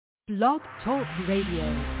Blog Talk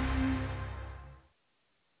Radio.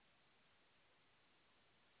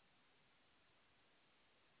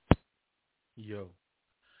 Yo,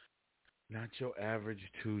 Na-Cho Average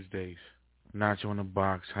Tuesdays. Na-Cho in the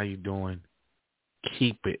box. How you doing?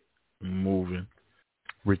 Keep it moving.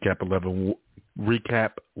 Recap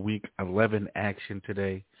week 11 action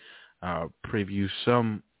today. Preview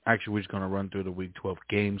some. Actually, we're just going to run through the week 12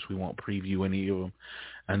 games. We won't preview any of them.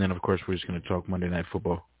 And then, of course, we're just going to talk Monday Night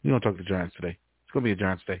Football. We're going to talk the Giants today. It's going to be a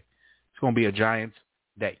Giants day. It's going to be a Giants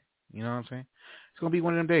day. You know what I'm saying? It's going to be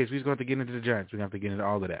one of them days. We're just going to have to get into the Giants. We're going to have to get into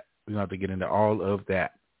all of that. We're going to have to get into all of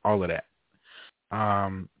that.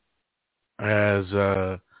 As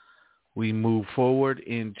we move forward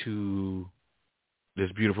into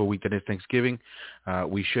this beautiful week that is Thanksgiving,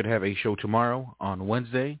 we should have a show tomorrow on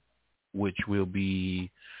Wednesday, which will be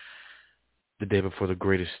the day before the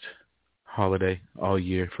greatest holiday all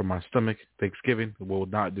year for my stomach, Thanksgiving. We'll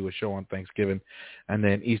not do a show on Thanksgiving. And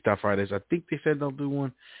then Easter Fridays, I think they said they'll do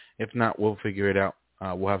one. If not, we'll figure it out.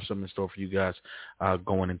 We'll have something in store for you guys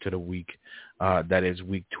going into the week. That is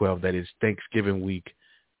week 12. That is Thanksgiving week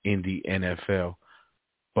in the NFL.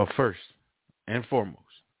 But first and foremost,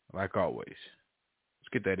 like always, let's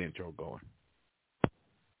get that intro going.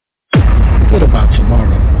 What about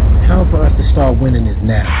tomorrow? Time for us to start winning is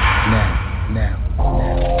now.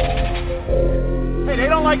 Hey, they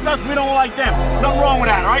don't like us, we don't like them. Nothing wrong with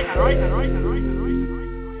that, all right?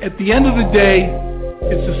 At the end of the day,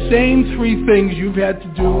 it's the same three things you've had to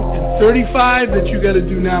do in 35 that you got to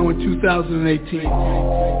do now in 2018.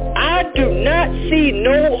 I do not see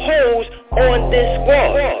no holes on this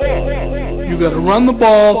squad. You got to run the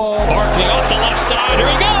ball. Barkley off the left side. Here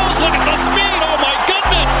he goes. Look at the speed. Oh, my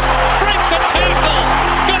goodness. Breaks the tackle.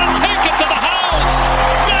 Gonna take it to the house.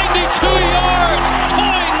 92 yards.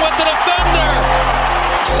 Toying with the defender.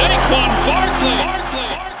 Saquon Barkley.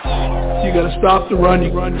 You got to stop the run.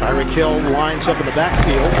 Tyreek Hill lines up in the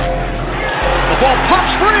backfield. The ball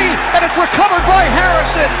pops free, and it's recovered by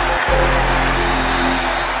Harrison.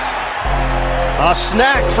 A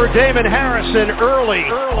snack for Damon Harrison early.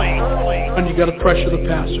 And you got to pressure the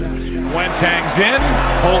passer. Wentang's in,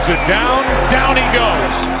 pulls it down he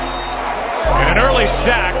goes. And an early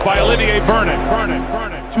sack by Olivier Vernon.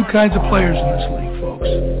 Two kinds of players in this league, folks.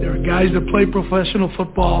 There are guys that play professional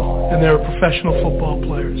football, and there are professional football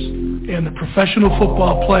players. And the professional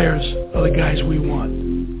football players are the guys we want.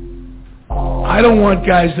 I don't want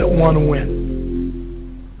guys that want to win.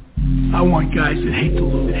 I want guys that hate to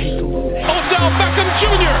lose. Odell Beckham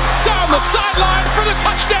Jr. down the sideline for the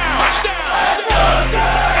touchdown.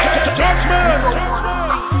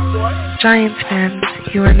 Giants fans,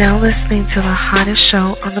 you are now listening to the hottest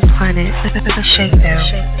show on the planet, The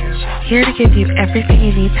Shakedown. Here to give you everything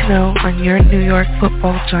you need to know on your New York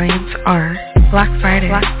football Giants are Black Friday.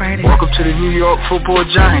 Welcome to the New York football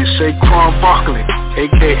Giants, Saquon Barkley,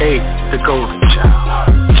 a.k.a. the Golden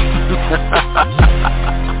Child.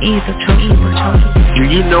 Do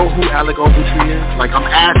you know who Alec Ogletree is? Like, I'm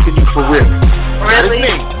asking you for real. Really? Not his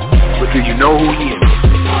name, but do you know who he is?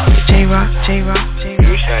 J-Rock.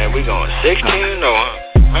 You saying we going 16-0,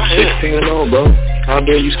 huh? 16-0, bro. How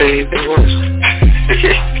dare you say anything worse?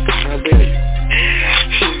 How dare you?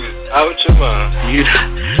 Out your mind.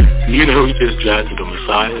 You know we just drafted the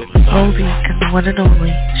Messiah. Oldie and the one and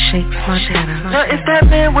only Shakes Montana. Now, if that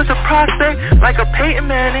man was a prospect like a Peyton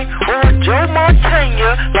Manning or a Joe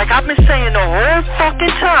Montana, like I've been saying the whole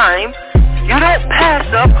fucking time, you don't pass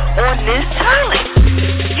up on this talent.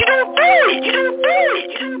 You don't do it.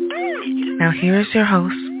 Now here is your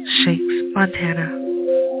host, Shakes Montana.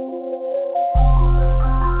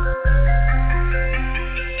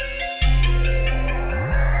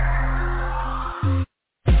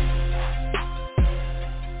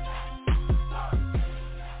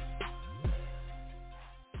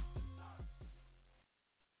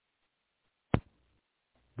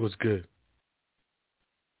 What's good?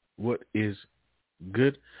 What is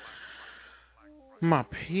good? My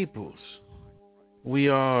peoples, we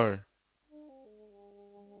are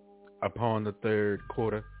upon the third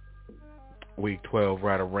quarter, week 12,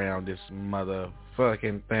 right around this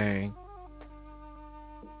motherfucking thing.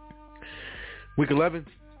 Week 11,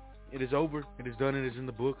 it is over, it is done, it is in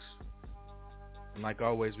the books. And like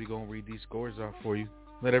always, we're going to read these scores off for you.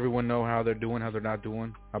 Let everyone know how they're doing, how they're not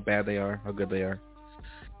doing, how bad they are, how good they are.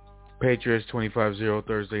 Patriots 25-0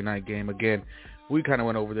 Thursday night game. Again, we kind of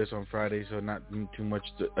went over this on Friday, so not too much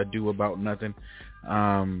to ado about nothing.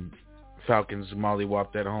 Falcons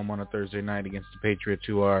mollywopped at home on a Thursday night against the Patriots,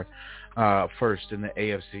 who are first in the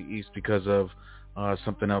AFC East because of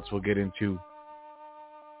something else we'll get into.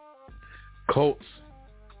 Colts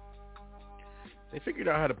They figured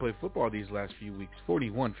out how to play football these last few weeks.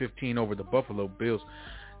 41-15 over the Buffalo Bills.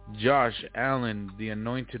 Josh Allen, the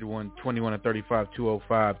anointed one, 21-35,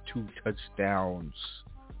 205, 2 touchdowns.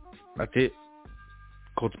 That's it.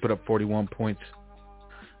 Colts put up 41 points.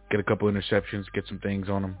 Get a couple interceptions, get some things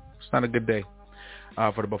on them. It's not a good day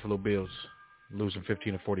for the Buffalo Bills, losing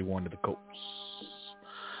 15-41 to the Colts.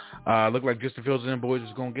 Looked like Justin Fields and them boys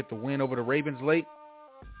was going to get the win over the Ravens late.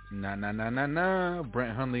 Nah.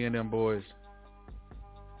 Brent Hundley and them boys.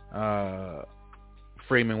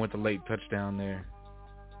 Freeman with the late touchdown there.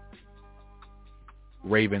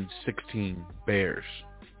 Ravens 16, Bears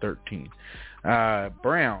 13.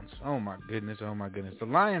 Browns, oh my goodness. The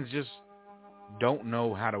Lions just don't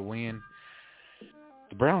know how to win.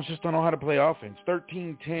 The Browns just don't know how to play offense.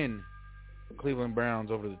 13-10, Cleveland Browns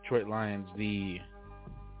over the Detroit Lions, the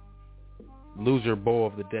loser bowl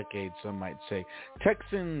of the decade, some might say.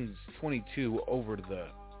 Texans 22 over the,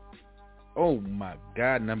 oh my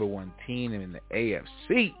God, number one team in the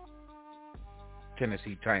AFC,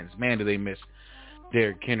 Tennessee Titans. Man, do they miss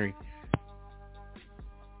Derrick Henry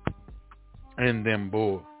and them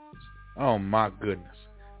boys. Oh my goodness.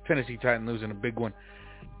 Tennessee Titans losing a big one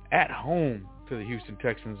at home to the Houston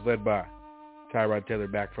Texans, led by Tyrod Taylor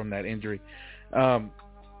back from that injury. Oh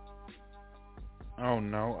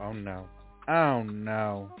no,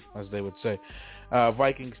 as they would say.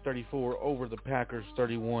 Vikings 34 over the Packers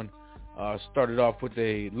 31. Started off with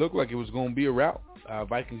looked like it was going to be a rout.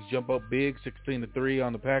 Vikings jump up big, 16-3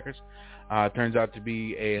 on the Packers. Turns out to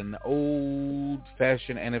be an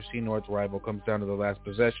old-fashioned NFC North rival. Comes down to the last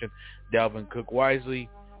possession. Dalvin Cook wisely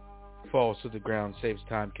falls to the ground, saves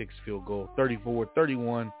time, kicks field goal.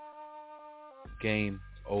 34-31. Game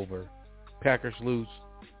over. Packers lose.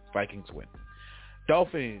 Vikings win.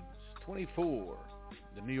 Dolphins 24.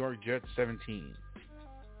 The New York Jets 17.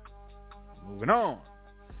 Moving on.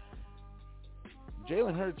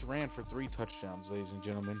 Jalen Hurts ran for 3 touchdowns, ladies and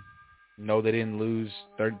gentlemen. No, they didn't lose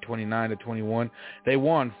 29-21. They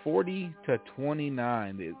won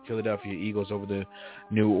 40-29. The Philadelphia Eagles over the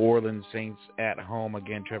New Orleans Saints at home.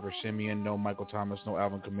 Again, Trevor Siemian, no Michael Thomas, no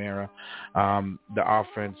Alvin Kamara. The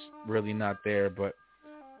offense really not there, but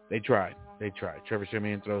they tried. Trevor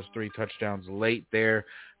Siemian throws 3 touchdowns late there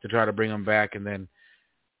to try to bring them back, and then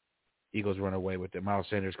Eagles run away with it. Miles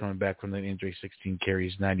Sanders coming back from the injury, 16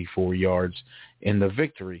 carries, 94 yards in the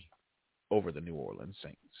victory over the New Orleans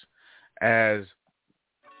Saints. As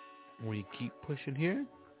we keep pushing here,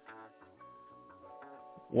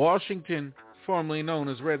 Washington, formerly known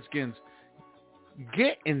as Redskins,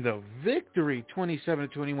 get in the victory,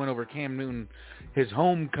 27-21 over Cam Newton, his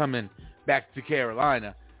homecoming back to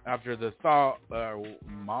Carolina after the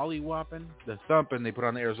thumping they put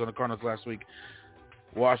on the Arizona Cardinals last week.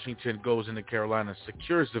 Washington goes into Carolina,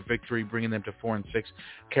 secures the victory, bringing them to 4-6.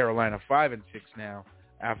 Carolina 5-6 now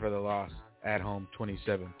after the loss at home,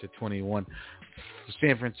 27-21.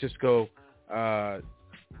 San Francisco,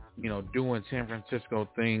 doing San Francisco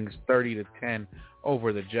things, 30-10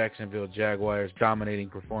 over the Jacksonville Jaguars. Dominating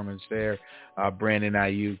performance there. Brandon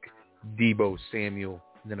Ayuk, Deebo Samuel,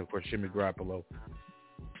 and then of course Jimmy Garoppolo,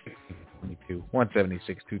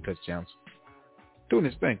 176, 2 touchdowns, doing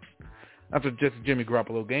his thing. After just a Jimmy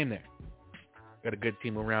Garoppolo game there. Got a good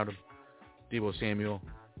team around him. Deebo Samuel,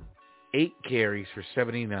 8 carries for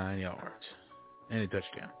 79 yards and a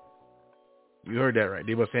touchdown. You heard that right.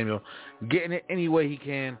 Deebo Samuel getting it any way he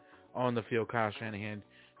can on the field. Kyle Shanahan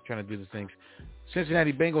trying to do the things.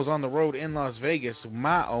 Cincinnati Bengals on the road in Las Vegas.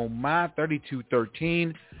 My,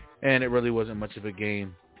 32-13. And it really wasn't much of a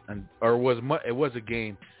game. It was a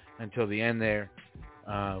game until the end there.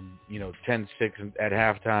 10-6 at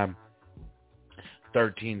halftime.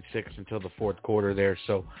 13-6 until the fourth quarter there.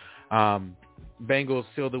 So Bengals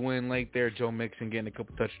seal the win late there. Joe Mixon getting a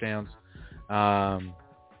couple touchdowns.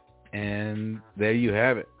 And there you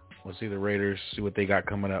have it. We'll see the Raiders, see what they got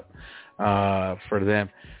coming up for them.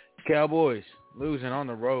 Cowboys losing on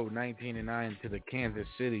the road 19-9 to the Kansas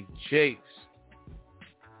City Chiefs.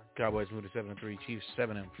 Cowboys move to 7-3. Chiefs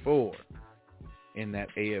 7-4 in that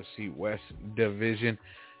AFC West division.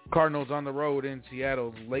 Cardinals on the road in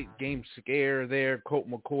Seattle. Late game scare there. Colt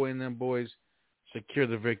McCoy and them boys secure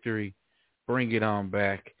the victory. Bring it on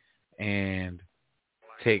back and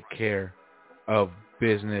take care of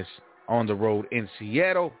business on the road in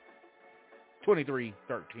Seattle. 23-13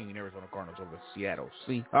 Arizona Cardinals over the Seattle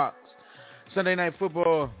Seahawks. Sunday Night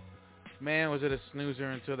Football. Man, was it a snoozer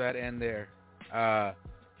until that end there.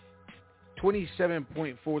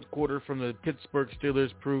 27-point fourth quarter from the Pittsburgh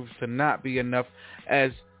Steelers proves to not be enough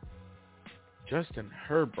as Justin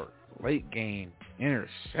Herbert, late game,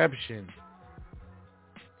 interception.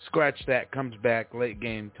 Scratch that, comes back, late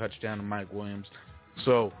game, touchdown to Mike Williams.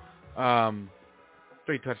 So,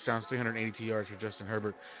 3 touchdowns, 382 yards for Justin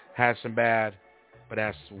Herbert. Has some bad, but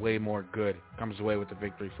has way more good. Comes away with the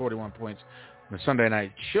victory. 41 points on the Sunday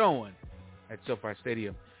night showing at SoFi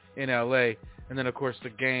Stadium in L.A. And then, of course, the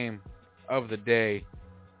game of the day.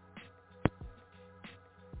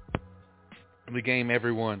 The game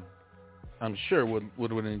everyone, I'm sure,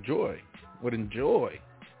 would enjoy.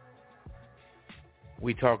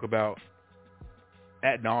 We talk about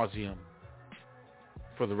ad nauseum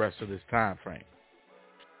for the rest of this time frame.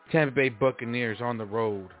 Tampa Bay Buccaneers on the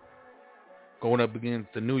road, going up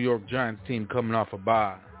against the New York Giants team coming off a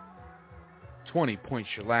bye. 20-point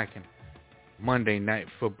shellacking. Monday Night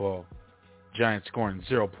Football. Giants scoring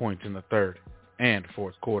 0 points in the third and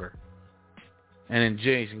fourth quarter. And in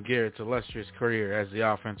Jason Garrett's illustrious career as the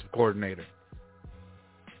offensive coordinator,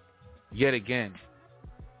 yet again,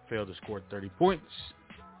 failed to score 30 points.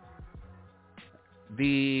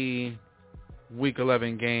 The Week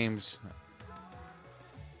 11 games,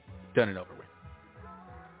 done and over with.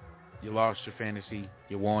 You lost your fantasy.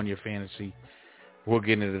 You won your fantasy. We'll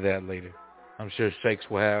get into that later. I'm sure Shakes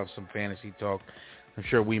will have some fantasy talk. I'm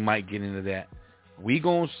sure we might get into that. We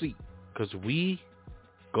gonna see, because we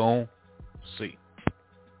gonna see.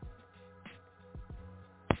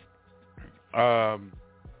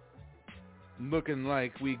 Looking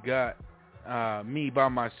like we got me by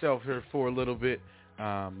myself here for a little bit.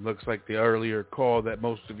 Looks like the earlier call that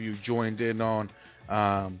most of you joined in on.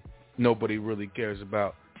 Nobody really cares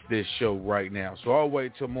about this show right now. So I'll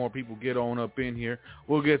wait till more people get on up in here.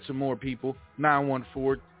 We'll get some more people.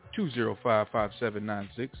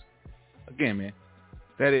 914-205-5796. Again, man,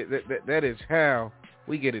 that is how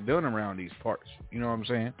we get it done around these parts. You know what I'm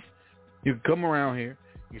saying? You can come around here.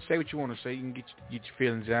 You can say what you want to say. You can get your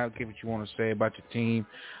feelings out. Get what you want to say about your team,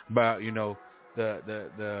 about, you know,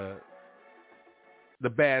 the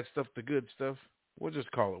bad stuff, the good stuff. We'll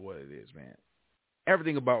just call it what it is, man.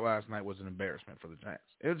 Everything about last night was an embarrassment for the Giants.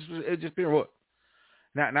 It just pure what?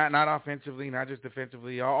 Not offensively, not just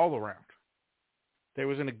defensively, all around. There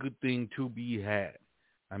wasn't a good thing to be had.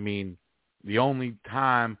 I mean, the only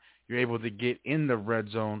time you're able to get in the red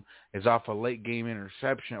zone is off a late game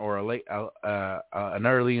interception or an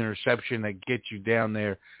early interception that gets you down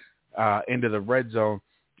there into the red zone.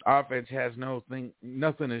 Offense has nothing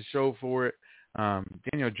to show for it.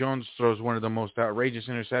 Daniel Jones throws one of the most outrageous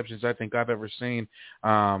interceptions I think I've ever seen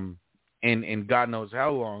in God knows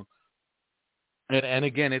how long. And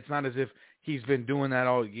again, it's not as if he's been doing that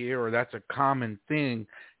all year or that's a common thing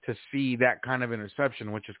to see that kind of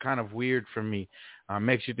interception, which is kind of weird for me.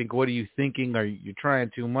 Makes you think, what are you thinking? Are you trying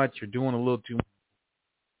too much? You're doing a little too much.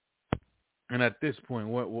 And at this point,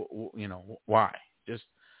 why? Just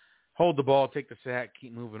hold the ball, take the sack,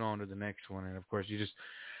 keep moving on to the next one. And, of course,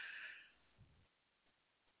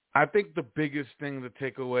 I think the biggest thing to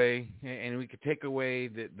take away, and we could take away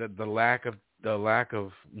the lack of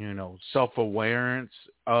self-awareness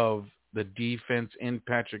of the defense in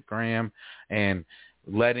Patrick Graham and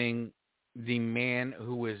letting the man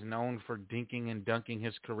who is known for dinking and dunking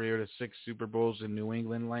his career to 6 Super Bowls in New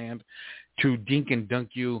England land to dink and dunk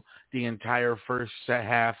you the entire first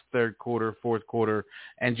half, third quarter, fourth quarter,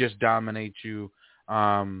 and just dominate you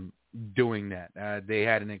doing that. They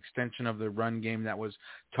had an extension of the run game that was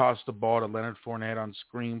toss the ball to Leonard Fournette on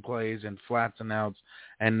screen plays and flats and outs,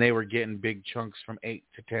 and they were getting big chunks from 8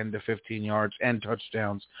 to 10 to 15 yards and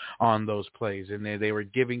touchdowns on those plays. And they were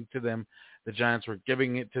giving to them. The Giants were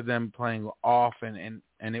giving it to them, playing off, and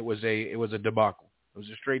it was a debacle. It was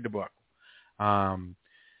a straight debacle.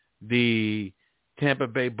 The Tampa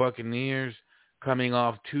Bay Buccaneers coming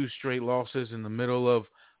off 2 straight losses in the middle of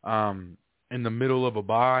a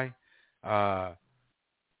bye. In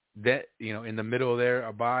the middle there,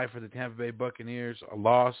 a bye for the Tampa Bay Buccaneers, a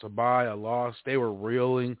loss, a bye, a loss. They were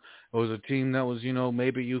reeling. It was a team that was,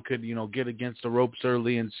 maybe you could, get against the ropes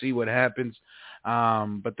early and see what happens.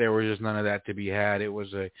 But there was just none of that to be had. It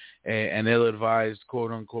was an ill-advised,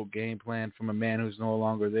 quote-unquote, game plan from a man who's no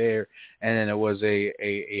longer there. And then it was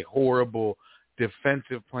a horrible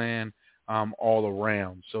defensive plan all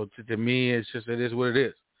around. So to me, it is what it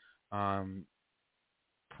is.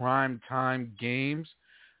 Primetime games,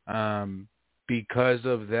 because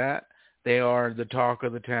of that, they are the talk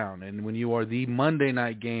of the town. And when you are the Monday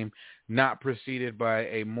night game, not preceded by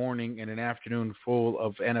a morning and an afternoon full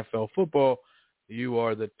of NFL football, you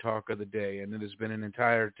are the talk of the day. And it has been an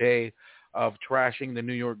entire day of trashing the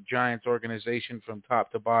New York Giants organization from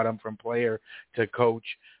top to bottom, from player to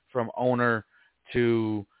coach, from owner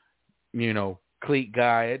to, cleat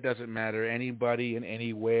guy. It doesn't matter. Anybody and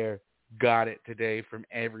anywhere got it today from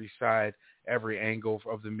every side, every angle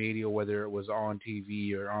of the media, whether it was on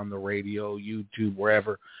TV or on the radio, YouTube,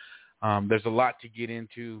 wherever. There's a lot to get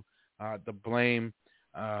into. The blame,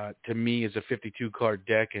 to me, is a 52-card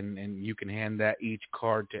deck, and you can hand that each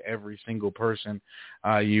card to every single person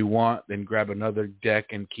you want, then grab another deck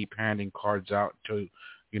and keep handing cards out to,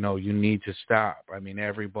 you need to stop. I mean,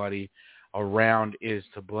 everybody around is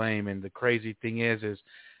to blame. And the crazy thing is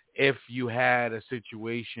if you had a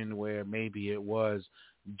situation where maybe it was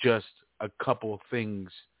just a couple things,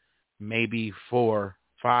 maybe 4,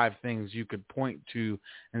 5 things you could point to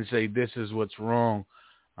and say, this is what's wrong.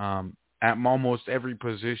 At almost every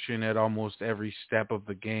position, at almost every step of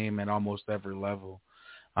the game, at almost every level,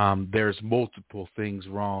 there's multiple things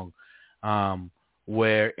wrong.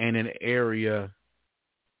 Where in an area,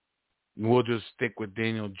 we'll just stick with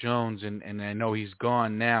Daniel Jones, and I know he's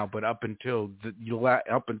gone now, but up until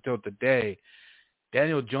today,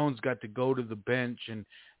 Daniel Jones got to go to the bench,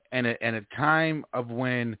 and a time of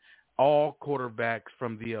when all quarterbacks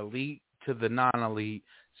from the elite to the non-elite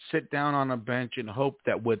sit down on a bench and hope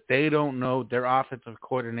that what they don't know, their offensive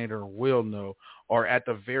coordinator will know, or at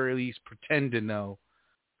the very least pretend to know,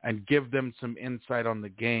 and give them some insight on the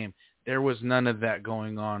game. There was none of that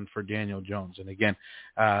going on for Daniel Jones. And again,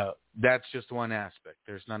 that's just one aspect.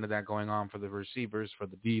 There's none of that going on for the receivers, for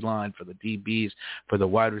the D-line, for the DBs, for the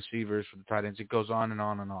wide receivers, for the tight ends. It goes on and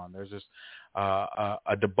on and on. There's just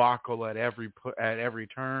a debacle at every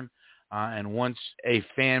turn. And once a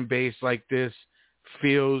fan base like this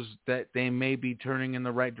feels that they may be turning in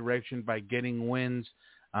the right direction by getting wins,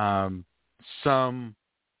 some,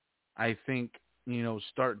 I think,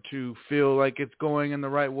 start to feel like it's going in the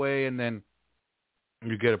right way, and then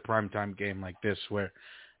you get a primetime game like this where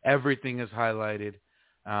everything is highlighted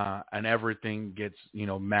and everything gets,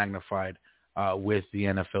 magnified with the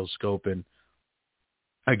NFL scope. And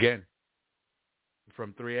again,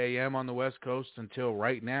 from 3 a.m. on the West Coast until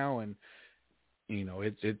right now, and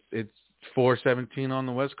it's 4:17 on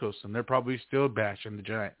the West Coast, and they're probably still bashing the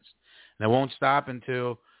Giants. And it won't stop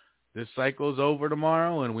until this cycle is over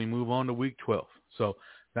tomorrow and we move on to week 12. So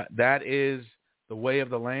that is the way of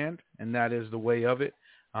the land, and that is the way of it.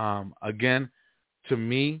 Again, to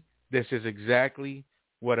me, this is exactly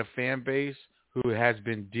what a fan base who has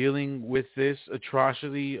been dealing with this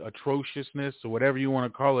atrociousness, or whatever you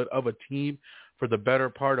want to call it, of a team for the better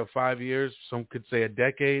part of 5 years, some could say a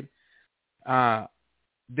decade.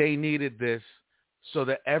 They needed this so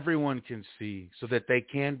that everyone can see, so that they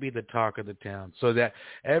can be the talk of the town, so that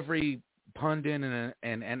every pundit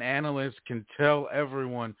and analyst can tell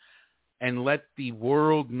everyone and let the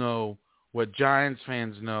world know what Giants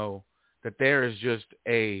fans know, that there is just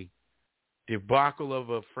a debacle of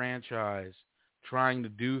a franchise trying to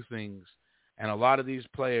do things, and a lot of these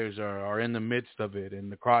players are in the midst of it, in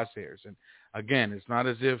the crosshairs. And again, it's not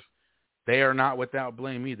as if they are not without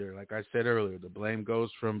blame either. Like I said earlier, the blame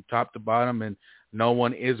goes from top to bottom, and no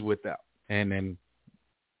one is without. And then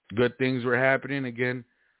good things were happening again.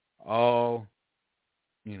 We'll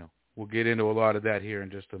get into a lot of that here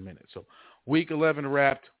in just a minute. So week 11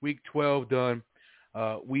 wrapped, week 12 done.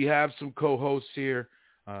 We have some co-hosts here.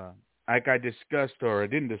 Like I discussed, or I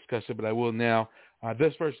didn't discuss it, but I will now.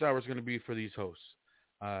 This first hour is going to be for these hosts.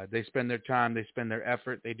 They spend their time, they spend their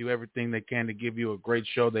effort, they do everything they can to give you a great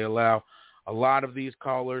show. They allow a lot of these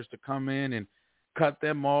callers to come in and cut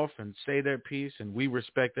them off and say their piece, and we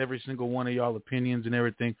respect every single one of y'all opinions and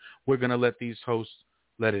everything. We're going to let these hosts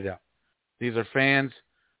let it out. These are fans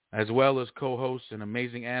as well as co-hosts and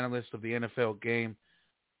amazing analysts of the NFL game,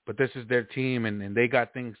 but this is their team, and they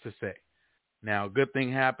got things to say. Now, a good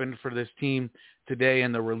thing happened for this team today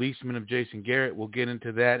in the releasement of Jason Garrett. We'll get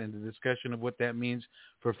into that and the discussion of what that means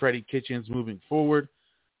for Freddie Kitchens moving forward.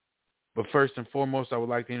 But first and foremost, I would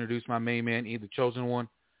like to introduce my main man, E, the Chosen One.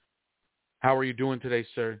 How are you doing today,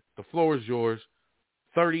 sir? The floor is yours.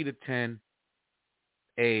 30-10,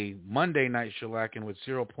 a Monday night shellacking with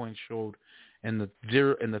 0 points showed in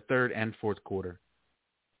the third and fourth quarter.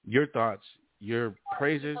 Your thoughts, your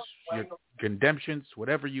praises, your condemnations,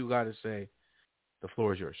 whatever you got to say. The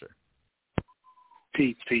floor is yours, sir.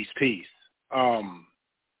 Peace.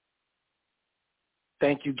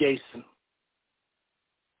 Thank you, Gason,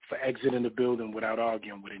 for exiting the building without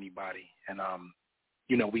arguing with anybody. And,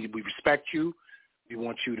 we respect you. We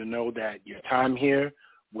want you to know that your time here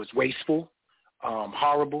was wasteful,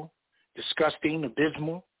 horrible, disgusting,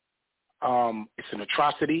 abysmal. It's an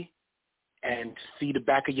atrocity. And to see the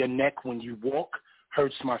back of your neck when you walk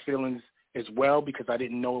hurts my feelings as well, because I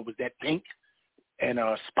didn't know it was that pink and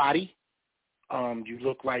spotty. You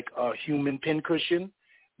look like a human pincushion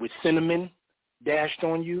with cinnamon dashed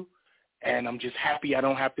on you, and I'm just happy I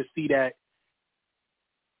don't have to see that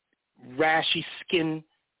rashy skin,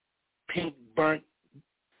 pink, burnt,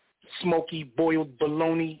 smoky, boiled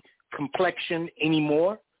bologna complexion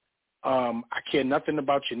anymore. I care nothing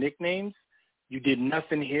about your nicknames. You did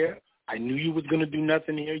nothing here. I knew you was going to do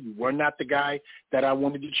nothing here. You were not the guy that I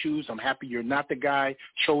wanted to choose. I'm happy you're not the guy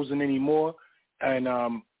chosen anymore. And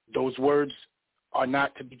those words are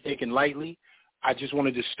not to be taken lightly. I just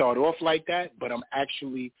wanted to start off like that, but I'm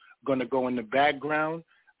actually going to go in the background.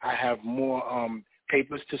 I have more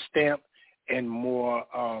papers to stamp and more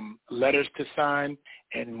letters to sign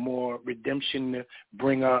and more redemption to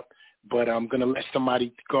bring up, but I'm going to let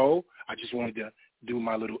somebody go. I just wanted to do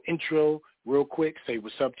my little intro real quick, say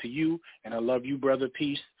what's up to you, and I love you, brother.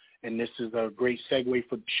 Peace. And this is a great segue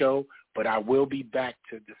for the show, but I will be back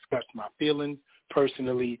to discuss my feelings.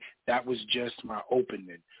 Personally, that was just my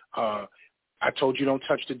opening. I told you don't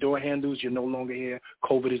touch the door handles. You're no longer here.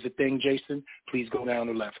 COVID is a thing, Jason. Please go down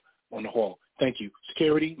the left on the hall. Thank you.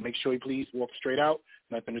 Security, make sure you please walk straight out.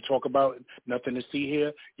 Nothing to talk about, nothing to see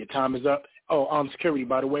here. Your time is up. Oh, security,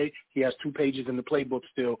 by the way, he has 2 pages in the playbook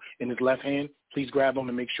still in his left hand. Please grab them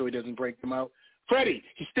and make sure he doesn't break them out. Freddie,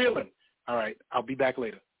 he's stealing. All right, I'll be back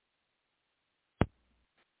later.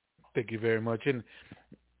 Thank you very much. And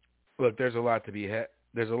look, there's a lot to be had.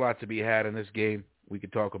 There's a lot to be had in this game. We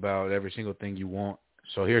could talk about every single thing you want.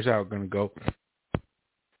 So here's how it's going to go.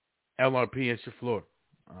 LRP, it's your floor.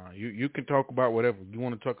 You can talk about whatever. You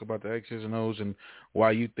want to talk about the X's and O's and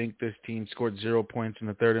why you think this team scored 0 points in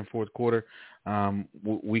the third and fourth quarter.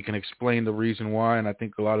 We can explain the reason why, and I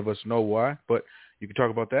think a lot of us know why. But you can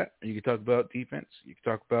talk about that. You can talk about defense. You can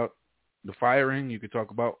talk about the firing. You can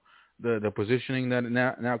talk about the positioning that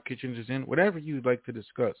now Kitchens is in. Whatever you'd like to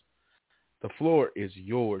discuss. The floor is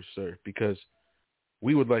yours, sir, because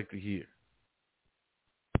we would like to hear.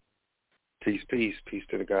 Peace, peace. Peace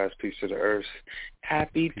to the guys. Peace to the earth.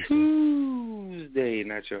 Happy Tuesday.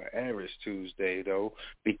 Not your average Tuesday, though,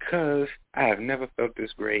 because I have never felt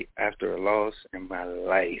this great after a loss in my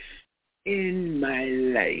life. In my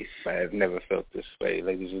life, I have never felt this way,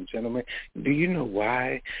 ladies and gentlemen. Do you know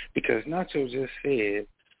why? Because Na-Cho just said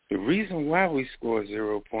the reason why we scored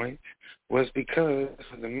 0 points was because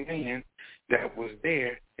of the man that was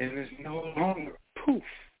there and is no longer. Poof.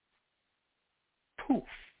 Poof.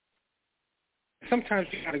 Sometimes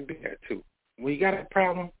you got to be there, too. When you got a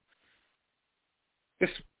problem,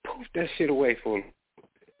 just poof that shit away for a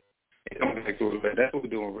little bit. That's what we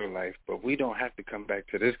do in real life, but we don't have to come back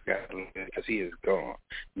to this guy because he is gone.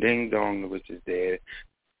 Ding dong, which is dead,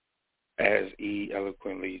 as he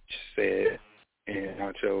eloquently said, and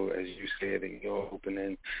Na-Cho, as you said in your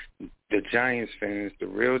opening, the Giants fans, the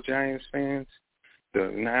real Giants fans, I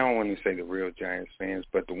don't want to say the real Giants fans,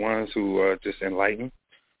 but the ones who are just enlightened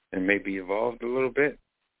and maybe evolved a little bit,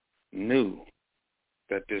 knew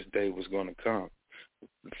that this day was going to come.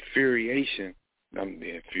 Infuriation,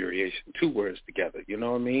 2 words together, you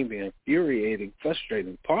know what I mean? The infuriating,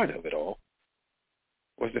 frustrating part of it all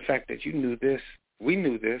was the fact that you knew this, we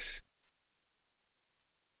knew this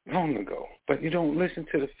long ago. But you don't listen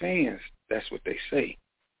to the fans. That's what they say.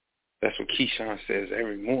 That's what Keyshawn says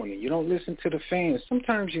every morning. You don't listen to the fans.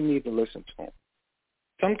 Sometimes you need to listen to them.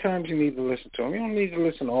 Sometimes you need to listen to them. You don't need to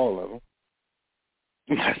listen to all of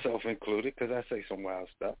them, myself included, because I say some wild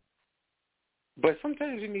stuff. But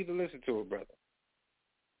sometimes you need to listen to it, brother.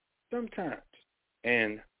 Sometimes.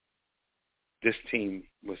 And this team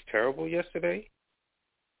was terrible yesterday.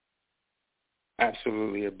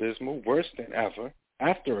 Absolutely abysmal. Worse than ever.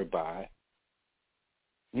 After a bye.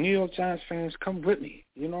 New York Giants fans, come with me.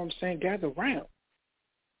 You know what I'm saying? Gather around.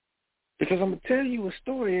 Because I'm going to tell you a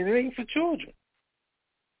story, and it ain't for children.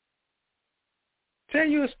 Tell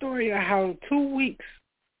you a story of how 2 weeks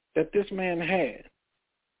that this man had,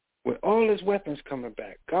 with all his weapons coming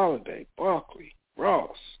back, Galladay, Barkley,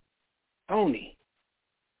 Ross, Tony.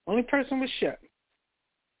 Only person was Shep.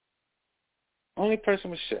 Only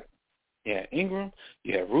person was Shep. You had Ingram,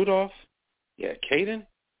 you had Rudolph, you had Caden,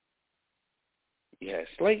 you had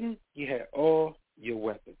Slayton, you had all your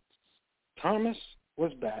weapons. Thomas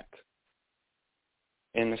was back.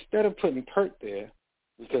 And instead of putting Pert there,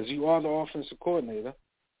 because you are the offensive coordinator,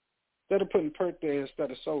 instead of putting Pert there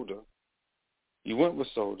instead of Solder, you went with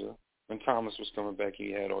Solder. When Thomas was coming back,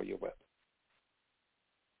 you had all your weapons.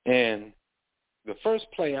 And the first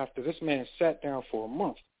play after this man sat down for a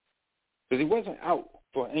month, because he wasn't out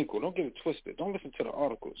for an ankle. Don't get it twisted. Don't listen to the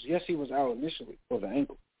articles. Yes, he was out initially for the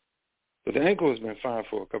ankle. But the ankle has been fine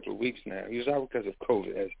for a couple of weeks now. He was out because of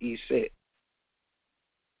COVID, as he said.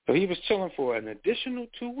 So he was chilling for an additional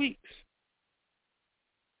 2 weeks.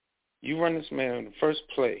 You run this man on the first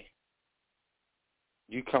play,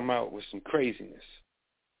 you come out with some craziness.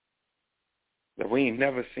 that we ain't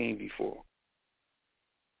never seen before.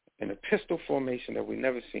 In a pistol formation that we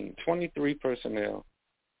never seen, 23 personnel.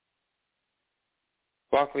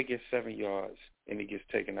 Barkley gets 7 yards, and he gets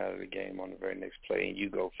taken out of the game on the very next play, and you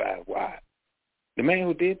go 5 wide. The man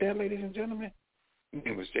who did that, ladies and gentlemen, his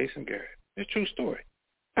name was Jason Garrett. It's a true story.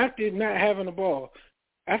 After not having the ball,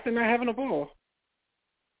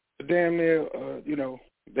 damn near,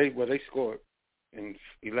 they scored in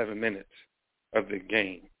 11 minutes of the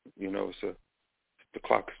game. So the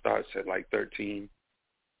clock starts at like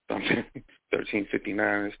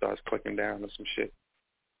 13:59, and starts clicking down or some shit.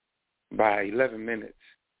 By 11 minutes,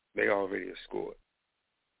 they already have scored.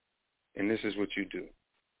 And this is what you do.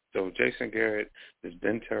 So Jason Garrett has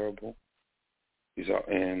been terrible.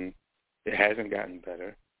 And it hasn't gotten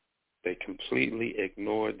better. They completely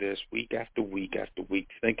ignored this week after week after week,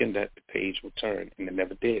 thinking that the page would turn, and it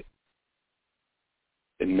never did.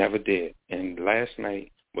 It never did. And last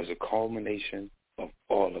night was a culmination of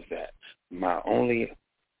all of that. My only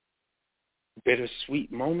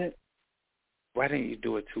bittersweet moment, why didn't you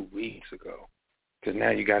do it 2 weeks ago? Because now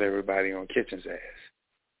you got everybody on Kitchen's ass.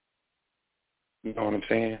 You know what I'm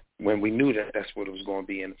saying? When we knew that that's what it was going to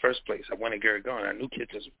be in the first place. I wanted Gary gone. I knew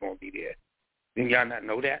Kitchens was going to be there. Didn't y'all not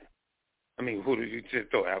know that? I mean, who did you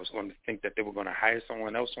thought I was going to think that they were going to hire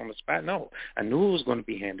someone else on the spot? No. I knew it was going to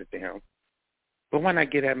be handed to him. But why not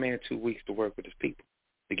give that man 2 weeks to work with his people,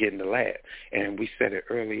 to get in the lab? And we said it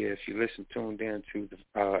earlier, if you tuned in to the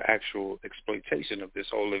actual exploitation of this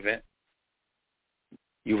whole event,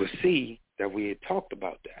 you will see that we had talked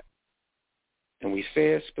about that. And we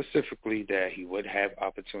said specifically that he would have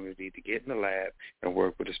opportunity to get in the lab and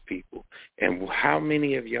work with his people. And how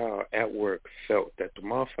many of y'all at work felt that the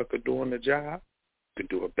motherfucker doing the job could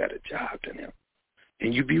do a better job than him?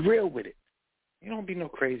 And you be real with it. You don't be no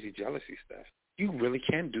crazy jealousy stuff. You really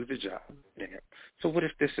can do the job than him. So what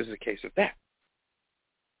if this is a case of that?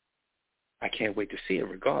 I can't wait to see it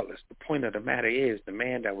regardless. The point of the matter is the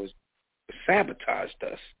man that was sabotaged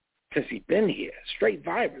us since he been here, straight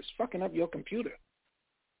virus, fucking up your computer,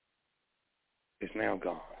 is now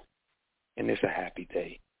gone. And it's a happy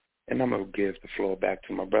day. And I'm going to give the floor back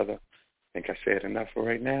to my brother. I think I said enough for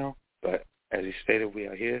right now. But as he stated, we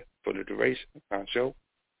are here for the duration. Na-Cho,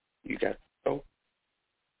 you got to go.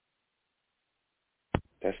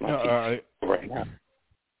 That's my piece for right now.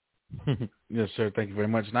 Yes, sir. Thank you very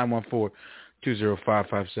much.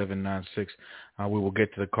 914-205-5796. We will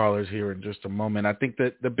get to the callers here in just a moment. I think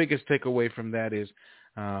that the biggest takeaway from that is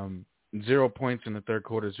 0 points in the third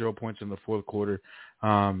quarter, 0 points in the fourth quarter.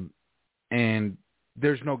 And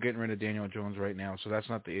there's no getting rid of Daniel Jones right now, so that's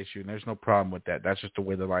not the issue. And there's no problem with that. That's just the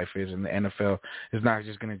way the life is. And the NFL is not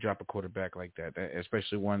just going to drop a quarterback like that,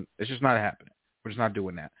 especially one. It's just not happening. We're just not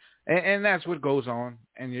doing that. And that's what goes on,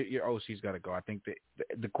 and your OC's got to go. I think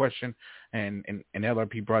the question, and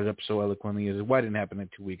LRP brought it up so eloquently, is why didn't it happen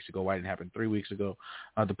 2 weeks ago? Why didn't it happen 3 weeks ago?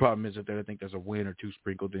 The problem is that I think there's a win or two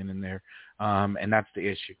sprinkled in there, and that's the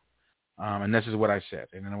issue. And this is what I said.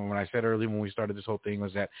 And then when I said earlier when we started this whole thing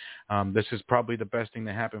was that this is probably the best thing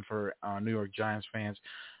that happened for New York Giants fans.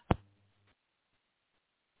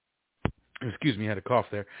 Excuse me, I had a cough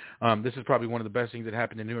there. This is probably one of the best things that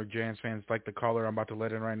happened to New York Giants fans, like the caller I'm about to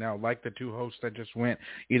let in right now, like the two hosts that just went,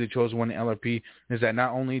 either chose one LRP, is that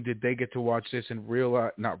not only did they get to watch this and they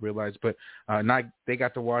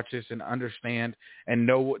got to watch this and understand and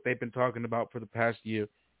know what they've been talking about for the past year,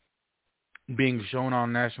 being shown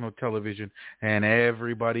on national television and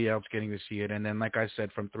everybody else getting to see it. And then, like I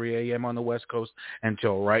said, from 3 a.m. on the West Coast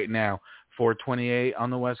until right now, 4:28 on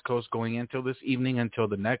the West Coast, going until this evening, until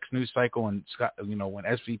the next news cycle, and when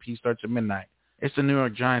SVP starts at midnight. It's the New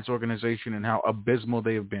York Giants organization and how abysmal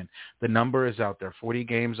they have been. The number is out there: 40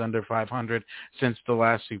 games under 500 since the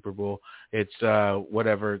last Super Bowl. It's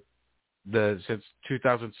since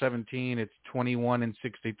 2017, it's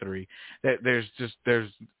 21-63. There's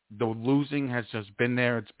the losing has just been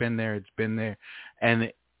there. It's been there,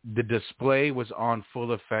 and the display was on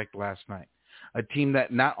full effect last night. A team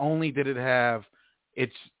that not only did it have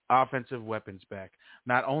its offensive weapons back,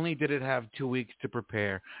 not only did it have 2 weeks to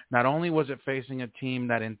prepare, not only was it facing a team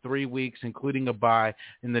that in 3 weeks, including a bye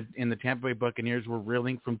in the Tampa Bay Buccaneers, were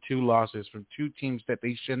reeling from 2 losses from 2 teams that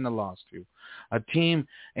they shouldn't have lost to, a team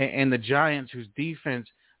and the Giants whose defense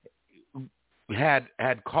had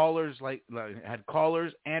callers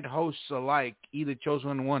and hosts alike, either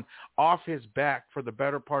chosen one off his back for the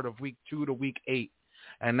better part of week 2 to week 8.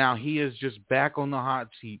 And now he is just back on the hot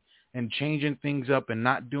seat and changing things up and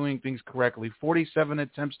not doing things correctly. 47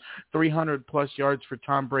 attempts, 300-plus yards for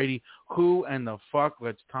Tom Brady. Who in the fuck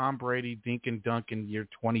lets Tom Brady dink and dunk in year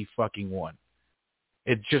 20-fucking-1?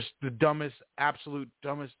 It's just the dumbest, absolute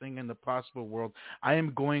dumbest thing in the possible world. I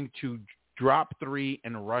am going to drop 3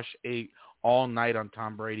 and rush 8 all night on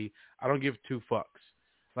Tom Brady. I don't give 2 fucks.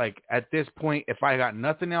 Like, at this point, if I got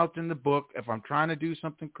nothing else in the book, if I'm trying to do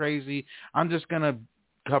something crazy, I'm just going to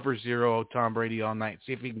cover 0 Tom Brady all night,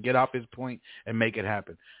 see if he can get off his point and make it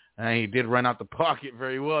happen. And he did run out the pocket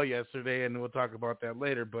very well yesterday, and we'll talk about that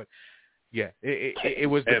later. But, yeah, it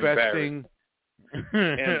was the best thing.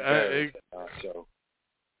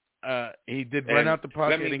 He did run out the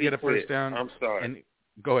pocket and get a first down. I'm sorry. And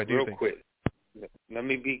go ahead. Real quick. Let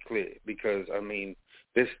me be clear because, I mean,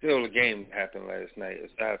 there's still a game that happened last night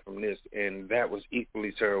aside from this, and that was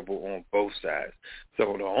equally terrible on both sides.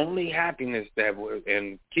 So the only happiness that was,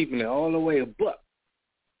 and keeping it all the way a buck,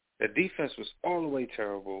 the defense was all the way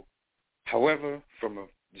terrible. However, from a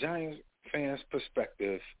Giants fan's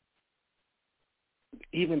perspective,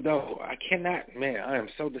 even though I cannot, man, I am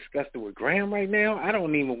so disgusted with Graham right now. I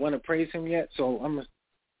don't even want to praise him yet, so I'm going to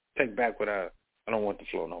take back what I don't want the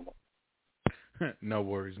floor no more. No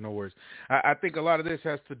worries. I think a lot of this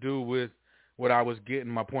has to do with what I was getting.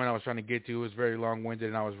 My point I was trying to get to was very long-winded,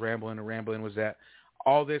 and I was rambling, was that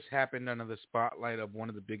all this happened under the spotlight of one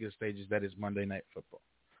of the biggest stages, that is Monday Night Football.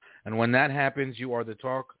 And when that happens, you are the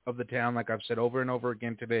talk of the town, like I've said over and over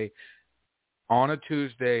again today. On a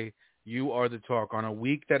Tuesday, you are the talk. On a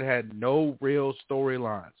week that had no real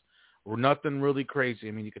storylines or nothing really crazy.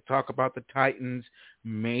 I mean, you could talk about the Titans.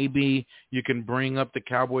 Maybe you can bring up the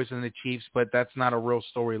Cowboys and the Chiefs, but that's not a real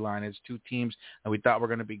storyline. It's 2 teams that we thought were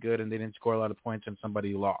going to be good, and they didn't score a lot of points, and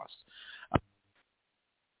somebody lost.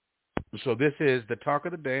 So this is the talk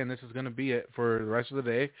of the day, and this is going to be it for the rest of the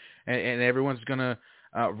day, and everyone's going to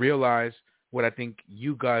realize what I think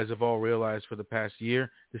you guys have all realized for the past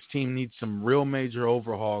year. This team needs some real major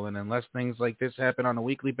overhaul, and unless things like this happen on a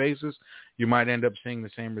weekly basis, you might end up seeing the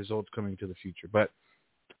same results coming to the future. But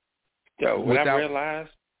what I realized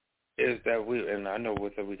is that and I know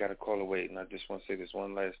we got to call away, and I just want to say this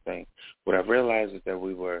one last thing. What I realized is that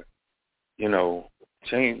we were,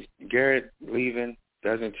 Garrett leaving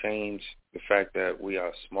doesn't change the fact that we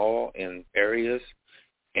are small in areas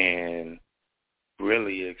and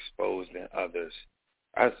really exposed in others.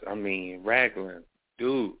 I mean, Ragland,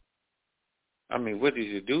 dude. I mean, what did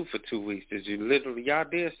you do for 2 weeks? Did you literally, y'all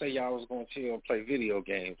did say y'all was going to chill and play video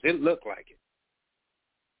games. It looked like it.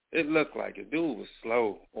 Dude was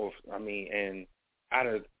slow. And out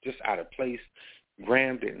of place.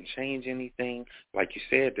 Graham didn't change anything. Like you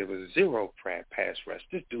said, there was 0 pass rush.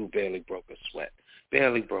 This dude barely broke a sweat.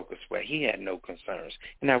 He had no concerns.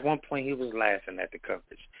 And at one point, he was laughing at the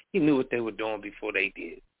coverage. He knew what they were doing before they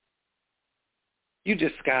did. You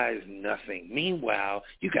disguise nothing. Meanwhile,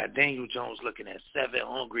 you got Daniel Jones looking at 7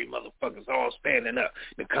 hungry motherfuckers all standing up.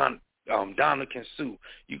 Dominican Sue.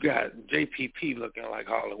 You got JPP looking like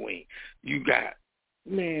Halloween. You got,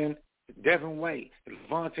 Devin White,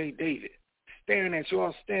 Levante David staring at you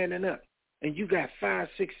all standing up. And you got 5-6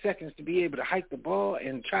 seconds to be able to hike the ball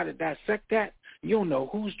and try to dissect that. You don't know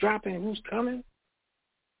who's dropping and who's coming.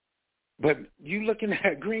 But you looking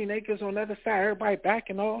at Green Acres on the other side, everybody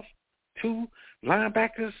backing off. 2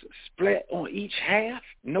 linebackers split on each half.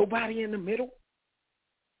 Nobody in the middle.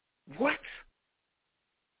 What?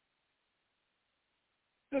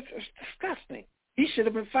 That's disgusting. He should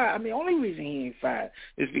have been fired. I mean, the only reason he ain't fired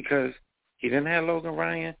is because he didn't have Logan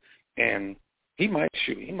Ryan, and he might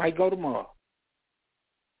shoot. He might go tomorrow.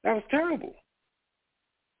 That was terrible.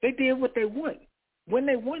 They did what they want when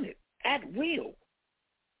they wanted, at will.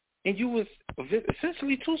 And you was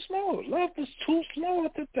essentially too small. Love was too small.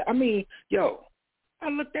 I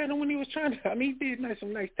looked at him when he was trying to. He did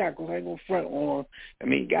some nice tackles. I ain't gonna front on.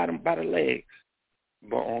 He got him by the legs,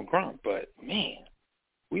 but on Gronk. But man,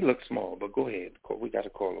 we look small. But go ahead. We got to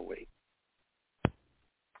call away.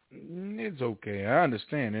 It's okay. I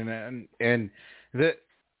understand, and that.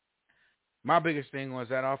 My biggest thing was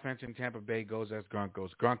that offense in Tampa Bay goes as Gronk goes.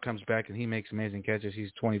 Gronk comes back and he makes amazing catches.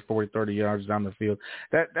 He's 20, 40, 30 yards down the field.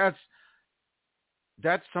 That's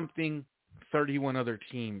something 30 other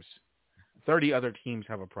teams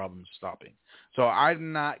have a problem stopping. So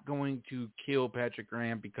I'm not going to kill Patrick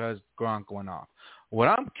Graham because Gronk went off. What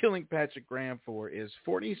I'm killing Patrick Graham for is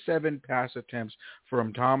 47 pass attempts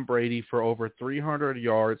from Tom Brady for over 300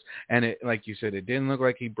 yards. And it, like you said, it didn't look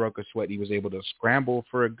like he broke a sweat. He was able to scramble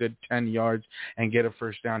for a good 10 yards and get a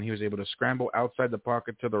first down. He was able to scramble outside the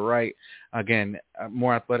pocket to the right. Again, a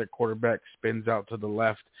more athletic quarterback spins out to the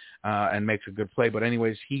left and makes a good play. But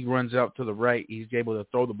anyways, he runs out to the right. He's able to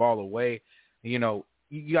throw the ball away. You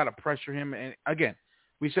got to pressure him. And again,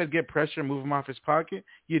 we said get pressure, move him off his pocket.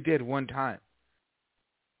 You did one time.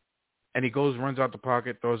 and he goes, runs out the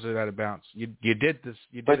pocket, throws it out of bounds. You did this.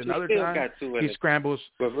 You did but another you still time. Got two he scrambles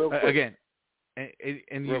again.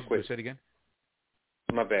 And real quick. Say it again.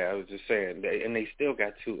 My bad. I was just saying, and they still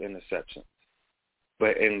got 2 interceptions.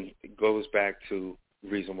 And it goes back to the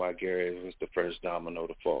reason why Gary was the first domino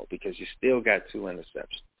to fall, because you still got 2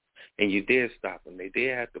 interceptions. And you did stop them. They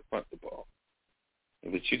did have to punt the ball.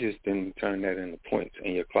 But you just didn't turn that into points.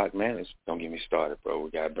 And your clock management, don't get me started, bro. We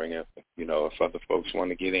got to bring up, if other folks want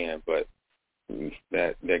to get in. But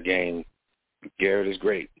that game, Garrett is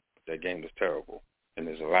great. But that game was terrible. And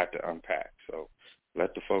there's a lot to unpack. So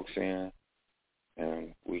let the folks in,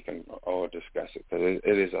 and we can all discuss it. Because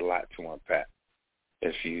it is a lot to unpack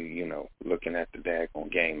if you looking at the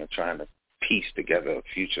daggone game and trying to piece together a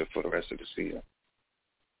future for the rest of the season.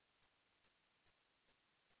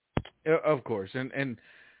 Of course, and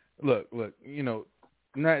look,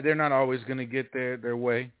 they're not always going to get their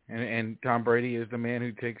way, and Tom Brady is the man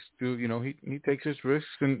who takes he takes his risks,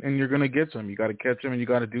 and you're going to get some. You got to catch them, and you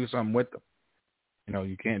got to do something with them.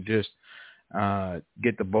 You can't just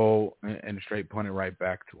get the ball and straight punt it right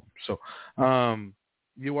back to him. So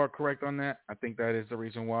you are correct on that. I think that is the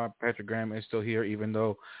reason why Patrick Graham is still here, even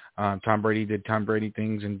though Tom Brady did Tom Brady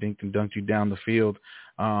things and dinked and dunked you down the field.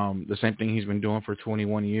 The same thing he's been doing for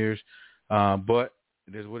 21 years. But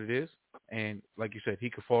it is what it is. And like you said, he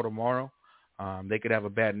could fall tomorrow. They could have a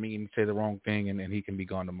bad meeting, say the wrong thing, and he can be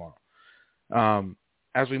gone tomorrow.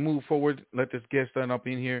 As we move forward, let this guest stand up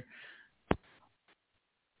in here.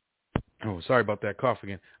 Oh, sorry about that cough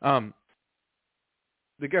again.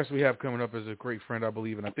 The guest we have coming up is a great friend, I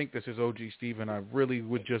believe, and I think this is OG Steve, and I really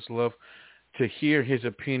would just love to hear his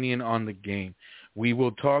opinion on the game. We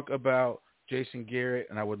will talk about Jason Garrett,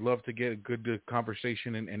 and I would love to get a good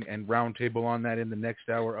conversation and roundtable on that in the next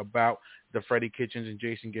hour about the Freddie Kitchens and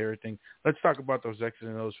Jason Garrett thing. Let's talk about those X's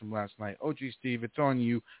and O's from last night. OG Steve, it's on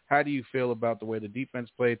you. How do you feel about the way the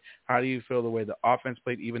defense played? How do you feel the way the offense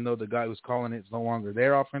played, even though the guy who's calling it is no longer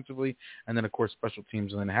there offensively? And then, of course, special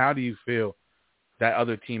teams. And then how do you feel that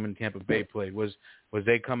other team in Tampa Bay played? Was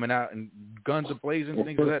they coming out and guns a-blazing,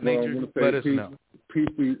 things of that nature? Let us know.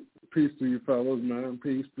 Peace to you fellows, man.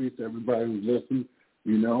 Peace to everybody who's listening.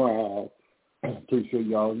 I appreciate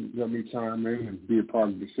y'all let me chime in and be a part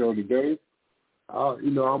of the show today.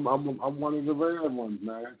 I'm one of the rare ones,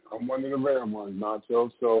 man. I'm one of the rare ones,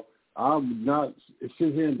 Na-Cho. So I'm not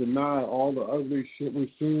sit here and deny all the ugly shit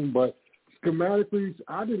we've seen, but schematically,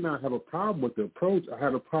 I did not have a problem with the approach. I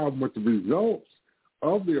had a problem with the results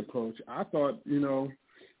of the approach. I thought,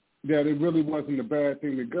 that it really wasn't a bad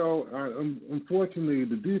thing to go. Unfortunately,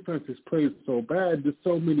 the defense has played so bad. There's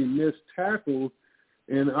so many missed tackles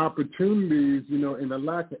and opportunities, and a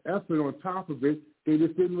lack of effort on top of it. They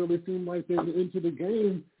just didn't really seem like they were into the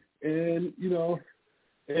game. And,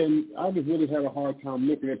 and I just really had a hard time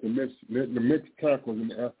looking at the mixed tackles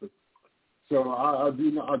and the effort. So I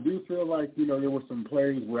do feel like, there were some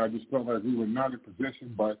plays where I just felt like we were not in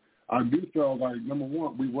position, but I do feel like, number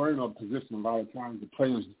one, we were in a position a lot of times. The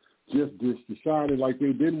players just decided like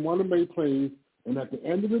they didn't want to make plays. And at the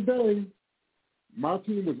end of the day, my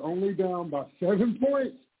team was only down by 7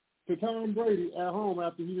 points to Tom Brady at home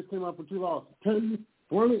after he just came out for 2 losses. 10,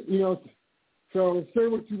 20, so say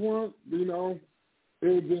what you want,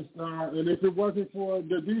 it just, and if it wasn't for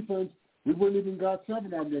the defense, we wouldn't even got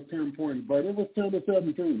 7 out of their 10 points. But it was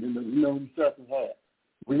 10-17 in the second half.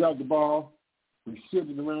 We got the ball. We shit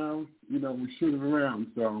it around.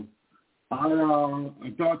 So I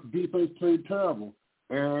thought the defense played terrible.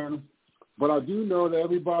 But I do know that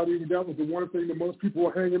that was the one thing that most people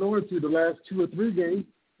were hanging on to the last 2 or 3 games.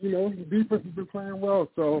 The defense has been playing well.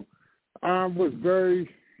 So I was very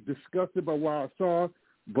disgusted by what I saw.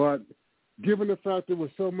 But given the fact there were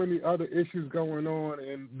so many other issues going on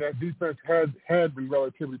and that defense had been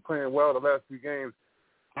relatively playing well the last 2 games,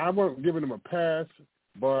 I wasn't giving them a pass,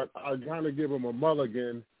 but I kind of give them a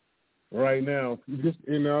mulligan right now, just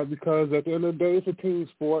because at the end of the day, it's a team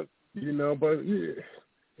sport, but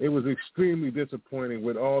it was extremely disappointing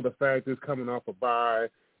with all the factors coming off a bye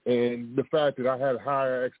and the fact that I had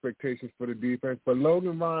higher expectations for the defense, but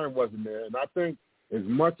Logan Ryan wasn't there, and I think as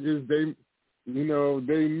much as they had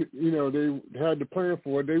the plan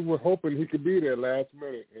for it, they were hoping he could be there last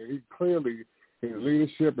minute, and he clearly, his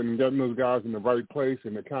leadership and getting those guys in the right place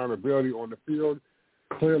and accountability on the field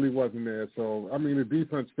clearly wasn't there. So, the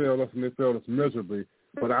defense failed us, and they failed us miserably.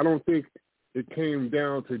 But I don't think it came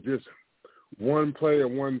down to just one play or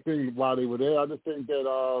one thing while they were there. I just think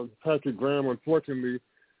that Patrick Graham, unfortunately,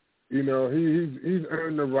 he's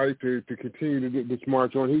earned the right to continue to get this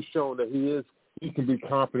march on. He's shown that he can be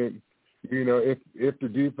confident, if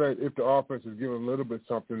the offense is given a little bit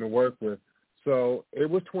something to work with. So it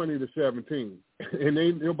was 20-17, and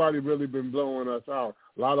ain't nobody really been blowing us out.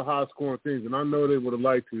 A lot of high-scoring things, and I know they would have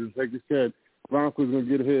liked to. Like you said, Broncos going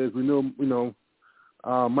to get his. We knew,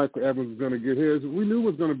 Michael Evans was going to get his. We knew it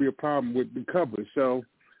was going to be a problem with the coverage. So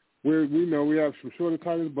we know we have some shorter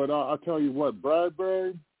titles, but I'll tell you what,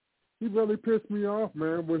 Bradbury, he really pissed me off,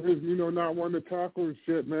 man, with his, not wanting to tackle and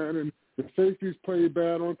shit, man, and the safeties played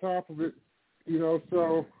bad on top of it,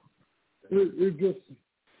 so it just,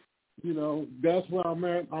 that's where I'm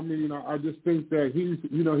at. I mean, I just think that he's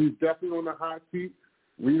definitely on the hot seat.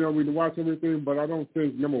 We watch everything, but I don't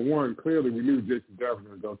think, number one, clearly we knew Jason Garrett was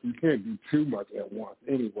going to go, so you can't do too much at once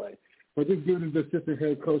anyway. But this dude is the assistant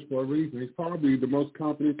head coach for a reason. He's probably the most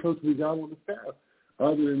competent coach we got on the staff.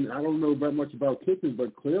 Other than, I don't know that much about kickers,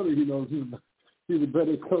 but clearly he knows he's a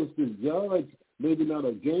better coach than Judge. Maybe not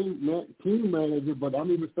a team manager, but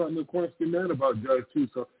I'm even starting to question that about Judge too.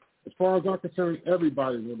 So as far as I'm concerned,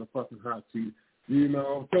 everybody's on the fucking hot seat.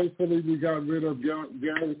 Thankfully we got rid of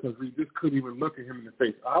Gary because we just couldn't even look at him in the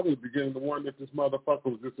face. I was beginning to wonder if this motherfucker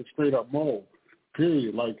was just a straight up mole.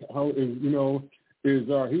 Period. Like how is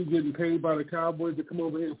he getting paid by the Cowboys to come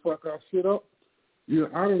over here and fuck our shit up?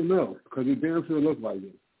 I don't know because it damn sure looked like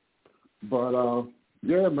it. But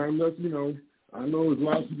yeah, man, let's I know a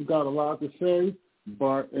lot of people got a lot to say,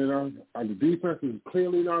 but the defense is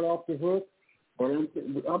clearly not off the hook. But I'm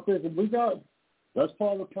thinking we got. That's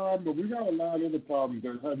part of the problem, but we got a lot of other problems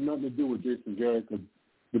that have nothing to do with Jason Garrett because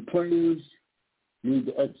the players need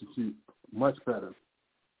to execute much better.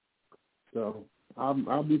 So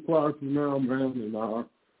I'll be quiet for now, man, and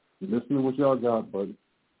listen to what y'all got. But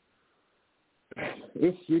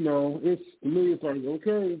it's to me it's like,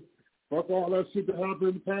 okay, fuck all that shit that happened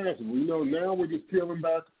in the past. And we know now we're just peeling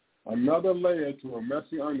back another layer to a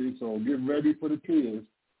messy onion. So get ready for the tears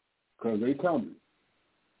because they coming.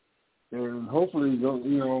 And hopefully, like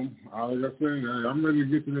I said, I'm ready to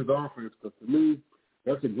get to this offense because to me,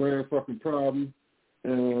 that's a grand fucking problem.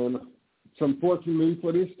 And unfortunately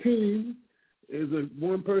for this team, is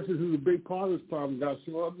one person who's a big part of this problem got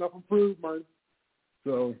to show up enough improved, man.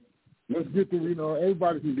 So let's get to,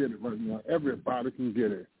 everybody can get it right now. Everybody can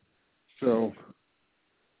get it. So,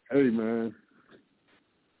 hey, man,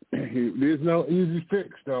 there's no easy fix,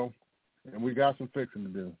 though, and we got some fixing to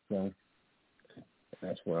do. So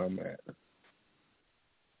that's where I'm at.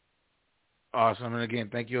 Awesome. And again,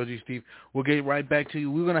 thank you, OG Steve. We'll get right back to you.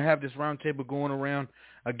 We're going to have this roundtable going around.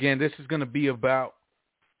 Again, this is going to be about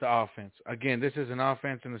the offense. Again, this is an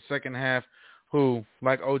offense in the second half who,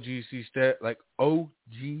 like OG Steve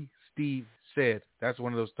said, that's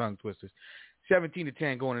one of those tongue twisters.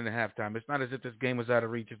 17-10 going into halftime. It's not as if this game was out of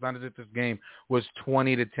reach. It's not as if this game was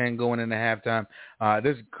 20-10 going into halftime.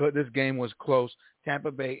 This game was close.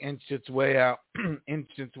 Tampa Bay inched its way out.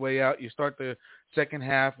 You start the second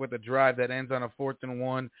half with a drive that ends on a 4th and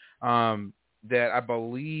 1 that I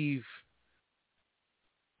believe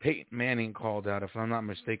Peyton Manning called out, if I'm not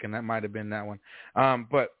mistaken. That might have been that one.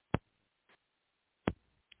 But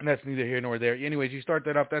that's neither here nor there. Anyways, you start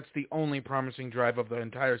that off. That's the only promising drive of the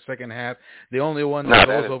entire second half. The only one that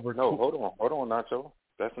goes over. No, hold on, Na-Cho.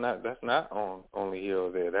 That's not on only here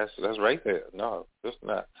or there. That's right there. No, that's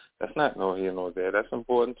not no here nor there. That's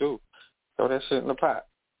important too. Throw that shit in the pot.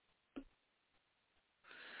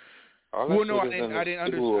 Well, no, I didn't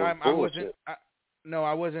understand.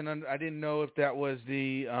 I wasn't. I didn't know if that was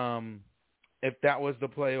the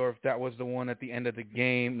play or if that was the one at the end of the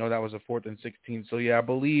game. No, that was a 4th and 16. So yeah, I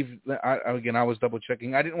believe I was double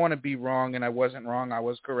checking. I didn't want to be wrong, and I wasn't wrong. I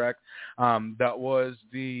was correct. That was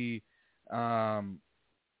the.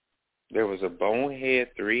 There was a bonehead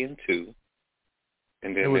 3 and 2,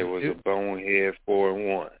 and then there was a bonehead 4 and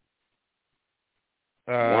 1.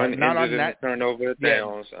 One ended in the turnover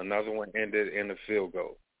downs. Yeah. Another one ended in a field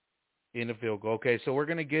goal. In the field goal. Okay, so we're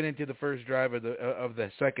going to get into the first drive of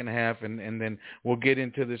the second half, and then we'll get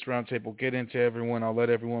into this roundtable. We'll get into everyone. I'll let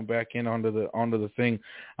everyone back in onto the thing.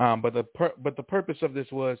 But the purpose of this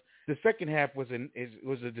was the second half was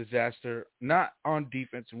a disaster, not on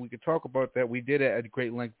defense, and we could talk about that. We did it at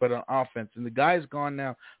great length, but on offense. And the guy's gone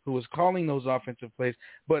now who was calling those offensive plays.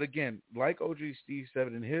 But again, like OG Steve said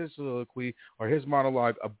in his soliloquy or his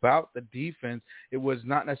monologue about the defense, it was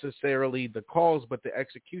not necessarily the calls, but the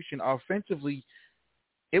execution. Offensively,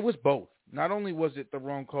 it was both. Not only was it the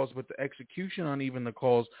wrong calls, but the execution on even the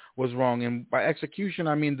calls was wrong. And by execution,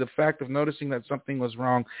 I mean the fact of noticing that something was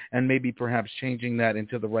wrong and maybe perhaps changing that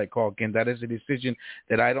into the right call. Again, that is a decision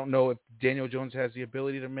that I don't know if Daniel Jones has the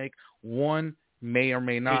ability to make. One, may or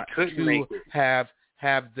may not. Two, have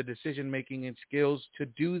the decision-making and skills to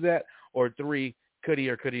do that. Or three, could he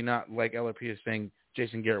or could he not, like LRP is saying,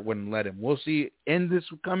 Jason Garrett wouldn't let him. We'll see in this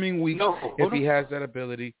coming week if he has that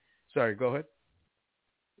ability. Sorry, go ahead.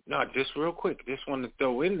 No, just real quick. Just want to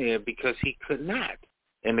throw in there because he could not.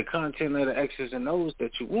 And the content of the X's and O's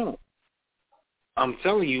that you want. I'm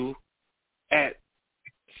telling you, at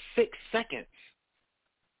 6 seconds,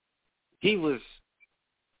 it looked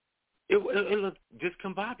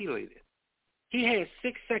discombobulated. He had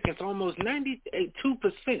 6 seconds, almost 92%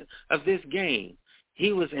 of this game.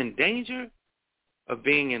 He was in danger of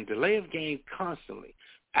being in delay of game constantly.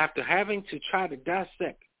 After having to try to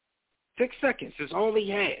dissect, 6 seconds is all he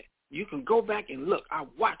had. You can go back and look. I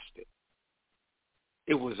watched it.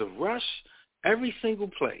 It was a rush every single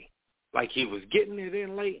play, like he was getting it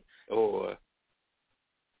in late, or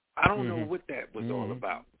I don't know what that was all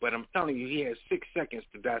about. But I'm telling you, he had 6 seconds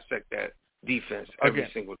to dissect that defense every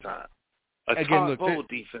single time. A Todd Bowles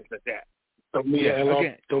defense at that. Throw me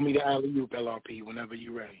the alley-oop, LRP, whenever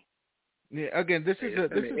you're ready. Yeah, again, this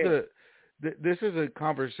is a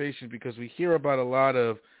conversation because we hear about a lot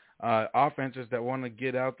of offenses that want to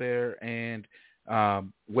get out there and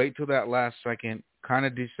wait till that last second, kind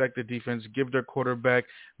of dissect the defense, give their quarterback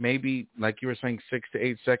maybe, like you were saying, 6 to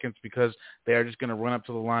 8 seconds because they are just going to run up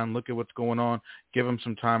to the line, look at what's going on, give them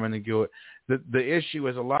some time, and then do it. The issue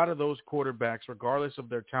is a lot of those quarterbacks, regardless of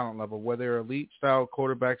their talent level, whether they're elite-style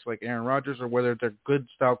quarterbacks like Aaron Rodgers or whether they're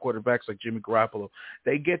good-style quarterbacks like Jimmy Garoppolo,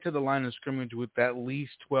 they get to the line of scrimmage with at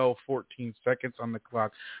least 12, 14 seconds on the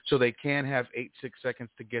clock, so they can have 6 seconds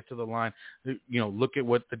to get to the line, look at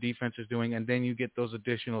what the defense is doing, and then you get those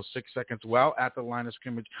additional 6 seconds while at the line of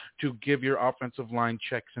scrimmage to give your offensive line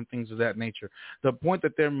checks and things of that nature. The point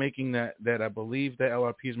that they're making that I believe that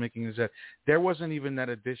LRP is making is that there wasn't even that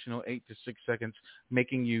additional 8 to 6 seconds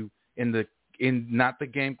making you in not the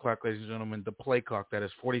game clock, ladies and gentlemen, the play clock. That is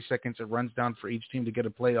 40 seconds. It runs down for each team to get a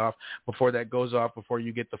play off before that goes off, before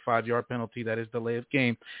you get the 5-yard penalty. That is delay of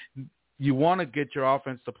game. You want to get your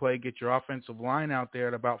offense to play, get your offensive line out there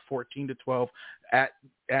at about 14 to 12 at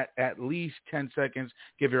least 10 seconds.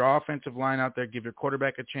 Give your offensive line out there, give your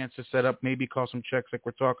quarterback a chance to set up, maybe call some checks like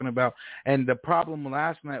we're talking about. And the problem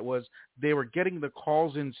last night was they were getting the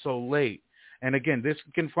calls in so late. And again, this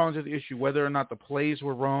confounds the issue whether or not the plays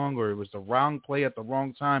were wrong or it was the wrong play at the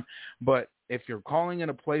wrong time. But if you're calling in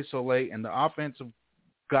a play so late and the offensive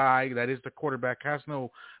guy, that is the quarterback, has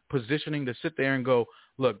no positioning to sit there and go,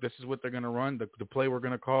 look, this is what they're going to run, the play we're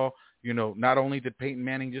going to call. Not only did Peyton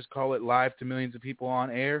Manning just call it live to millions of people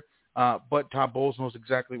on air, but Todd Bowles knows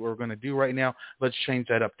exactly what we're going to do right now. Let's change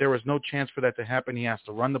that up. There was no chance for that to happen. He has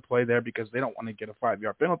to run the play there because they don't want to get a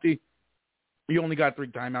 5-yard penalty. You only got 3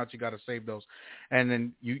 timeouts. You got to save those. And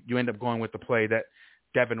then you end up going with the play that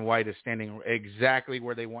Devin White is standing exactly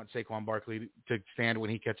where they want Saquon Barkley to stand when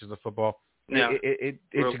he catches the football. Now, it's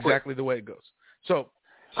exactly the way it goes. So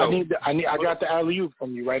I got the alley-oop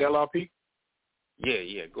from you, right, LRP?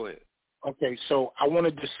 Yeah, go ahead. Okay, so I want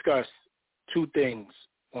to discuss 2 things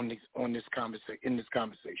in this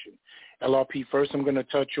conversation. LRP, first I'm going to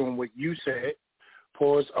touch on what you said,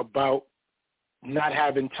 pause, about not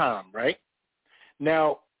having time, right?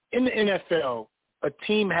 Now, in the NFL, a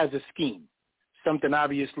team has a scheme, something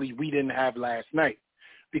obviously we didn't have last night.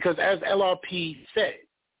 Because as LRP said,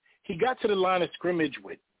 he got to the line of scrimmage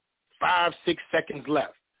with 5-6 seconds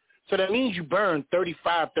left. So that means you burn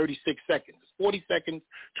 35, 36 seconds. 40 seconds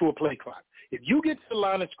to a play clock. If you get to the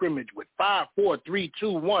line of scrimmage with 5, 4, 3,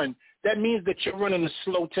 2, 1, that means that you're running a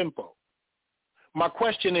slow tempo. My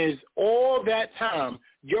question is, all that time,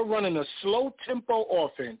 you're running a slow tempo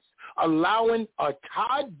offense, allowing a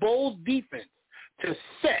Todd Bowles defense to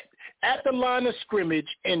set at the line of scrimmage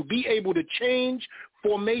and be able to change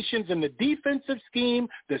formations in the defensive scheme,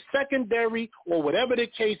 the secondary, or whatever the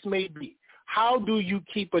case may be. How do you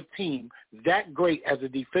keep a team that great as a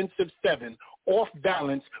defensive 7 off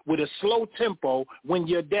balance with a slow tempo when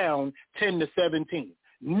you're down 10-17?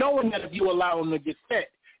 Knowing that if you allow them to get set,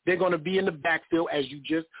 they're going to be in the backfield, as you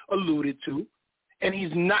just alluded to, and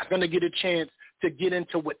he's not going to get a chance to get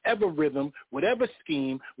into whatever rhythm, whatever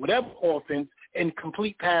scheme, whatever offense, and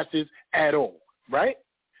complete passes at all, right?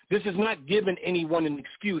 This is not giving anyone an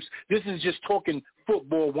excuse. This is just talking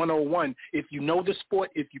football 101 if you know the sport,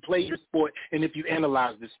 if you play the sport, and if you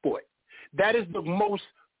analyze the sport. That is the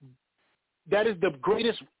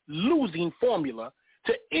greatest losing formula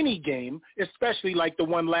to any game, especially like the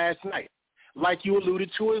one last night. Like you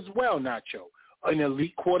alluded to as well, Na-Cho, an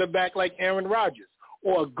elite quarterback like Aaron Rodgers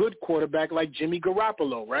or a good quarterback like Jimmy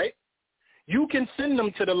Garoppolo, right? You can send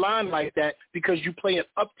them to the line like that because you play an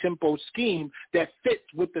up-tempo scheme that fits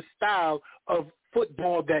with the style of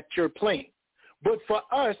football that you're playing. But for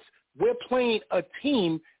us, we're playing a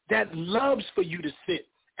team that loves for you to sit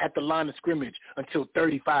at the line of scrimmage until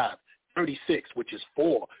 35, 36, which is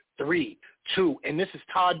 4, 3, 2, and this is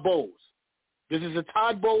Todd Bowles. This is a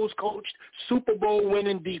Todd Bowles coached Super Bowl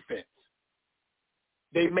winning defense.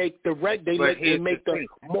 They make the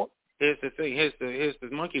more. Here's the thing. Here's the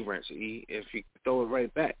monkey wrench. If you throw it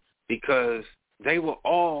right back, because they were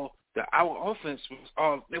all our offense was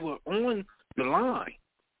all they were on the line.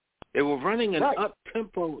 They were running an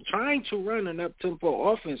up-tempo, trying to run an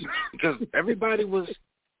up-tempo offense because everybody was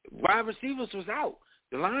wide receivers was out.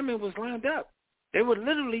 The lineman was lined up. They were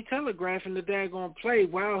literally telegraphing the daggone play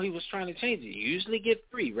while he was trying to change it. You usually get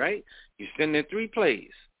 3, right? You send in 3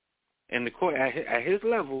 plays. And the court at his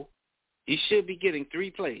level, he should be getting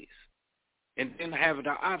 3 plays. And then having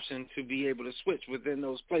the option to be able to switch within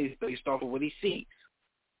those plays based off of what he sees.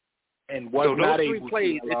 And so those 3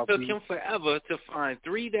 plays, it took him forever to find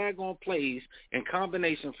 3 daggone plays in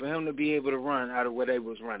combination for him to be able to run out of what they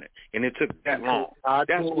was running. And it took that long.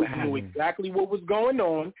 That's what happened. Knew exactly what was going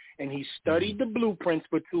on, and he studied the blueprints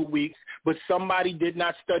for 2 weeks, but somebody did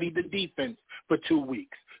not study the defense for 2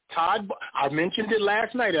 weeks. Todd, I mentioned it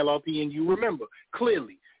last night, LRP, and you remember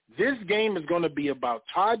clearly. This game is going to be about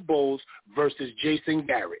Todd Bowles versus Jason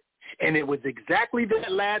Garrett. And it was exactly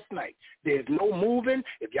that last night. There's no moving.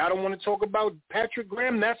 If y'all don't want to talk about Patrick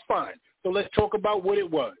Graham, that's fine. So let's talk about what it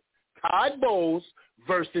was. Todd Bowles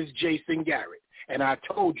versus Jason Garrett. And I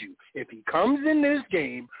told you, if he comes in this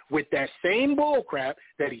game with that same bullcrap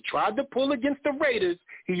that he tried to pull against the Raiders,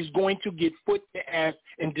 he's going to get foot to ass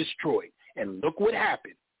and destroyed. And look what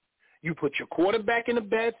happened. You put your quarterback in a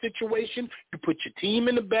bad situation. You put your team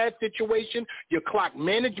in a bad situation. Your clock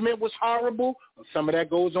management was horrible. Some of that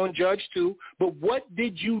goes on Judge, too. But what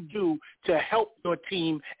did you do to help your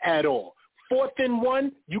team at all? 4th and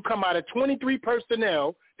 1, you come out of 23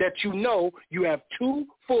 personnel that you know you have 2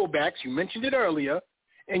 fullbacks. You mentioned it earlier.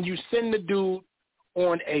 And you send the dude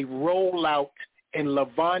on a rollout, and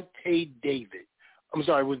Levante David. I'm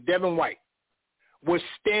sorry, it was Devin White. Was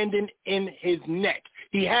standing in his neck.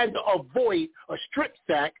 He had to avoid a strip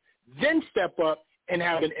sack, then step up and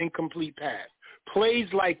have an incomplete pass. Plays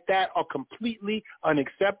like that are completely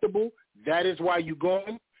unacceptable. That is why you're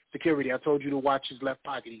going. Security, I told you to watch his left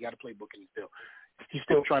pocket. He got a playbook and he's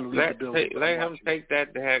still trying to leave the building. Let him take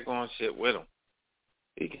that daggone shit with him.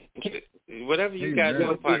 Whatever you got in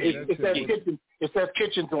the pocket. It says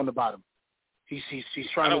Kitchens on the bottom. He's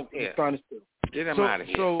trying to steal. Get him out of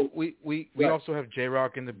here. So we also have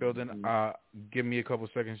J-Rock in the building. Give me a couple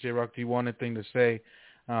seconds. J-Rock, do you want anything to say?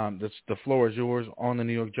 The floor is yours on the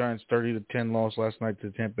New York Giants 30-10 loss last night to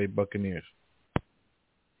the Tampa Bay Buccaneers.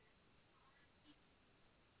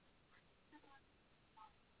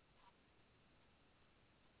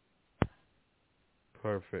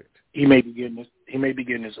 Perfect. He may be getting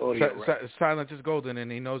his audio right. Silence is golden, and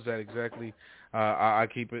he knows that exactly. I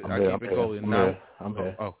keep it golden. Now, I'm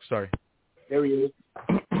here. Oh, sorry. There he is.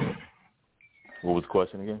 What was the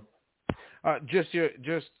question again? Just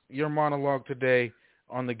your monologue today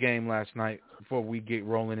on the game last night before we get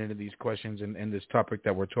rolling into these questions and this topic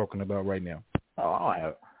that we're talking about right now.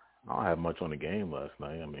 I don't have much on the game last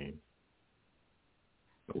night. I mean,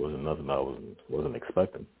 it wasn't nothing I wasn't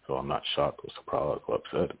expecting, so I'm not shocked or surprised or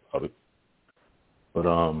upset about it. But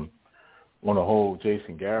on the whole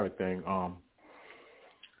Jason Garrett thing,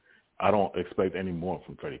 I don't expect any more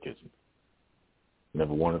from Freddie Kitchens.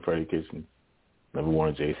 Never wanted Freddie Kitchens. Never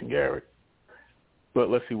wanted Jason Garrett. But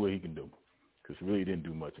let's see what he can do, because he really didn't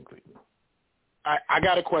do much in Cleveland. I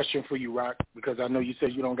got a question for you, Rock, because I know you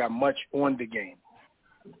said you don't got much on the game.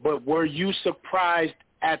 But were you surprised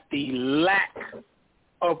at the lack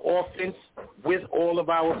of offense with all of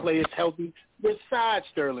our players healthy besides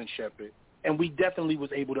Sterling Shepard? And we definitely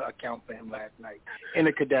was able to account for him last night in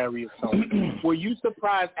the Kadarius zone. Were you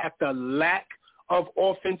surprised at the lack of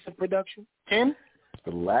offensive production? 10?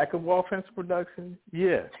 The lack of offensive production?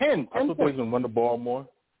 Yeah. 10. I thought they was going to run the ball more.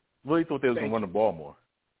 Really thought they was going to run the ball more.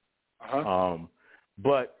 Uh-huh.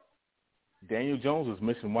 But Daniel Jones was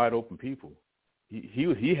missing wide open people.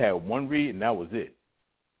 He had one read, and that was it.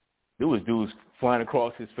 There was dudes flying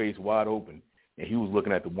across his face wide open, and he was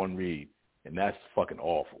looking at the one read, and that's fucking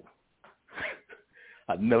awful.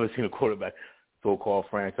 I've never seen a quarterback, so-called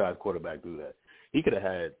franchise quarterback, do that. He could have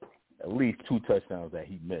had at least 2 touchdowns that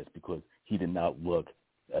he missed because he did not look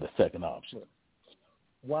at a second option.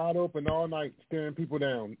 Wide open all night, staring people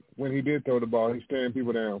down. When he did throw the ball, he's staring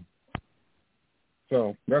people down.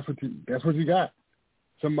 So that's what you got.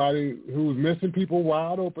 Somebody who's missing people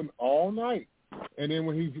wide open all night, and then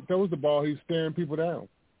when he throws the ball, he's staring people down.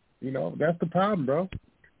 You know, that's the problem, bro.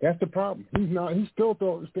 That's the problem. He's still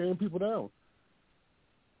staring people down.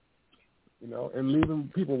 You know, and leaving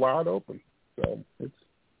people wide open. So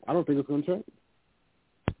I don't think it's going to change.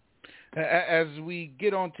 As we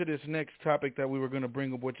get on to this next topic that we were going to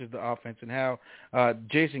bring up, which is the offense and how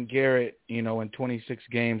Jason Garrett, in 26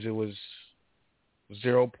 games, it was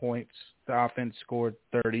 0 points. The offense scored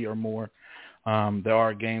 30 or more. There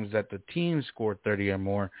are games that the team scored 30 or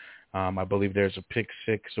more. I believe there's a pick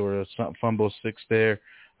six or a fumble six there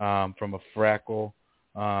from a Frackle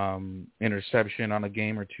interception on a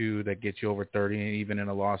game or two that gets you over 30, and even in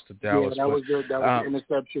a loss to Dallas. Yeah, that was the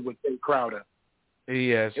interception with Jay Crowder.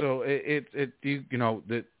 Yeah, so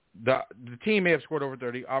the team may have scored over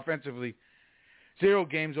 30 offensively. 0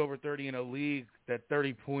 games over 30 in a league that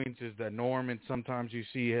 30 points is the norm, and sometimes you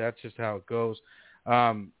see that's just how it goes.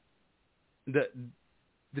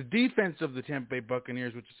 The defense of the Tampa Bay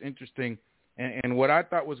Buccaneers, which is interesting, and what I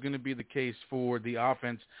thought was going to be the case for the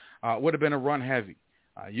offense, would have been a run heavy.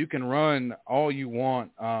 You can run all you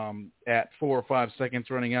want at 4 or 5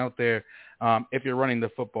 seconds running out there if you're running the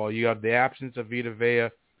football. You have the absence of Vita Vea.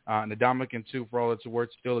 Ndamukong Suh, for all it's worth,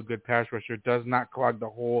 still a good pass rusher. Does not clog the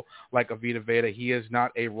hole like a Vita Vea. He is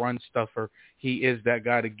not a run stuffer. He is that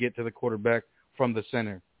guy to get to the quarterback from the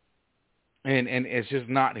center. And it's just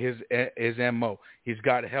not his MO. He's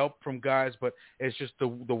got help from guys, but it's just the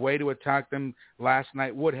way to attack them last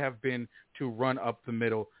night would have been to run up the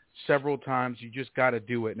middle several times. You just got to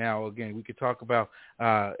do it. Now, again, we could talk about,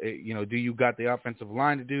 do you got the offensive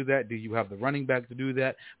line to do that? Do you have the running back to do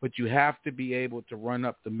that? But you have to be able to run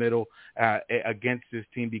up the middle against this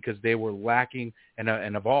team because they were lacking,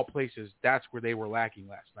 and of all places, that's where they were lacking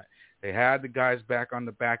last night. They had the guys back on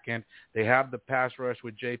the back end. They have the pass rush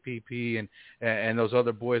with JPP and those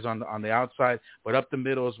other boys on the outside, but up the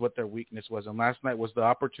middle is what their weakness was. And last night was the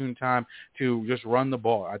opportune time to just run the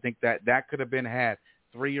ball. I think that could have been had.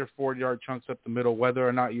 3 or 4 yard chunks up the middle, whether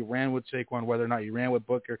or not you ran with Saquon, whether or not you ran with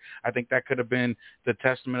Booker. I think that could have been the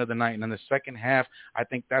testament of the night. And in the second half, I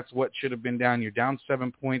think that's what should have been down. You're down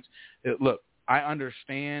 7 points. Look, I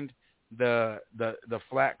understand the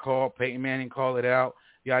flat call. Peyton Manning called it out,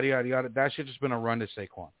 yada, yada, yada. That should have just been a run to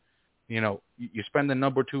Saquon. You spend the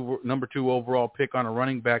number two overall pick on a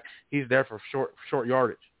running back. He's there for short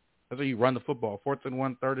yardage. That's how you run the football. 4th and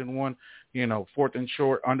 1, 3rd and 1, 4th and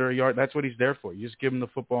short, under a yard. That's what he's there for. You just give him the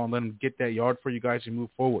football and let him get that yard for you guys and move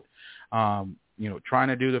forward. Trying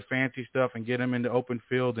to do the fancy stuff and get him into open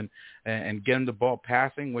field and get him the ball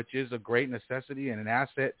passing, which is a great necessity and an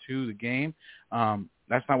asset to the game.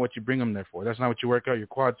 That's not what you bring them there for. That's not what you work out your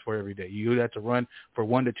quads for every day. You do that to run for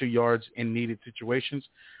 1 to 2 yards in needed situations.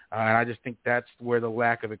 And I just think that's where the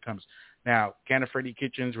lack of it comes. Now, can Freddie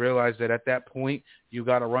Kitchens realize that at that point you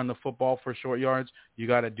got to run the football for short yards? You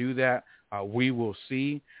got to do that. We will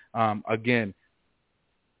see. Again,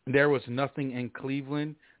 there was nothing in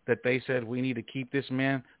Cleveland that they said we need to keep this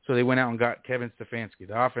man, so they went out and got Kevin Stefanski.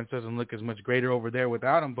 The offense doesn't look as much greater over there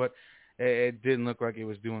without him, but it didn't look like it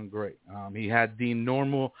was doing great. He had the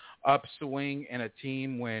normal upswing in a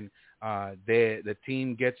team when the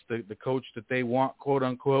team gets the coach that they want, quote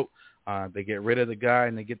unquote. They get rid of the guy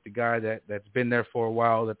and they get the guy that's been there for a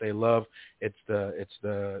while that they love. It's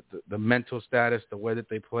the mental status, the way that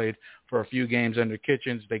they played for a few games under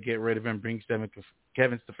Kitchens. They get rid of him, bring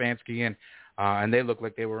Kevin Stefanski in, and they look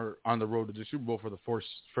like they were on the road to the Super Bowl for the first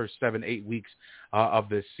 7-8 weeks of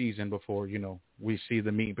this season before we see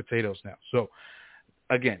the meat and potatoes now. So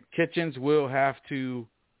again, Kitchens will have to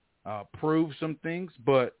prove some things,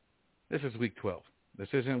 but this is week 12. This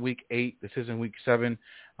isn't week 8. This isn't week 7.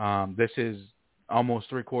 This is almost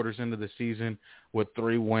 3 quarters into the season with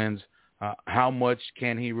 3 wins. How much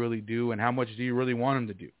can he really do, and how much do you really want him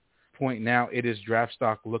to do? Point now, it is draft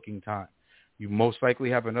stock looking time. You most likely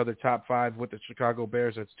have another top 5 with the Chicago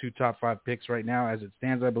Bears. That's 2 top 5 picks right now as it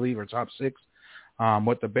stands, I believe, or top 6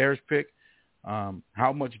 with the Bears pick.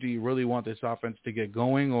 How much do you really want this offense to get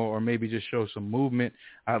going, or maybe just show some movement,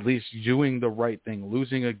 at least doing the right thing?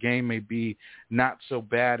 Losing a game may be not so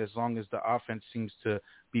bad as long as the offense seems to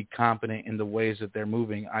be competent in the ways that they're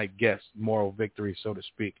moving, I guess, moral victory, so to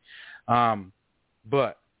speak.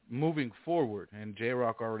 But moving forward, and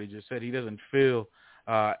J-Rock already just said he doesn't feel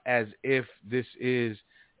as if this is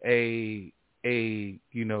a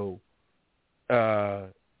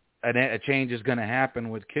change is going to happen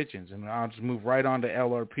with Kitchens. And I'll just move right on to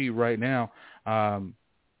LRP right now.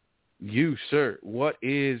 You, sir, what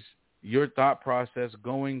is your thought process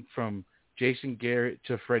going from Jason Garrett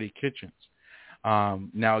to Freddie Kitchens?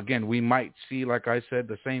 Now, again, we might see, like I said,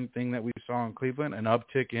 the same thing that we saw in Cleveland, an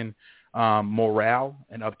uptick in morale,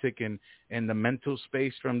 an uptick in the mental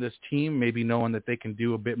space from this team, maybe knowing that they can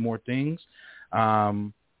do a bit more things.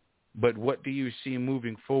 But what do you see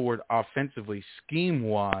moving forward offensively,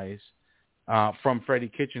 scheme-wise, from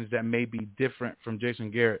Freddie Kitchens that may be different from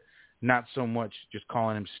Jason Garrett, not so much just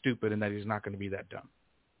calling him stupid and that he's not going to be that dumb.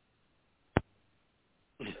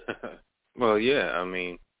 Well, yeah, I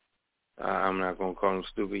mean, I'm not going to call him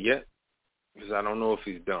stupid yet because I don't know if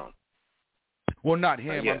he's dumb. Well, not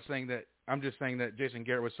him. I'm just saying that Jason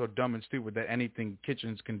Garrett was so dumb and stupid that anything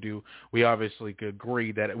Kitchens can do, we obviously could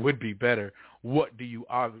agree that it would be better. What do you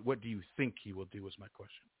think he will do is my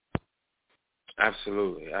question.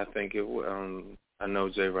 Absolutely. I think it will. I know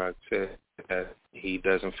J-Rock said that he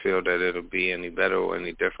doesn't feel that it'll be any better or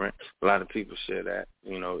any different. A lot of people share that.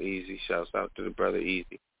 Easy. Shouts out to the brother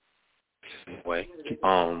Easy. Anyway,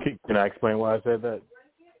 can I explain why I said that?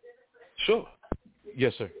 Sure.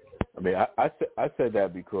 Yes, sir. I mean, I said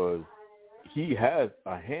that because he has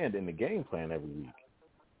a hand in the game plan every week.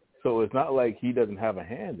 So it's not like he doesn't have a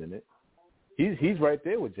hand in it. He's right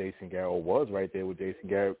there with Jason Garrett, or was right there with Jason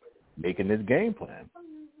Garrett making this game plan.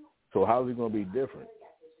 So how is he going to be different?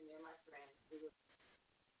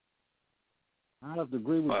 I have to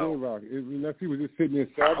agree with J-Rock. Unless he was just sitting there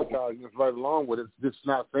sabotaging us right along with it, just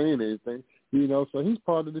not saying anything, so he's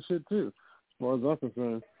part of the shit too, as far as I'm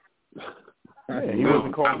concerned. Yeah, he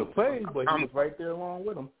wasn't calling the plays, but he was right there along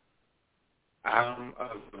with him. I'm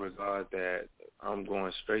of the regard that I'm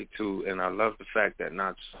going straight to, and I love the fact that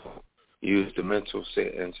Na-Cho used the mental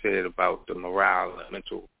and said about the morale and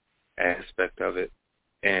mental aspect of it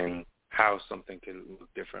and how something can look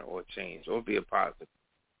different or change or be a positive.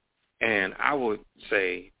 And I would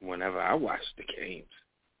say whenever I watched the games,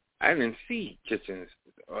 I didn't see Kitchens.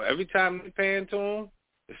 Every time they pan to him,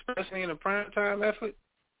 especially in a primetime effort,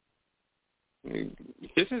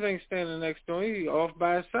 Kitchens ain't standing next to him. He's off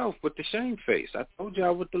by himself with the shame face. I told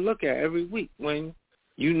y'all what to look at every week when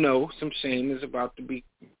some shame is about to be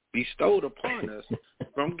bestowed upon us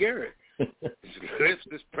from Garrett. His lips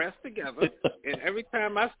is pressed together, and every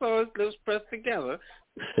time I saw his lips pressed together,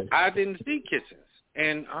 I didn't see Kitchens.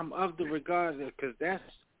 And I'm of the regard that because that's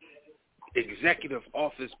executive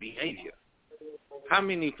office behavior.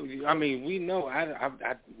 We know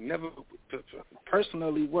I never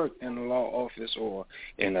personally worked in a law office or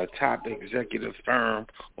in a top executive firm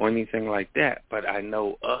or anything like that, but I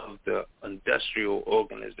know of the industrial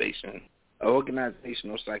organizational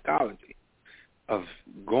psychology of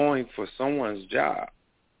going for someone's job,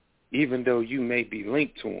 even though you may be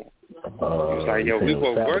linked to them. It's like, we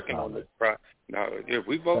both working on this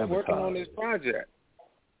we both working on this project.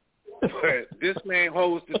 But this man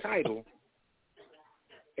holds the title,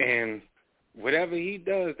 and whatever he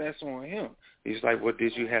does, that's on him. He's like, well,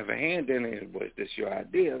 did you have a hand in it? Was this your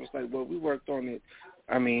idea? I was like, well, we worked on it.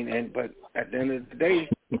 But at the end of the day,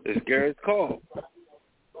 it's Garrett's call.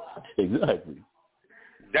 Exactly.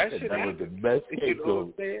 That was the best case.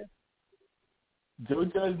 Joe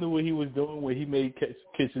Judge knew what he was doing when he made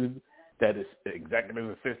Kitchens that is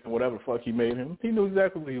executive assistant, whatever the fuck he made him. He knew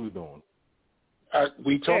exactly what he was doing.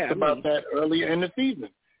 We talked about that earlier in the season.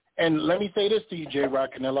 And let me say this to you,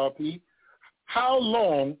 J-Rock and LRP. How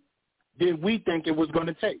long did we think it was going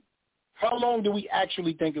to take? How long did we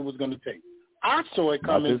actually think it was going to take? I saw it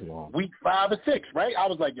coming week 5 or 6, right? I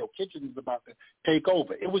was like, Kitchens is about to take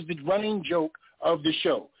over. It was the running joke of the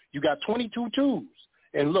show. You got 22 twos.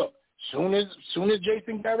 And look, soon as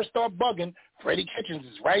Jason Garrett start bugging, Freddie Kitchens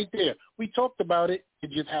is right there. We talked about it.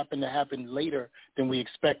 It just happened to happen later than we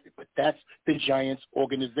expected. But that's the Giants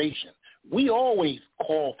organization. We always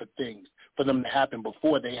call for things for them to happen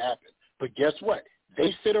before they happen. But guess what?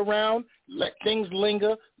 They sit around, let things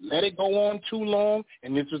linger, let it go on too long,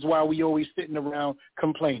 and this is why we always sitting around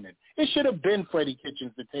complaining. It should have been Freddie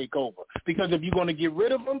Kitchens to take over, because if you're going to get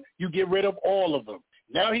rid of him, you get rid of all of them.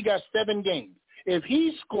 Now he got 7 games. If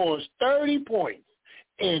he scores 30 points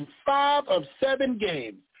in 5 of 7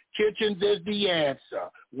 games, Kitchens is the answer.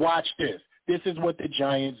 Watch this. This is what the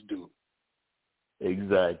Giants do.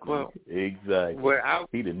 Exactly. He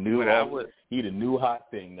the new hot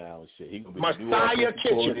thing now and shit. He gonna be Messiah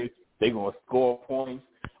Kitchens. They gonna score points.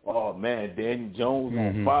 Oh man, Daniel Jones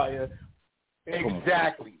on fire.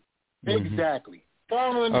 Exactly. Exactly.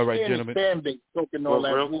 All right, gentlemen.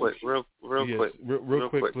 Real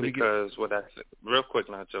quick, because what I said, real quick,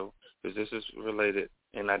 Na-Cho, because this is related,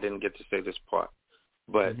 and I didn't get to say this part,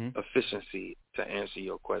 but efficiency to answer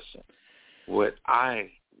your question. What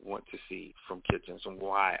I want to see from Kitchens and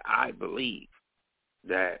why I believe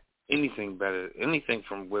that anything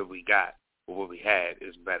from where we got or what we had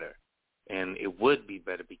is better, and it would be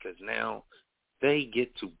better because now they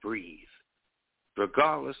get to breathe.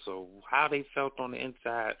 Regardless of how they felt on the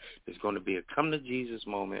inside, there's going to be a come-to-Jesus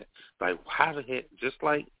moment, like how to hit, just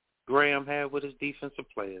like Graham had with his defensive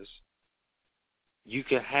players. You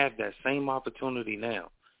can have that same opportunity now.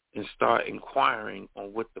 and start inquiring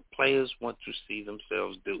on what the players want to see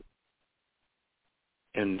themselves do.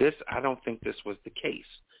 And this, I don't think this was the case.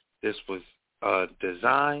 This was a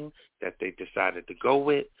design that they decided to go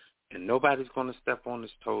with, and nobody's going to step on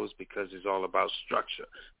his toes because it's all about structure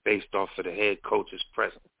based off of the head coach's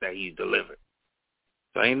presence that he delivered.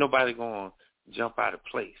 So ain't nobody going to jump out of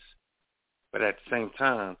place. But at the same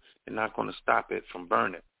time, they're not going to stop it from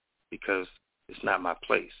burning because it's not my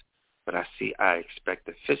place. But I expect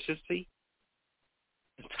efficiency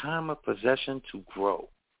and time of possession to grow.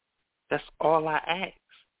 That's all I ask.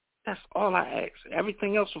 That's all I ask.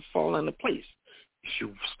 Everything else will fall into place. If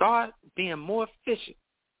you start being more efficient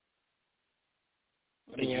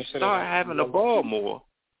and you start having the ball more,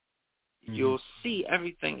 you'll see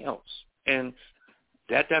everything else. And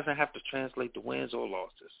that doesn't have to translate to wins or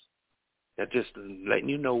losses. That's just letting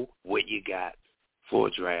you know what you got for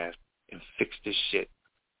a draft and fix this shit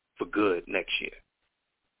for good next year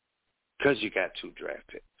because you got 2 draft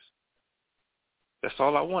picks. That's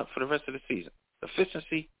all I want for the rest of the season.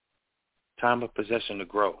 Efficiency, time of possession to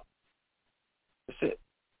grow. That's it.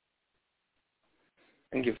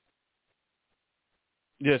 Thank you.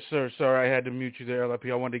 Yes, sir. Sorry, I had to mute you there, LIP.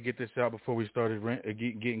 I wanted to get this out before we started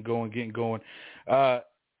getting going.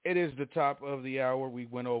 It is the top of the hour. We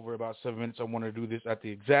went over about 7 minutes. I want to do this at the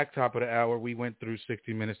exact top of the hour. We went through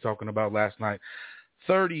 60 minutes talking about last night.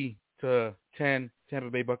 30-10, Tampa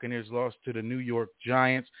Bay Buccaneers lost to the New York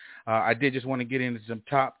Giants. I did just want to get into some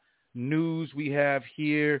top news we have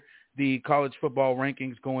here. The college football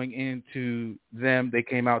rankings going into them. They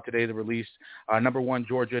came out today to release number 1,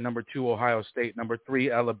 Georgia, number 2, Ohio State, number 3,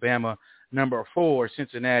 Alabama, number 4,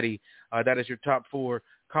 Cincinnati. That is your top 4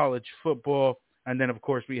 college football. And then, of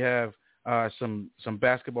course, we have some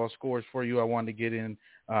basketball scores for you. I wanted to get in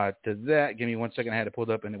to that. Give me 1 second. I had it pulled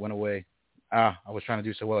up and it went away. I was trying to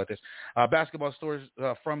do so well at this. Basketball scores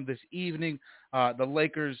from this evening. The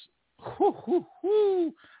Lakers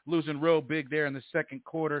losing real big there in the second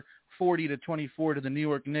quarter, 40-24 to the New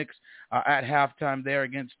York Knicks at halftime there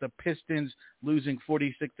against the Pistons, losing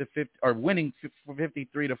 46-50 or winning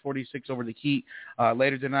 53-46 over the Heat.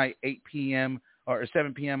 Later tonight, 8 p.m. or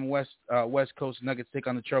 7 p.m. West Coast, Nuggets take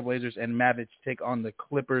on the Trailblazers and Mavericks take on the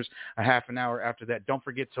Clippers a half an hour after that. Don't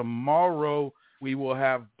forget, tomorrow we will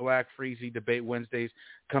have Black Freezy Debate Wednesdays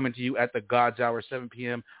coming to you at the God's Hour, 7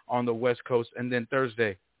 p.m. on the West Coast. And then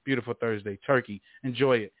Thursday, beautiful Thursday, Turkey.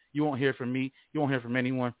 Enjoy it. You won't hear from me. You won't hear from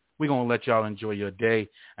anyone. We're going to let y'all enjoy your day.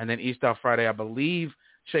 And then Easter Friday, I believe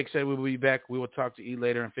Shake said we will be back. We will talk to E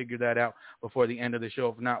later and figure that out before the end of the show.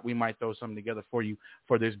 If not, we might throw something together for you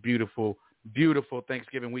for this beautiful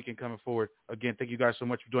Thanksgiving weekend coming forward. Again, thank you guys so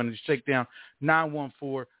much for joining the Shakedown.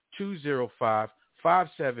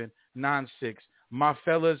 914-205-5796. My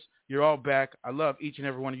fellas, you're all back. I love each and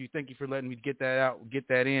every one of you. Thank you for letting me get that out, get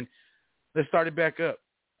that in. Let's start it back up.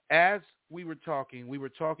 As we were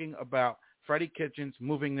talking about Freddie Kitchens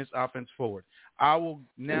moving this offense forward. I would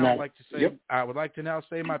like to now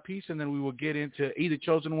say my piece, and then we will get into either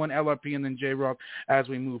Chosen One, LRP, and then J-Rock as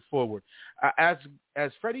we move forward. As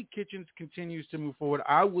Freddie Kitchens continues to move forward,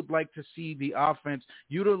 I would like to see the offense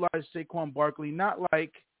utilize Saquon Barkley, not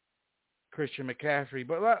like Christian McCaffrey,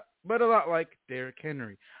 but a lot like Derrick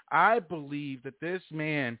Henry. I believe that this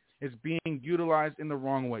man is being utilized in the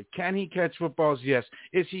wrong way. Can he catch footballs? Yes.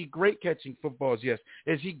 Is he great catching footballs? Yes.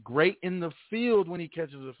 Is he great in the field when he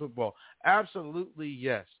catches the football? Absolutely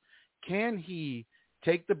yes. Can he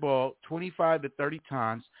take the ball 25 to 30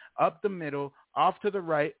 times up the middle, off to the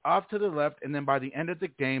right, off to the left, and then by the end of the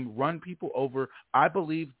game, run people over? I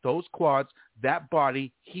believe those quads, that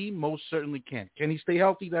body, he most certainly can. Can he stay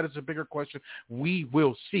healthy? That is a bigger question. We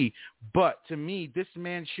will see. But to me, this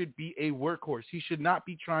man should be a workhorse. He should not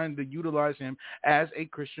be trying to utilize him as a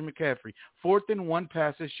Christian McCaffrey. 4th and 1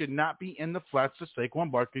 passes should not be in the flats to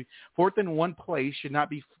Saquon Barkley. 4th and 1 plays should not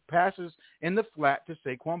be passes in the flat to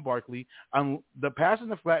Saquon Barkley. The pass in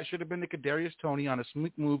the flat should have been to Kadarius Toney on a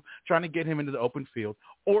smooth move, trying to get him into the open field,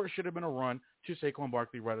 or it should have been a run to Saquon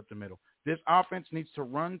Barkley right up the middle. This offense needs to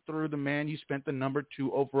run through the man you spent the number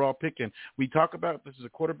 2 overall pick in. We talk about this is a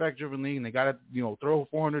quarterback-driven league, and they got to throw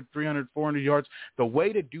 400, 300, 400 yards. The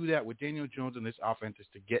way to do that with Daniel Jones and this offense is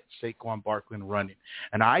to get Saquon Barkley running.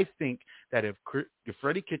 And I think that if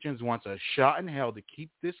Freddie Kitchens wants a shot in hell to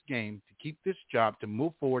keep this game, to keep this job, to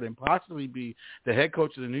move forward and possibly be the head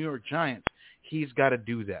coach of the New York Giants, he's got to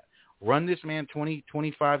do that. Run this man 20,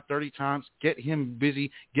 25, 30 times. Get him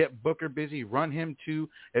busy. Get Booker busy. Run him too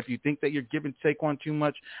if you think that you're giving Saquon too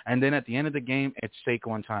much. And then at the end of the game, it's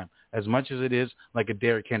Saquon time. as much as it is like a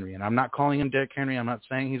Derrick Henry. And I'm not calling him Derrick Henry. I'm not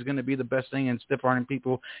saying he's going to be the best thing and stiff-arming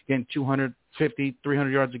people, getting 250, 300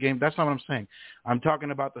 yards a game. That's not what I'm saying. I'm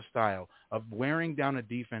talking about the style of wearing down a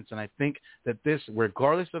defense. And I think that this,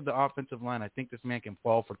 regardless of the offensive line, I think this man can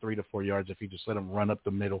fall for 3 to 4 yards if you just let him run up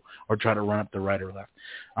the middle or try to run up the right or left.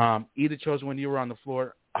 Either chose when you were on the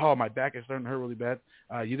floor. Oh, my back is starting to hurt really bad.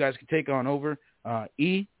 You guys can take on over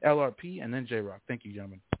E, LRP, and then J-Rock. Thank you,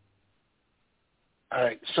 gentlemen. All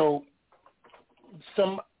right. So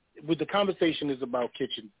with the conversation is about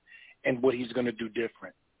Kitchens and what he's going to do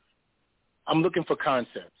different. I'm looking for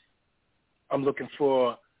concepts. I'm looking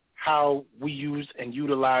for how we use and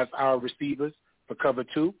utilize our receivers for cover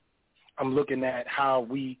 2. I'm looking at how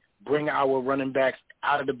we bring our running backs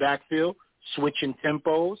out of the backfield, switching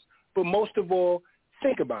tempos. But most of all,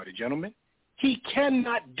 think about it, gentlemen. He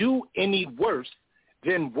cannot do any worse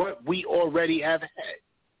than what we already have had.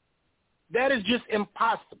 That is just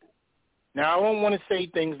impossible. Now, I don't want to say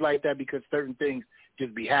things like that because certain things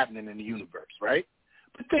just be happening in the universe, right?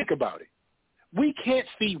 But think about it. We can't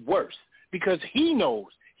see worse because he knows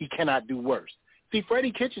he cannot do worse. See,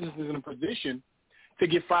 Freddie Kitchens is in a position to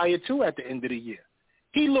get fired, too, at the end of the year.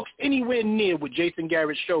 He looks anywhere near what Jason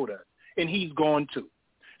Garrett showed us, and he's gone, too.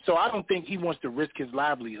 So I don't think he wants to risk his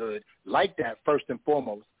livelihood like that, first and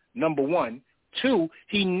foremost, number one. 2,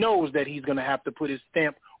 he knows that he's going to have to put his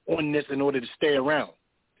stamp on this in order to stay around.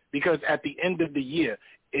 Because at the end of the year,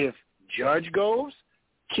 if Judge goes,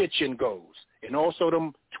 Kitchen goes. And also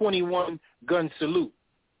them 21-gun salute.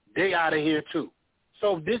 They out of here, too.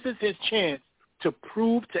 So this is his chance to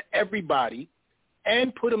prove to everybody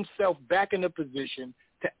and put himself back in a position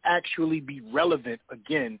to actually be relevant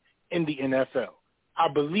again in the NFL. I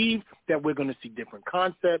believe that we're going to see different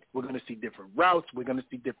concepts. We're going to see different routes. We're going to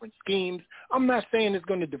see different schemes. I'm not saying it's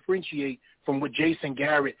going to differentiate from what Jason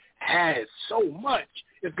Garrett has so much.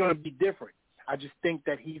 It's going to be different. I just think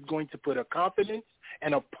that he's going to put a confidence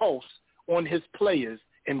and a pulse on his players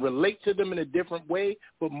and relate to them in a different way,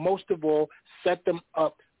 but most of all, set them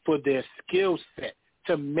up for their skill set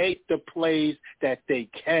to make the plays that they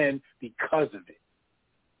can because of it.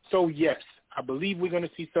 So, yes, I believe we're going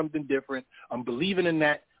to see something different. I'm believing in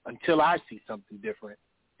that until I see something different,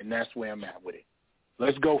 and that's where I'm at with it.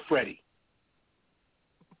 Let's go, Freddie.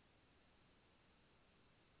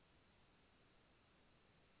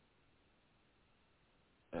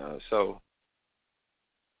 So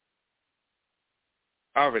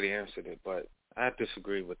I already answered it, but I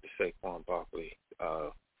disagree with the Saquon Barkley.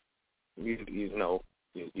 They've been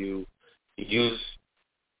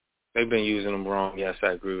using him wrong. Yes,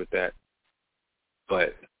 I agree with that.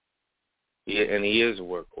 But he is a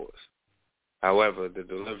workhorse. However, the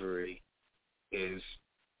delivery is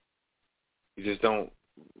you just don't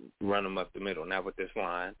run them up the middle. Not with this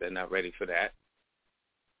line. They're not ready for that.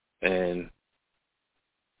 And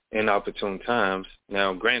in opportune times.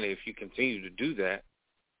 Now, granted, if you continue to do that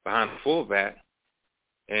behind the fullback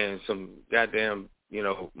and some goddamn,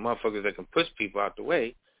 motherfuckers that can push people out the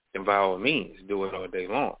way, then by all means, do it all day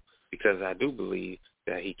long. Because I do believe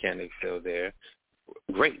that he can excel there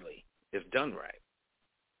greatly if done right.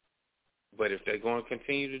 But if they're going to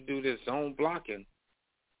continue to do this zone blocking,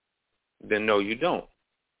 then no, you don't.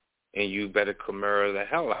 And you better Camara the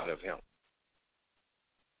hell out of him.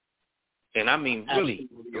 And I mean really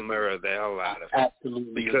Camara the hell out of him.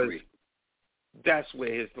 Absolutely because agree. That's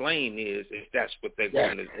where his lane is if that's what they're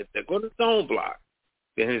going to. If they're going to zone block,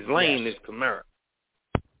 then his lane is Camara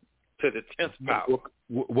to the 10th power.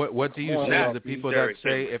 What do you say to the people that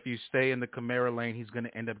say if you stay in the Camara lane, he's going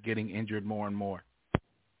to end up getting injured more and more?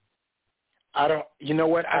 I don't. You know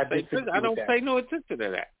what? I don't pay no attention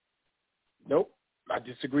to that. Nope. I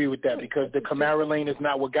disagree with that because the Camara lane is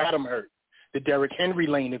not what got him hurt. The Derrick Henry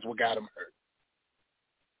lane is what got him hurt.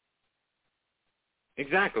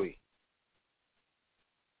 Exactly.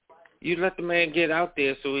 You let the man get out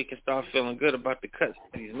there so he can start feeling good about the cuts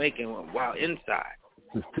that he's making while inside.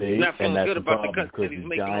 He's not feeling good about the cuts that he's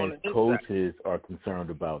making on the inside. Coaches are concerned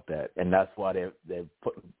about that, and that's why they're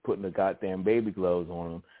putting the goddamn baby gloves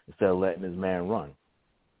on him instead of letting his man run.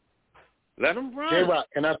 Let him run. J-Rock,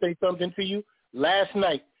 can I say something to you? Last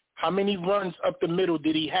night, how many runs up the middle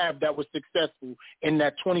did he have that was successful in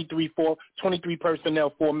that 23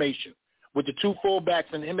 personnel formation with the two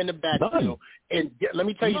fullbacks and him in the backfield? And let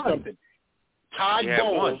me tell you something. Todd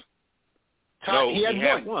Bowles. He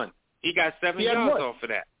had one. He got 7 yards off of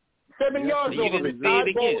that. 7 yards off of it. Todd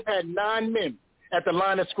Bowles had 9 men at the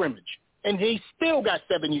line of scrimmage, and he still got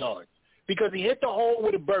 7 yards because he hit the hole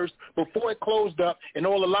with a burst before it closed up and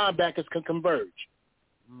all the linebackers could converge.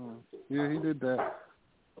 Yeah, he did that.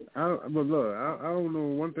 But look, I don't know.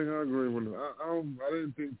 One thing I agree with, I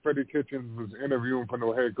didn't think Freddie Kitchens was interviewing for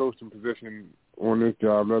no head coaching position on this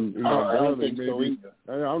job. I don't think so either.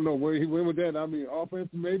 I don't know where he went with that. I mean,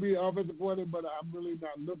 maybe offensive coordinator, but I'm really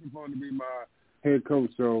not looking for him to be my head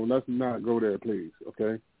coach. So let's not go there, please.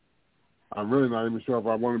 Okay. I'm really not even sure if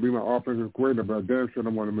I want to be my offensive coordinator, but I damn sure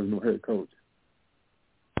don't want him as no head coach.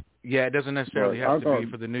 Yeah, it doesn't necessarily have to be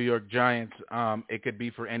for the New York Giants. It could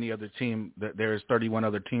be for any other team. There's 31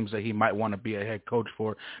 other teams that he might want to be a head coach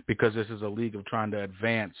for because this is a league of trying to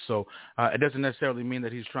advance. So it doesn't necessarily mean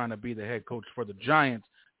that he's trying to be the head coach for the Giants.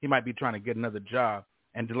 He might be trying to get another job.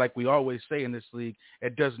 And like we always say in this league,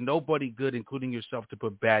 it does nobody good, including yourself, to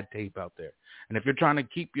put bad tape out there. And if you're trying to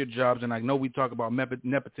keep your jobs, and I know we talk about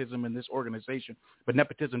nepotism in this organization, but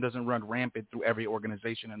nepotism doesn't run rampant through every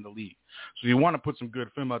organization in the league. So you want to put some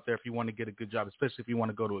good film out there if you want to get a good job, especially if you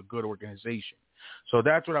want to go to a good organization. So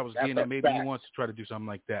that's what I was getting at. Maybe he wants to try to do something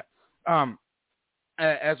like that.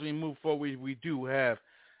 As we move forward, we do have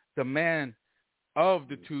the man of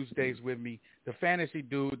the Tuesdays with me, the fantasy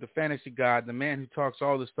dude, the fantasy god, the man who talks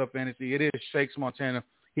all this stuff fantasy. It is Shakes Montana.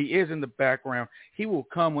 He is in the background. He will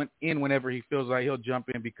come in whenever he feels like he'll jump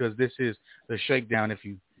in because this is the Shakedown. If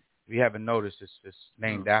you haven't noticed, it's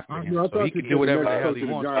named after him. So he can do whatever the hell he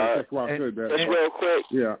wants. Just real quick.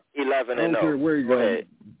 Yeah. 11-0. Go ahead.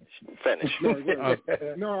 Finish.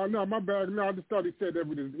 No, my bad. No, I just thought he said that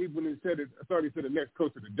when he said it. I thought he said the next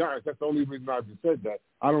coach of the Giants. That's the only reason I just said that.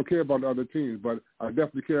 I don't care about the other teams, but I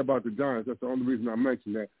definitely care about the Giants. That's the only reason I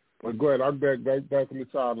mentioned that. But go ahead. I'm back from the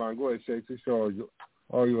sideline. Go ahead, Shakes. It's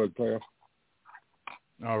all yours, player.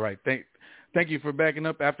 All right. Thank you for backing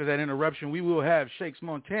up after that interruption. We will have Shakes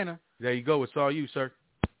Montana. There you go. It's all you, sir.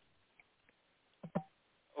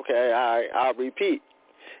 Okay, I'll repeat.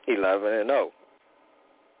 11-0.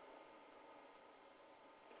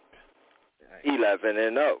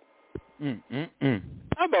 11-0.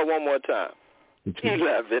 How about one more time?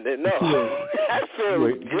 11-0. That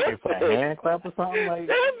feels good. A hand clap or something like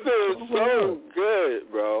that feels so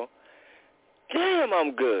good, bro. Damn,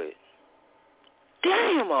 I'm good.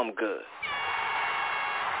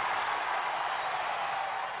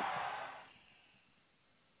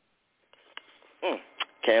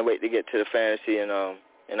 Can't wait to get to the fantasy in an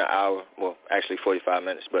hour. Well, actually 45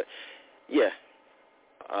 minutes, but yeah.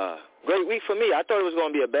 Great week for me. I thought it was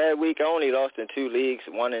going to be a bad week. I only lost in 2 leagues,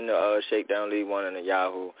 one in the Shakedown League, one in the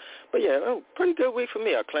Yahoo. But, yeah, pretty good week for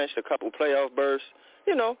me. I clinched a couple playoff berths,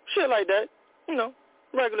 shit like that.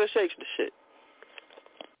 Regular Shakes the shit.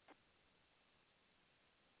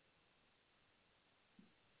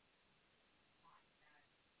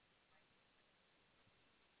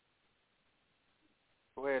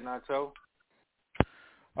 Go ahead, Na-Cho.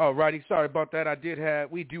 All righty. Sorry about that.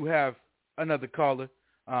 We do have another caller.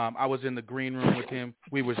 I was in the green room with him.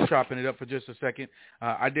 We was chopping it up for just a second.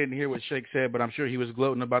 I didn't hear what Shake said, but I'm sure he was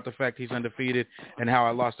gloating about the fact he's undefeated and how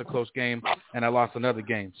I lost a close game and I lost another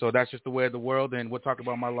game. So that's just the way of the world, and we'll talk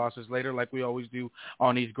about my losses later like we always do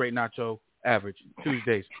on these great Na-Cho Average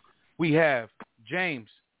Tuesdays. We have James,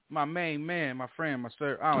 my main man, my friend, my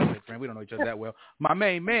sir. I don't say friend. We don't know each other that well. My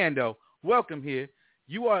main man, though. Welcome here.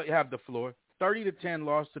 You all have the floor. 30-10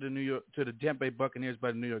 loss to the Tampa Bay Buccaneers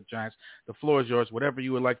by the New York Giants. The floor is yours. Whatever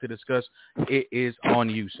you would like to discuss, it is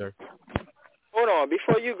on you, sir. Hold on.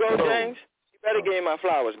 Before you go, James, you better give me my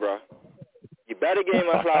flowers, bro. Better give me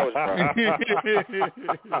my flowers,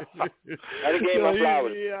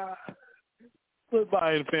 Yeah. Quit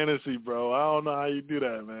buying fantasy, bro. I don't know how you do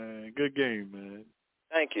that, man. Good game, man.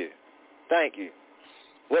 Thank you.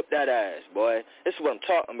 Whip that ass, boy. This is what I'm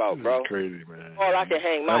talking about, bro. Crazy, man. All I can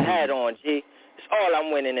hang my hat on, G. It's all I'm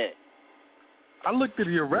winning in. I looked at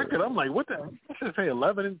your record. I'm like, what the hell? I should say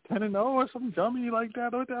 11-10-0 or some dummy like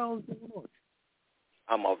that. What the hell is going on?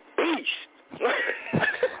 I'm a beast.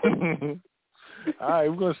 All right,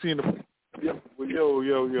 we're going to see in the... Yo.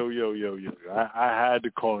 I had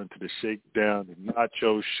to call into the Shakedown, the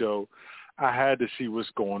Na-Cho show. I had to see what's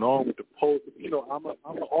going on with the poll. I'm an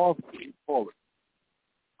off-season caller.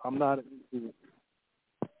 I'm not in season.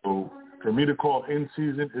 So for me to call in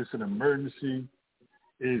season, it's an emergency.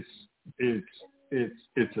 It's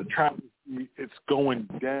a travesty. It's going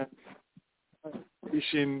down.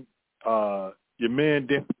 Your man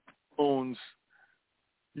Dan Jones,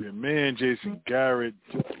 your man Jason Garrett,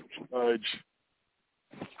 Judge.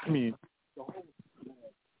 I mean, the whole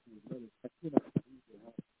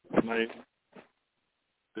night,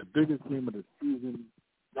 the biggest game of the season.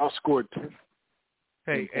 Y'all scored 10.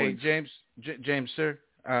 Hey, James, sir.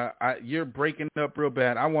 You're breaking up real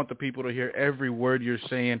bad. I want the people to hear every word you're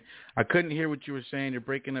saying. I couldn't hear what you were saying. You're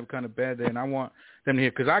breaking up kind of bad there, and I want them to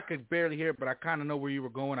hear because I could barely hear it, but I kind of know where you were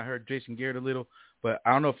going. I heard Jason Garrett a little, but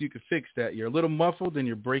I don't know if you could fix that. You're a little muffled and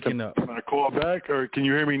you're breaking up. Can I call back, or can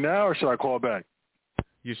you hear me now, or should I call back?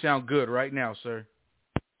 You sound good right now, sir.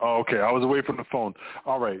 Oh, okay. I was away from the phone.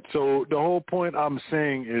 All right. So the whole point I'm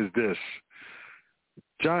saying is this.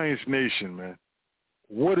 Giants Nation, man.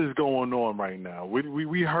 What is going on right now?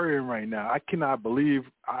 We hurting right now. I cannot believe.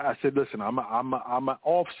 I said, listen, I'm an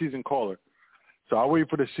off-season caller. So I wait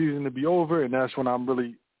for the season to be over, and that's when I'm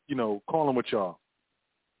really, calling with y'all.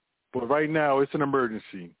 But right now, it's an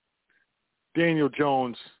emergency. Daniel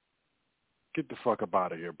Jones, get the fuck up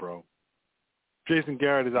out of here, bro. Jason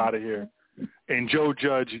Garrett is out of here. And Joe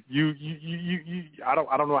Judge, I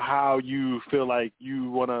don't know how you feel like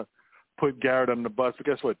you want to put Garrett on the bus, but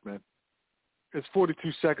guess what, man? It's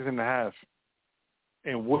 42 seconds and a half.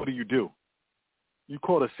 And what do? You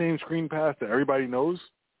call the same screen pass that everybody knows?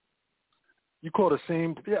 You call the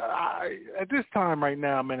same at this time right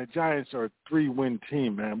now, man, the Giants are a 3-win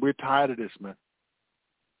team, man. We're tired of this, man.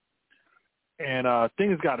 And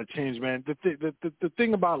things got to change, man. The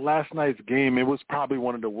thing about last night's game, it was probably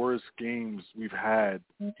one of the worst games we've had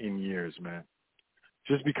in years, man.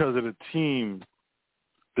 Just because of the team,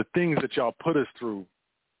 the things that y'all put us through,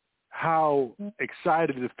 how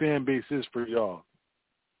excited the fan base is for y'all.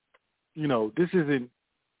 This isn't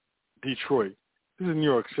Detroit. This is New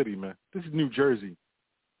York City, man. This is New Jersey.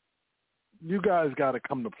 You guys got to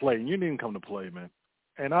come to play, and you didn't come to play, man.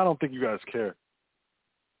 And I don't think you guys care.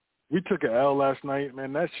 We took an L last night,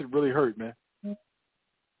 man. That shit really hurt, man.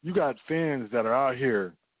 You got fans that are out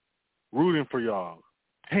here rooting for y'all,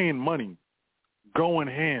 paying money, going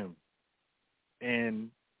ham, and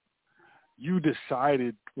you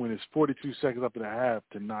decided when it's 42 seconds up in the half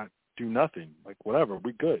to not do nothing. Like, whatever,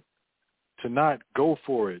 we good. To not go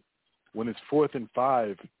for it when it's 4th and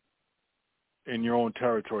 5 in your own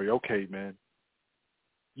territory. Okay, man.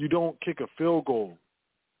 You don't kick a field goal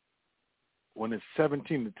when it's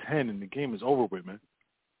 17-10 and the game is over with, man.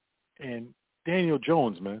 And Daniel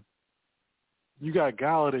Jones, man, you got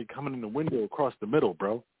Galladay coming in the window across the middle,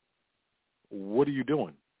 bro. What are you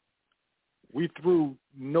doing? We threw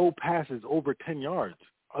no passes over 10 yards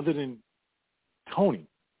other than Tony.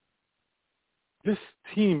 This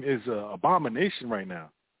team is an abomination right now.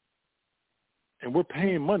 And we're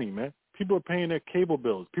paying money, man. People are paying their cable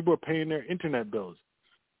bills. People are paying their internet bills.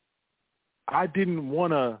 I didn't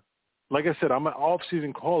want to, like I said, I'm an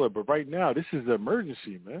off-season caller, but right now this is an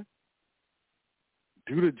emergency, man.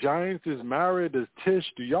 Do the Giants, does Mara, does Tish,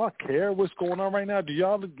 do y'all care what's going on right now? Do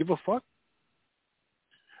y'all give a fuck?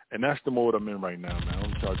 And that's the mode I'm in right now, man.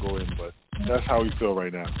 I'm trying to go in, but that's how we feel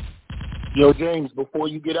right now. Yo, James, before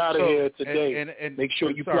you get out of here today, make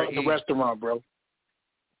sure you plug the restaurant, bro.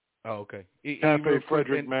 Oh, okay. Cafe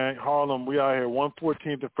Frederick, man. Harlem, we out here,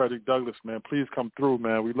 114th and Frederick Douglass, man. Please come through,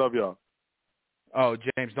 man. We love y'all. Oh,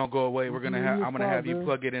 James, don't go away. I'm gonna have you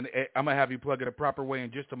plug it in. I'm gonna have you plug it a proper way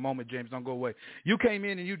in just a moment, James. Don't go away. You came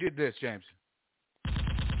in and you did this, James.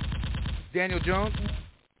 Daniel Jones,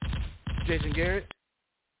 Jason Garrett,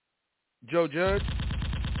 Joe Judge,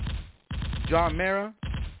 John Mara,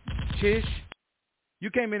 Tish. You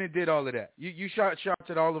came in and did all of that. You shot shots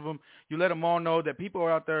at all of them. You let them all know that people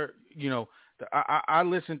are out there. I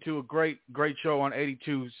listened to a great show on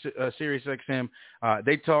 82 Sirius XM.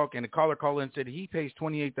 They talk, and the caller called in and said he pays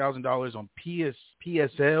 $28,000 on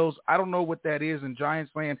PSLs. I don't know what that is in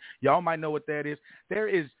Giants land. Y'all might know what that is. There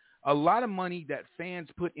is a lot of money that fans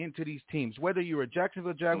put into these teams, whether you're a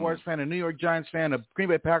Jacksonville Jaguars fan, a New York Giants fan, a Green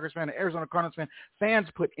Bay Packers fan, an Arizona Cardinals fan. Fans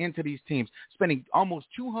put into these teams, spending almost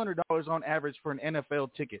 $200 on average for an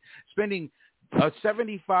NFL ticket, spending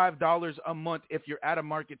 $75 a month if you're out of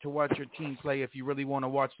market to watch your team play, if you really want to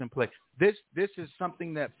watch them play. This is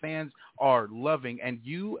something that fans are loving, and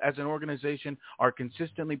you as an organization are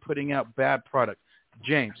consistently putting out bad product.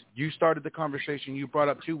 James, you started the conversation. You brought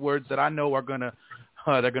up two words that I know are going to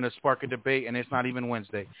they're going to spark a debate, and it's not even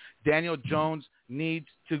Wednesday. Daniel Jones needs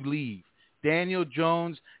to leave. Daniel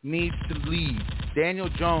Jones needs to leave. Daniel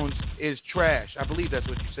Jones is trash. I believe that's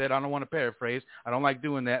what you said. I don't want to paraphrase. I don't like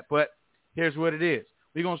doing that, but here's what it is.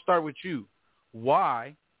 We're going to start with you.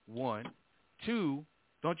 Why? 1. 2,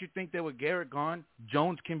 don't you think that with Garrett gone,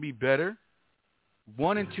 Jones can be better?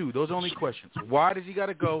 1 and 2, those are only questions. Why does he got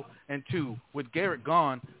to go? And 2, with Garrett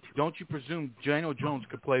gone, don't you presume Daniel Jones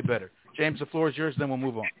could play better? James, the floor is yours, then we'll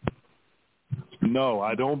move on. No,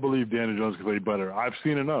 I don't believe Daniel Jones can play better. I've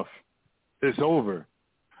seen enough. It's over.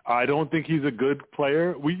 I don't think he's a good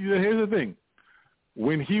player. Here's the thing.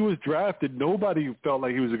 When he was drafted, nobody felt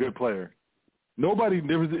like he was a good player. Nobody.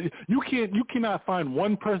 You cannot find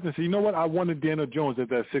one person that say, you know what, I wanted Daniel Jones at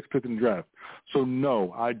that 6th pick in the draft. So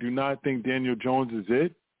no, I do not think Daniel Jones is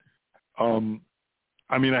it.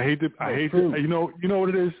 I mean, I hate to. You know what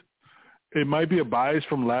it is. It might be a bias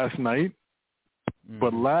from last night,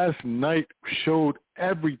 but last night showed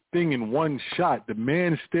everything in one shot. The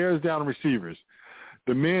man stares down receivers.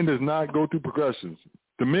 The man does not go through progressions.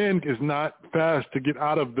 The man is not fast to get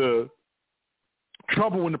out of the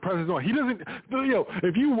trouble when the pressure's on. He doesn't.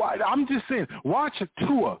 If you watch, I'm just saying, watch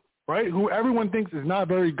Tua, right? Who everyone thinks is not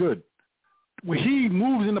very good. When he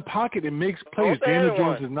moves in the pocket and makes plays, Daniel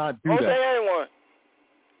Jones does not do that.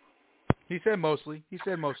 He said mostly. No, he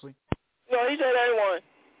said everyone.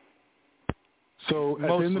 So at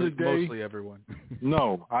the end of the day, mostly everyone.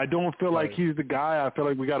 No, I don't feel like he's the guy. I feel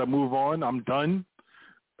like we got to move on. I'm done.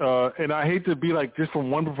 And I hate to be like just from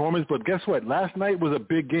one performance, but guess what? Last night was a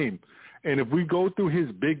big game, and if we go through his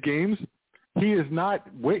big games, he is not.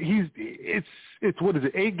 It's what is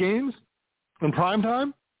it? 8 games in prime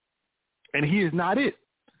time, and he is not it.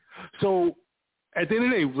 So at the end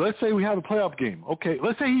of the day, let's say we have a playoff game. Okay,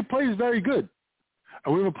 let's say he plays very good.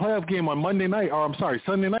 And we have a playoff game on Sunday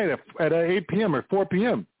night at 8 p.m. or 4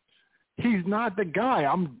 p.m. He's not the guy.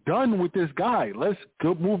 I'm done with this guy. Let's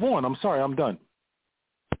go move on. I'm sorry. I'm done.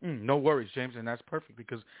 No worries, James, and that's perfect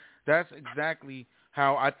because that's exactly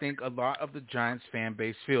how I think a lot of the Giants fan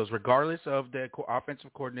base feels, regardless of the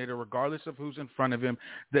offensive coordinator, regardless of who's in front of him.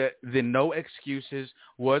 The no excuses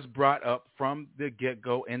was brought up from the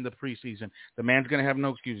get-go in the preseason. The man's going to have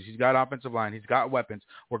no excuses. He's got offensive line. He's got weapons.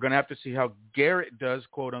 We're going to have to see how Garrett does,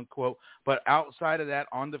 quote-unquote. But outside of that,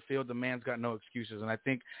 on the field, the man's got no excuses. And I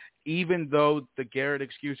think even though the Garrett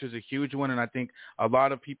excuse is a huge one, and I think a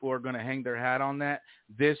lot of people are going to hang their hat on that,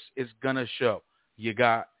 this is going to show. You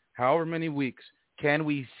got however many weeks. Can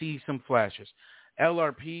we see some flashes?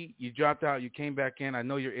 LRP, you dropped out. You came back in. I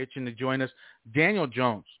know you're itching to join us. Daniel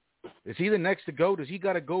Jones, is he the next to go? Does he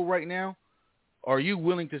got to go right now? Or are you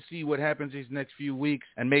willing to see what happens these next few weeks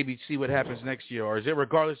and maybe see what happens next year? Or is it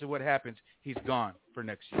regardless of what happens, he's gone for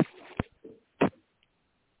next year?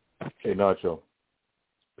 Hey, Na-Cho.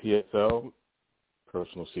 PSL,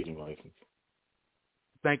 personal seating license.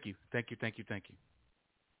 Thank you.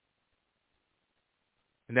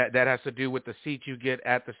 And that has to do with the seat you get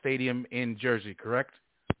at the stadium in Jersey, correct?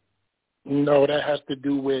 No, that has to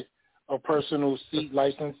do with a personal seat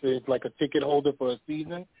license. It's like a ticket holder for a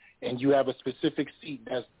season, and you have a specific seat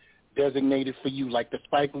that's designated for you, like the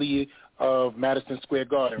Spike Lee of Madison Square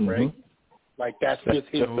Garden, right? Like that's just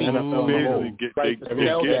his seat. Every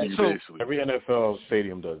NFL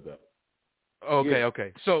stadium does that.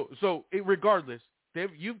 Okay. So regardless,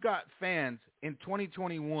 you've got fans in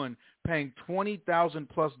 2021 paying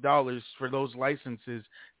 $20,000+ for those licenses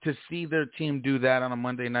to see their team do that on a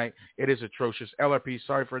Monday night. It is atrocious. LRP,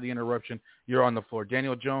 sorry for the interruption. You're on the floor.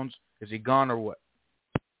 Daniel Jones, is he gone or what?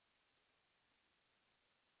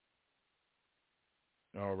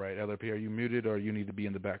 All right, LRP, are you muted or you need to be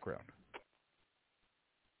in the background?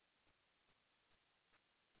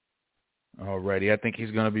 All righty, I think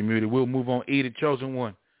he's going to be muted. We'll move on. E, the chosen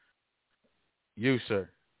one. You, sir.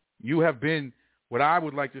 You have been what I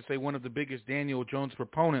would like to say one of the biggest Daniel Jones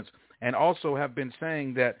proponents, and also have been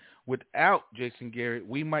saying that without Jason Garrett,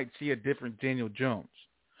 we might see a different Daniel Jones.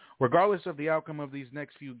 Regardless of the outcome of these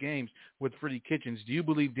next few games with Freddie Kitchens, do you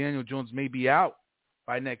believe Daniel Jones may be out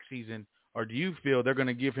by next season, or do you feel they're going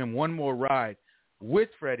to give him one more ride with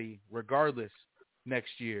Freddie, regardless,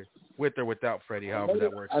 next year, with or without Freddie, however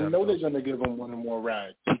that works out? I know they're going to give him one more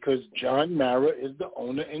ride because John Mara is the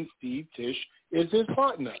owner and Steve Tisch is his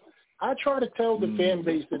partner. I try to tell the fan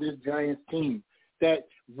base of this Giants team that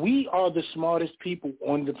we are the smartest people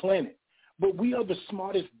on the planet, but we are the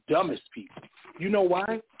smartest, dumbest people. You know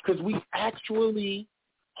why? Because we actually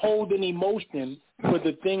hold an emotion for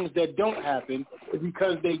the things that don't happen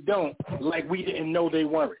because they don't, like we didn't know they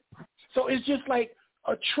weren't. So it's just like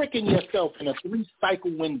a tricking yourself in a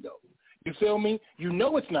 3-cycle window. You feel me? You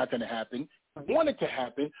know it's not going to happen. You want it to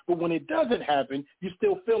happen, but when it doesn't happen, you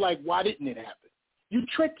still feel like, why didn't it happen? You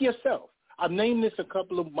trick yourself. I named this a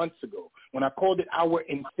couple of months ago when I called it our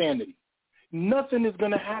insanity. Nothing is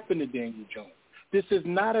going to happen to Daniel Jones. This is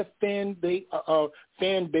not a fan base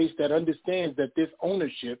that understands that this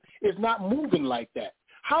ownership is not moving like that.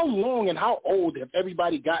 How long and how old have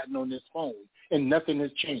everybody gotten on this phone and nothing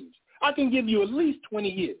has changed? I can give you at least 20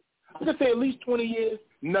 years. I can say at least 20 years,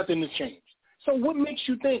 nothing has changed. So what makes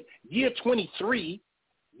you think year 23,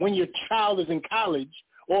 when your child is in college,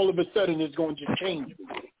 all of a sudden it's going to change?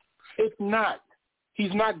 It's not.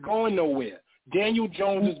 He's not going nowhere. Daniel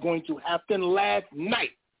Jones is going to happen last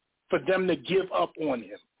night for them to give up on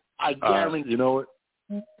him. I guarantee. You know what?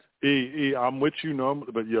 I'm with you, Norm,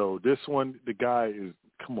 but yo, this one, the guy is.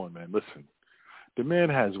 Come on, man. Listen, the man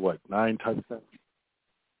has what 9 touchdowns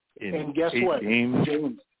in and guess 8 what? games.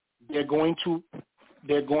 James, they're going to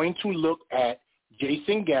look at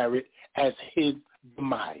Jason Garrett as his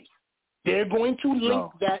demise. They're going to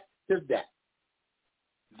link that to that.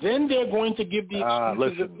 Then they're going to give the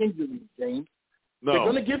excuses of injury, James. No. They're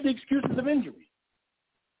going to give the excuses of injury.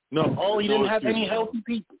 No. Oh, he didn't have any healthy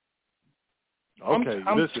people. Okay,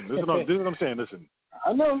 listen. This is what I'm saying. Listen.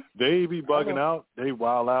 I know. They be bugging out. They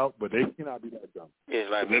wild out, but they cannot be that dumb. Yeah,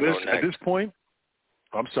 like at this point,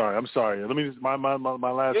 I'm sorry. Let me just my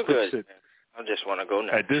last quick shit. I just want to go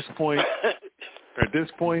next. At this point, this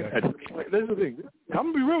is the thing.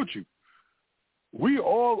 I'm gonna be real with you.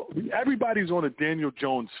 Everybody's on a Daniel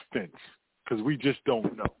Jones fence because we just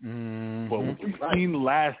don't know. Mm-hmm. But what we seen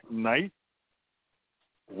last night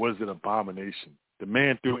was an abomination. The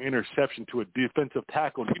man threw an interception to a defensive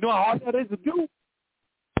tackle. You know how hard that is to do?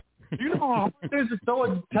 You know how hard it is to throw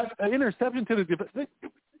an interception to the defense?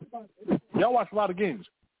 Y'all watch a lot of games.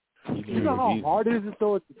 You know how hard it is to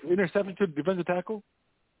throw an interception to the defensive tackle?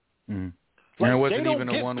 Mm-hmm. And it wasn't even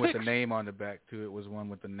the one with the name on the back, too. It was one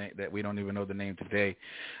with the name that we don't even know the name today.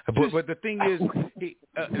 But the thing is,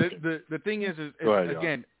 the thing is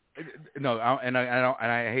again, no,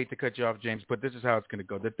 I hate to cut you off, James, but this is how it's going to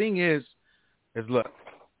go. The thing is look,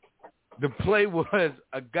 the play was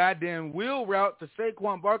a goddamn wheel route to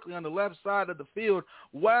Saquon Barkley on the left side of the field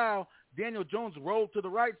while Daniel Jones rolled to the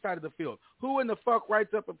right side of the field. Who in the fuck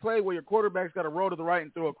writes up a play where your quarterback's got to roll to the right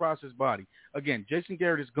and throw across his body? Again, Jason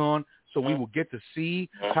Garrett is gone, so we will get to see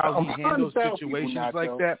how he handles situations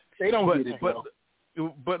like that. They don't get it,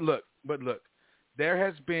 but look, there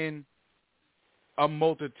has been a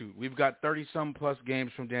multitude. We've got 30-some plus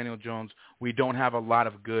games from Daniel Jones. We don't have a lot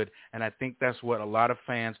of good, and I think that's what a lot of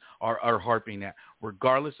fans are harping at.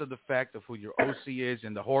 Regardless of the fact of who your OC is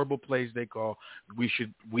and the horrible plays they call, we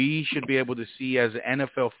should be able to see as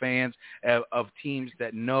NFL fans of teams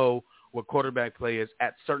that know what quarterback play is,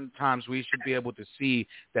 at certain times we should be able to see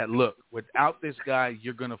that, look, without this guy,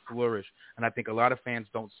 you're going to flourish. And I think a lot of fans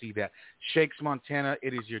don't see that. Shakes Montana,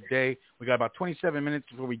 it is your day. We got about 27 minutes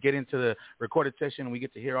before we get into the recorded session and we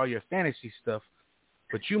get to hear all your fantasy stuff.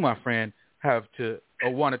 But you, my friend,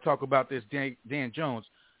 want to talk about this Dan Jones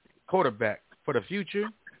quarterback for the future,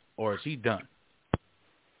 or is he done?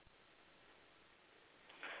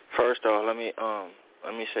 First off, let me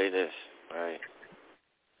say this, right?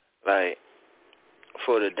 Like,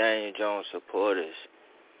 for the Daniel Jones supporters,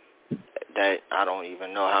 that I don't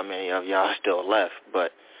even know how many of y'all still left,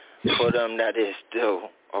 but for them that is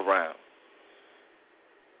still around,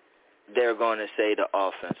 they're going to say the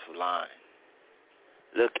offensive line.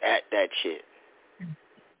 Look at that shit.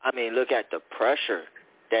 I mean, look at the pressure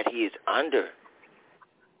that he is under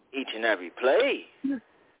each and every play.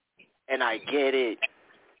 And I get it.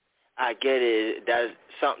 That's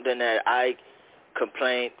something that I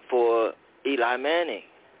complained for Eli Manning,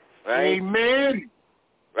 right? Amen.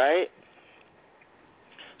 Right?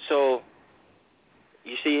 So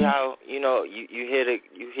you see how, you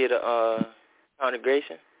hear the Conor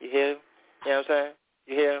Grayson? You hear him? You know what I'm saying?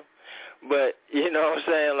 You hear him? But you know what I'm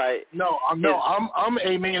saying? Like, I'm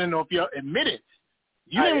amen, and if you admit it.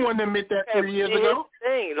 You didn't want to admit that 3 years ago.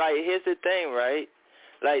 Here's the thing, right?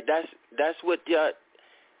 Like, that's what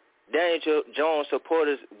Daniel Jones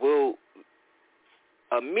supporters will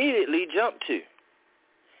immediately jump to.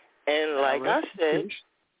 And like I said,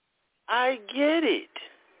 I get it.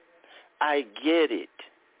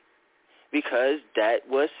 Because that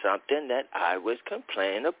was something that I was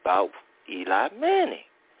complaining about Eli Manning.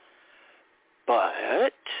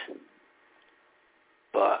 But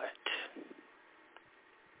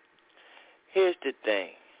here's the thing.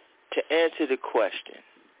 To answer the question,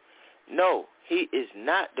 no, he is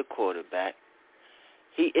not the quarterback.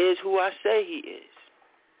 He is who I say he is.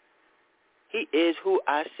 He is who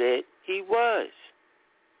I said he was.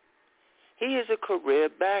 He is a career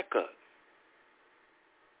backup.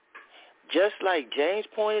 Just like James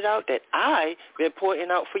pointed out that I've been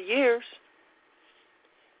pointing out for years,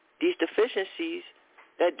 these deficiencies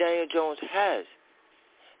that Daniel Jones has.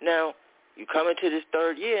 Now, you come into this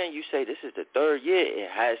third year and you say this is the third year. It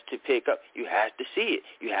has to pick up. You have to see it.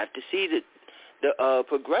 You have to see the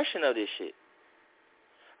progression of this shit.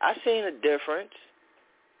 I seen a difference.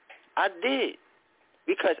 I did.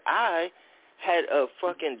 Because I had a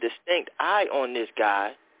fucking distinct eye on this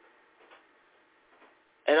guy.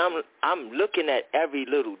 And I'm looking at every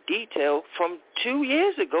little detail from 2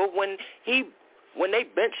 years ago when they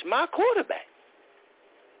benched my quarterback.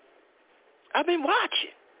 I've been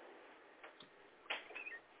watching.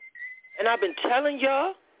 And I've been telling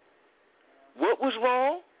y'all what was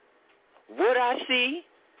wrong, what I see.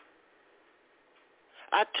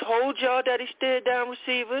 I told y'all that he stared down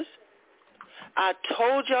receivers. I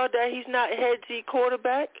told y'all that he's not headsy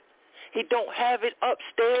quarterback. He don't have it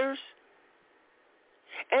upstairs.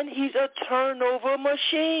 And he's a turnover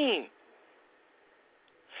machine.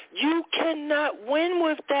 You cannot win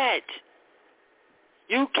with that.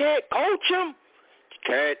 You can't coach him. You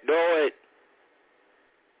can't do it.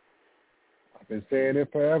 I've been saying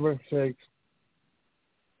it forever, Shakes.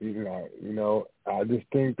 You know, I just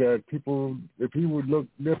think that people, if he would look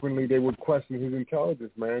differently, they would question his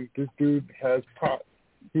intelligence, man. This dude he has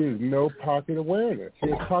no pocket awareness. He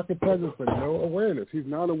has pocket presence but no awareness. He's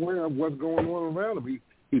not aware of what's going on around him.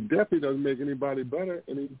 He definitely doesn't make anybody better,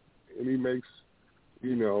 and he makes,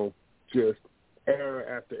 just error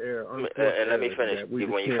after error. And let me finish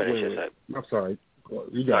when you finish this up. I'm sorry.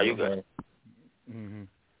 You got it. Good. Mm-hmm.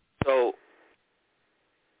 So,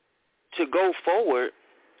 to go forward,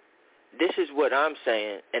 this is what I'm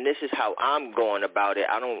saying, and this is how I'm going about it.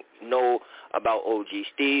 I don't know about OG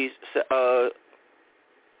Steve's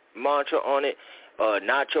mantra on it,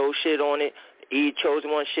 Na-Cho shit on it,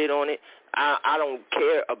 Chosen One shit on it. I don't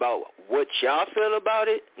care about what y'all feel about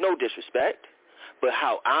it, no disrespect, but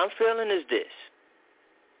how I'm feeling is this.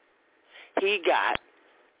 He got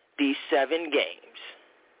these 7 games.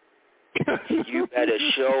 You better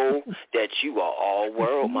show that you are all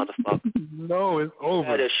world, motherfucker. No, it's over. You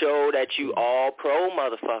better show that you all pro,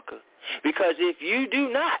 motherfucker. Because if you do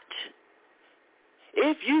not,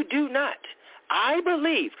 I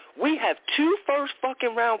believe we have 2 first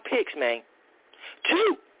fucking round picks, man.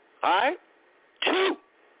 2, all right? 2.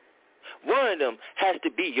 One of them has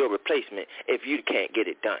to be your replacement if you can't get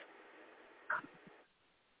it done.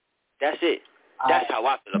 That's it. That's how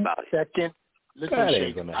I feel about it. Second, listen,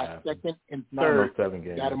 Shake, second and third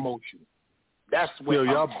got emotion. That's what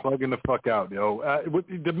y'all bugging the fuck out, yo.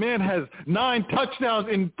 The man has 9 touchdowns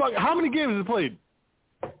in how many games has he played?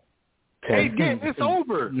 8 games. It's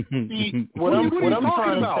over. See, what I'm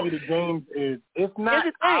trying to say to James is it's not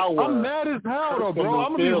I'm mad as hell, though, bro.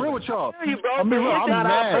 I'm gonna be real with y'all. I'm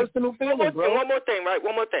mad. Personal feeling, bro. One more thing.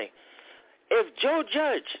 If Joe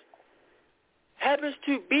Judge happens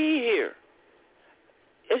to be here,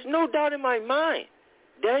 there's no doubt in my mind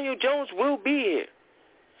Daniel Jones will be here.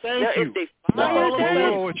 Thank you. If they fire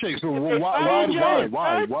Chase, why?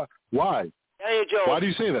 Daniel Jones, why do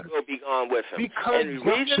you say that? Will be gone with him. Because and the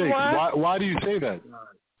reason Chase, why do you say that?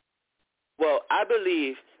 Well, I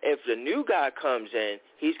believe if the new guy comes in,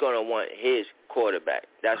 he's going to want his quarterback.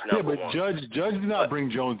 That's number one. Judge did not bring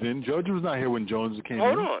Jones in. Judge was not here when Jones came in.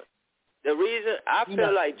 Hold on. The reason I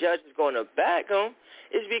feel like Judge is going to back him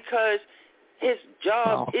is because his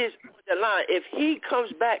job is on the line. If he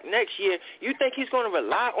comes back next year, you think he's going to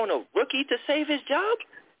rely on a rookie to save his job?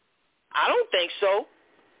 I don't think so.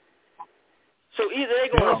 So either they're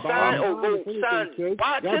going to sign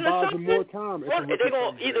Watson or something. They're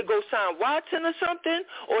going to either go sign Watson or something,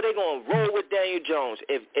 or they're going to roll with Daniel Jones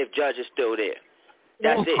if Judge is still there.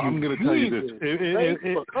 That's it. I'm going to tell you this.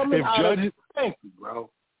 If Judge... Thank you,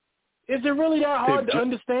 bro. Is it really that hard to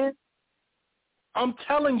understand? I'm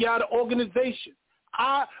telling y'all, the organization.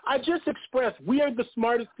 I just expressed we are the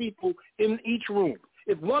smartest people in each room.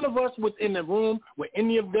 If one of us was in the room with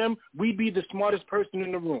any of them, we'd be the smartest person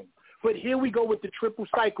in the room. But here we go with the triple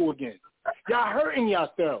cycle again. Y'all hurting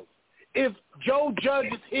yourselves. If Joe Judge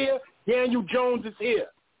is here, Daniel Jones is here.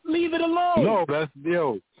 Leave it alone. No, that's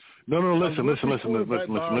No, listen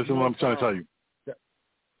what I'm trying to tell you.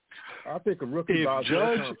 I think a rookie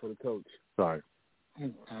Judge for the coach. Sorry.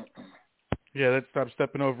 Yeah, let's stop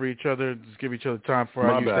stepping over each other. Just give each other time for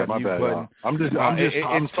our use that mute button. I'm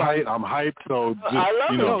tight. I'm hyped. So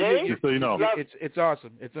just so you know, it's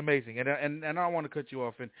awesome. It's amazing, and I don't want to cut you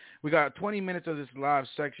off. And we got 20 minutes of this live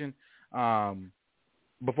section.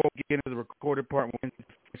 Before we get into the recorded part,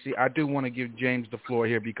 see, I do want to give James the floor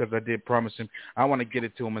here because I did promise him. I want to get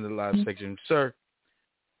it to him in the live section, sir.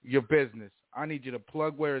 Your business. I need you to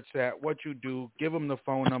plug where it's at, what you do, give them the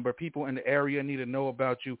phone number. People in the area need to know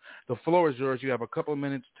about you. The floor is yours. You have a couple of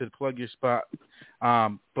minutes to plug your spot.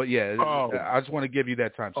 But yeah, I just want to give you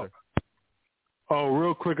that time, sir.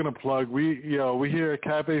 Real quick in a plug. We here at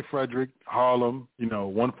Cafe Frederick, Harlem,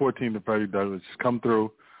 114 to Freddie Douglass. Just come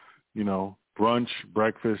through, brunch,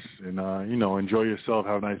 breakfast, and, enjoy yourself,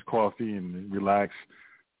 have a nice coffee and relax,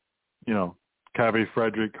 Cafe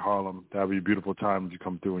Frederick, Harlem. That'll be a beautiful time as you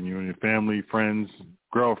come through, and you and your family, friends,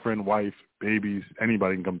 girlfriend, wife, babies,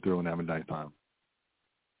 anybody can come through and have a nice time.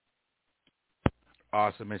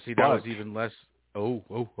 Awesome. And see, that was even less. Oh.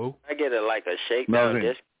 I get it like a shakedown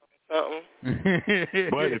disc.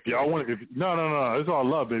 But if y'all want, no, it's all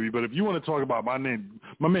love, baby. But if you want to talk about my man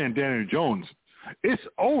Daniel Jones, it's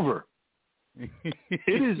over. It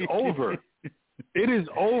is over. It is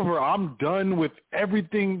over. I'm done with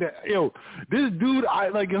everything that this dude.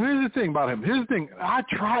 Here's the thing about him. Here's the thing. I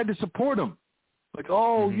tried to support him.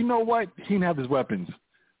 You know what? He didn't have his weapons.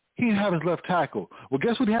 He didn't have his left tackle. Well,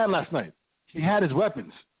 guess what he had last night? He had his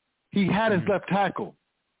weapons. He had his left tackle.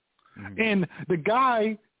 And the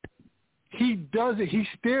guy, he does it. He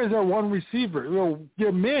stares at one receiver.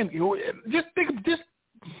 Your man. Just think.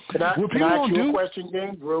 Can I ask you a question,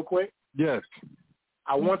 James, real quick? Yes.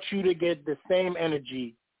 I want you to get the same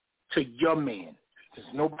energy to your man. Since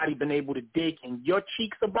nobody been able to dig in your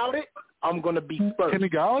cheeks about it, I'm going to be first. Kenny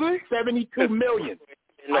Galladay? $72 million.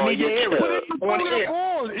 I need to hear it.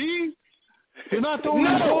 You're not throwing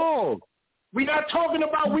the ball. We're not talking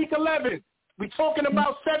about week 11. We're talking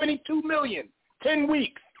about $72 million, 10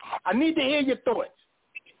 weeks. I need to hear your thoughts.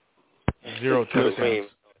 0 touchdowns.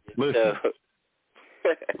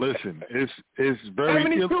 Listen, it's very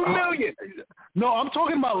 $72 million. No, I'm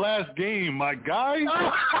talking about last game, my guy.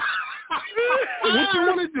 What you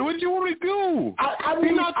want to do? What you want me to do?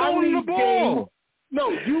 You're not throwing the ball. Game. No,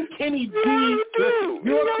 you Kenny G.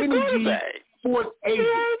 You're Kenny G. Sports agent.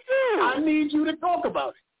 I need you to talk about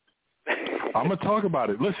it. I'm gonna talk about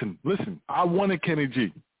it. Listen. I wanted Kenny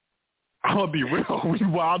G. I'm gonna be real. We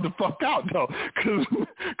wild the fuck out though,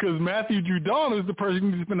 because Matthew Judon is the person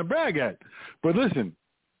you need to spin the bag at. But listen,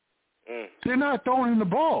 they're not throwing the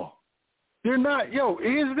ball. They're not.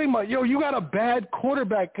 Here's the thing about you got a bad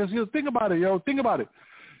quarterback. Because think about it. Think about it.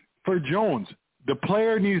 For Jones, the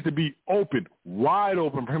player needs to be open, wide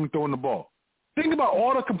open for him throwing the ball. Think about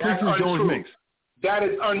all the completions Jones makes. That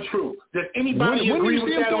is untrue. Does anybody agree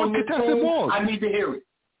with that on this phone? I need to hear it.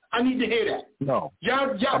 I need to hear that. No.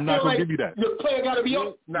 Y'all I'm not going to give you that. The player got to be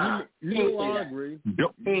open? Nah. I agree.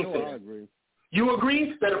 I agree. You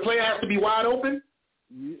agree that a player has to be wide open?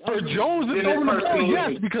 For Jones, it's over the ball,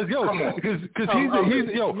 yes, because he's a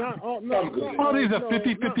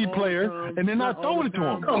 50-50 player, and they're not throwing it to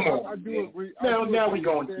him. Come on. I do agree. Now we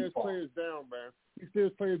going too far. Players down, man. He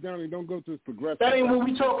stares players down and don't go to his progressive. That ain't what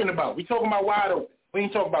we talking about. We talking about wide open. We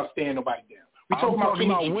ain't talking about staring nobody down. We talking about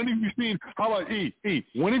when have you seen? How about E?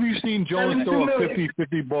 When have you seen Jones throw a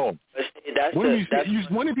 50-50 ball?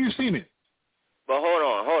 When have you seen it? But hold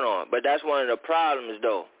on. But that's one of the problems,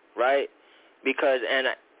 though, right? Because,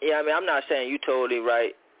 I'm not saying you totally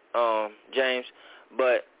right, James,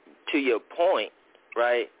 but to your point,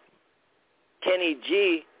 right, Kenny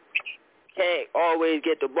G can't always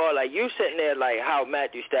get the ball. Like, you sitting there like how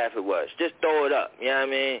Matthew Stafford was. Just throw it up, you know what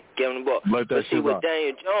I mean? Give him the ball. But see, with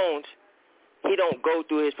Daniel Jones, he don't go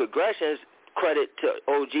through his progressions, credit to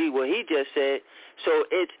OG, what he just said. So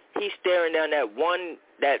he's staring down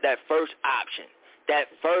that first option. That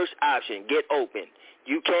first option, get open.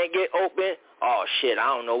 You can't get open, oh, shit, I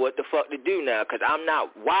don't know what the fuck to do now because I'm not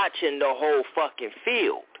watching the whole fucking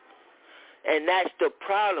field. And that's the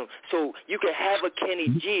problem. So you can have a Kenny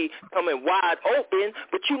G coming wide open,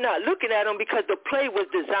 but you're not looking at him because the play was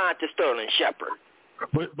designed to Sterling Shepard.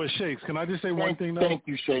 But Shakes, can I just say one thing, though? Thank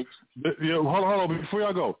you, Shakes. Hold on. Before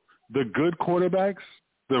y'all go, the good quarterbacks,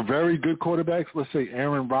 the very good quarterbacks, let's say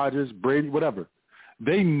Aaron Rodgers, Brady, whatever,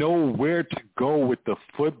 they know where to go with the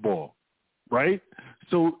football, right?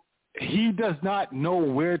 So he does not know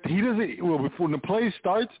before the play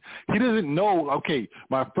starts, he doesn't know, okay,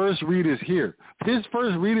 my first read is here. His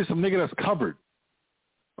first read is some nigga that's covered.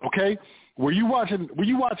 Okay? Were you watch an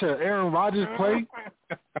Aaron Rodgers play?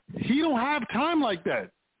 He don't have time like that.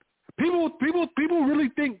 People really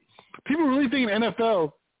think in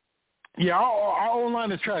NFL, yeah, our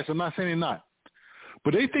O-line is trash. I'm not saying they're not.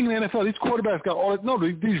 But they think in the NFL, these quarterbacks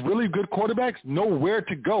these really good quarterbacks know where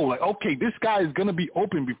to go. Like, okay, this guy is going to be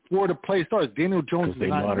open before the play starts. Daniel Jones does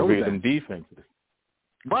not know how to read them defenses.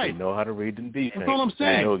 Right. They know how to read them defenses. That's all I'm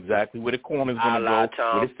saying. They know exactly where the corner's going to go,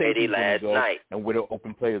 where the safety's going to go, and where the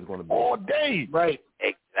open player is going to be. All day. Right.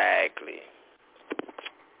 Exactly.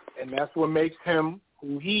 And that's what makes him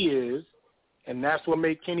who he is, and that's what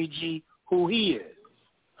makes Kenny G who he is.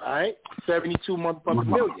 All right? 72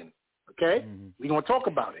 million. Okay? We're going to talk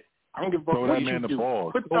about it. I don't give a fuck what you do.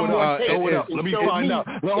 Ball. Throw it up. Let me find out.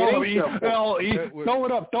 Throw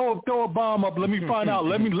it up. Throw a bomb up. Let me find out.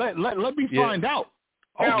 Let me find out.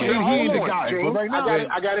 Okay, he ain't the guy. James, right now,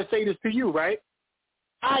 I got to say this to you, right?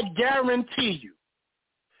 I guarantee you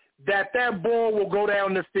that ball will go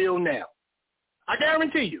down the field now. I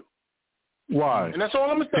guarantee you. Why? And that's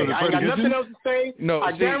all I'm going to say. I ain't got nothing else to say. No,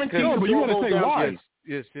 I guarantee you. But you got to say why.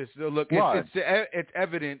 Yes. Look, it's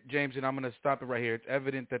evident, James, and I'm going to stop it right here. It's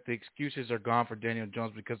evident that the excuses are gone for Daniel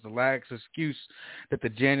Jones because the last excuse that the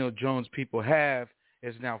Daniel Jones people have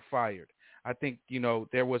is now fired. I think,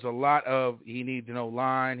 there was a lot of he needs no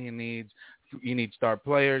line, he needs star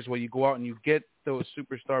players. Well, you go out and you get those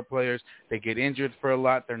superstar players. They get injured for a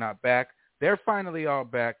lot. They're not back. They're finally all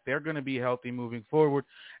back. They're going to be healthy moving forward,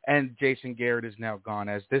 and Jason Garrett is now gone.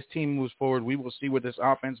 As this team moves forward, we will see what this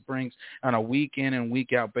offense brings on a week-in and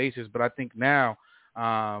week-out basis. But I think now,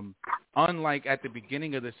 unlike at the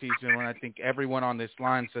beginning of the season when I think everyone on this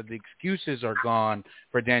line said the excuses are gone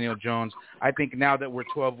for Daniel Jones, I think now that we're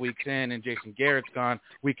 12 weeks in and Jason Garrett's gone,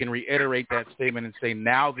 we can reiterate that statement and say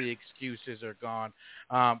now the excuses are gone.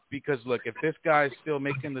 Because, look, if this guy's still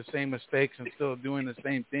making the same mistakes and still doing the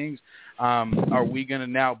same things, are we going to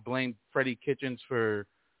now blame Freddie Kitchens for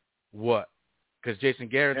what? Because Jason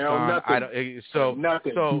Garrett's gone. Nothing.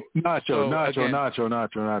 Nacho.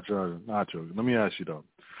 Let me ask you, though.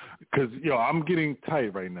 Because, I'm getting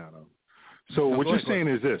tight right now, though. So what you're saying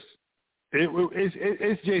is this.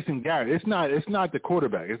 It's Jason Garrett. It's not the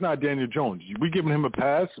quarterback. It's not Daniel Jones. We giving him a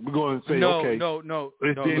pass? We're going to say, okay.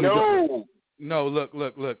 No, look.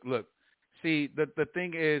 See, the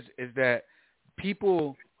thing is that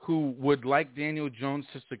people who would like Daniel Jones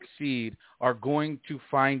to succeed are going to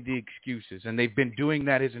find the excuses, and they've been doing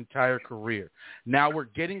that his entire career. Now we're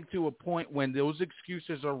getting to a point when those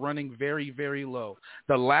excuses are running very, very low.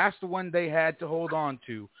 The last one they had to hold on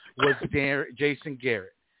to was Jason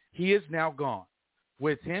Garrett. He is now gone.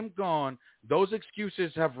 With him gone, those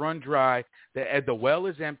excuses have run dry. The well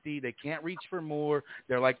is empty. They can't reach for more.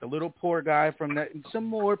 They're like the little poor guy from that. Some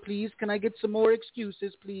more, please. Can I get some more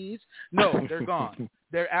excuses, please? No, they're gone.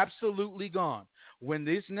 They're absolutely gone. When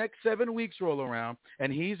these next 7 weeks roll around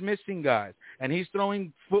and he's missing guys and he's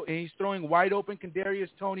throwing wide open Kadarius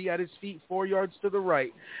Toney at his feet 4 yards to the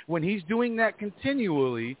right, when he's doing that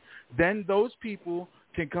continually, then those people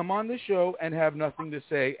can come on the show and have nothing to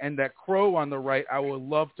say. And that crow on the right, I would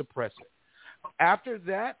love to press it. After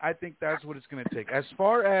that, I think that's what it's going to take. As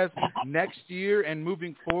far as next year and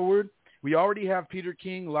moving forward, we already have Peter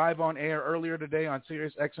King live on air earlier today on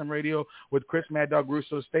Sirius XM Radio with Chris Mad Dog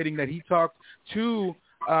Russo stating that he talked to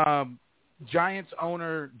Giants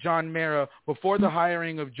owner John Mara before the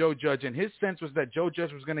hiring of Joe Judge, and his sense was that Joe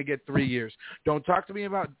Judge was going to get 3 years. Don't talk to me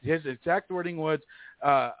about his exact wording was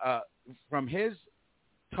from his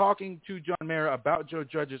talking to John Mara about Joe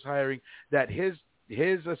Judge's hiring that his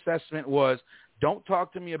assessment was, don't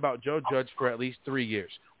talk to me about Joe Judge for at least 3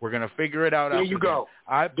 years. We're going to figure it out. There you go.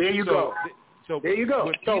 There you go.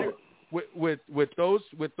 With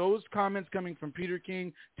those comments coming from Peter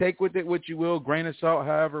King, take with it what you will, grain of salt,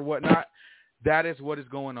 however, whatnot. That is what is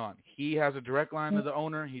going on. He has a direct line to the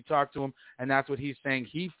owner. He talked to him, and that's what he's saying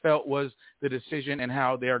he felt was the decision and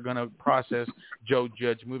how they are going to process Joe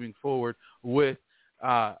Judge moving forward with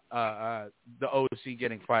the OC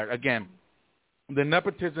getting fired. Again, the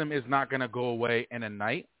nepotism is not going to go away in a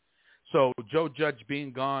night. So Joe Judge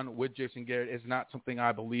being gone with Jason Garrett is not something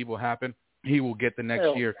I believe will happen. He will get the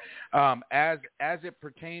next year. As it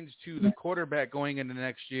pertains to the quarterback going into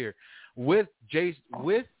next year, with a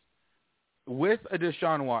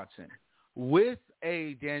Deshaun Watson, with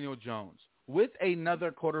a Daniel Jones, with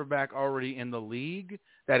another quarterback already in the league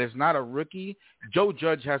that is not a rookie, Joe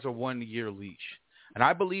Judge has a 1 year leash. And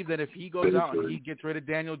I believe that if he goes out and he gets rid of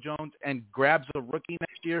Daniel Jones and grabs a rookie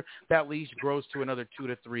next year, that leash grows to another 2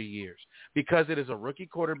 to 3 years. Because it is a rookie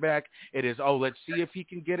quarterback. It is, let's see if he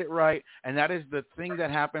can get it right. And that is the thing that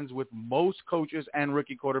happens with most coaches and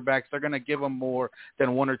rookie quarterbacks. They're going to give them more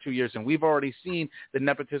than 1 or 2 years. And we've already seen the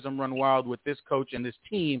nepotism run wild with this coach and this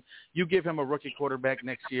team. You give him a rookie quarterback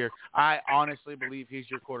next year, I honestly believe he's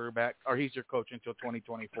your quarterback or he's your coach until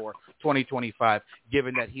 2024, 2025,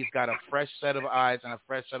 given that he's got a fresh set of eyes and a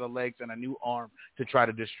fresh set of legs and a new arm to try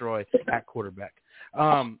to destroy at quarterback. Hold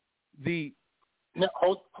on.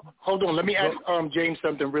 Let me ask James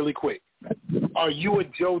something really quick. Are you a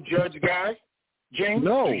Joe Judge guy, James?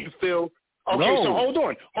 No. Do you feel okay? No. So hold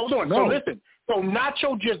on. No. So listen. So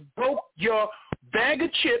Na-Cho just broke your bag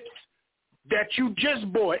of chips that you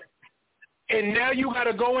just bought, and now you got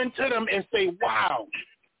to go into them and say, "Wow,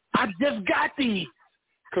 I just got these,"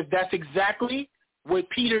 because that's exactly what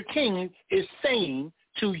Peter King is saying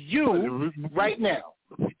to you right now.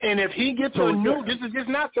 And if he gets a new, this is just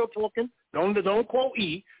Na-Cho talking, don't quote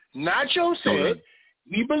E. Na-Cho said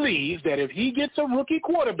he believes that if he gets a rookie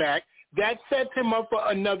quarterback, that sets him up for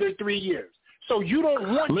another 3 years. So you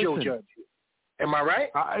don't want Joe Judge. Am I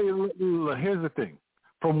right? Here's the thing.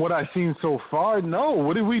 From what I've seen so far, no.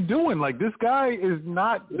 What are we doing? Like, this guy is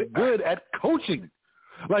not good at coaching.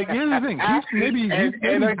 Like, here's the thing. He's maybe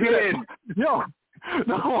good at, yo,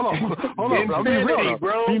 no, hold on, bro. I'll be real,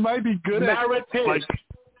 bro. He might be good at, like,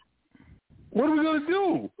 what are we going to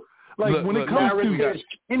do? Like, when it comes to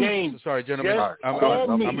James. Sorry, gentlemen. I'm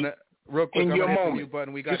going to, real quick, I'm going to hit the mute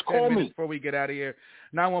button. We got 10 minutes before we get out of here.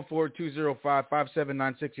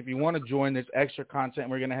 914-205-5796. If you want to join this extra content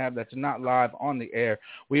we're going to have that's not live on the air,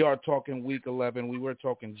 we are talking Week 11. We were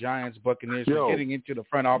talking Giants, Buccaneers. We're getting into the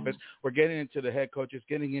front office. We're getting into the head coaches,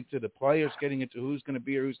 getting into the players, getting into who's going to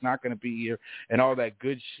be here, who's not going to be here, and all that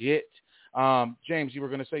good shit. James, you were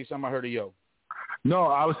going to say something. I heard of yo. No,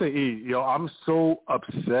 I would say, I'm so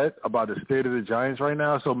upset about the state of the Giants right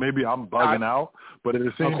now, so maybe I'm bugging out. But at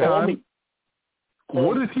the same time,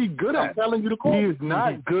 what is he good at? I'm telling you to call. He is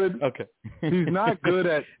not good. Okay. He's not good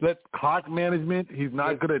at clock management. He's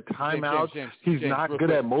not good at timeouts. James, He's not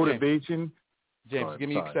good at motivation. James, give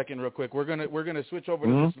me a second real quick. We're gonna switch over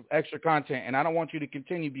to this extra content, and I don't want you to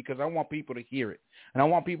continue because I want people to hear it. And I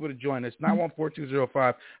want people to join us.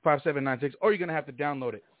 914-205-5796, or you're going to have to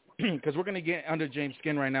download it. Because we're going to get under James'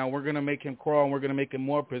 skin right now. We're going to make him crawl, and we're going to make him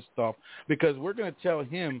more pissed off because we're going to tell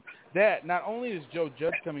him that not only is Joe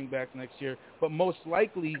Judge coming back next year, but most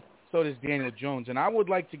likely so does Daniel Jones. And I would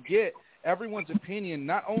like to get everyone's opinion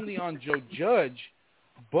not only on Joe Judge,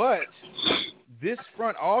 but this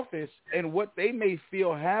front office and what they may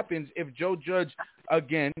feel happens if Joe Judge,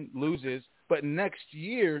 again, loses. But next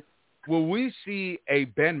year, will we see a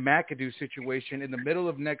Ben McAdoo situation in the middle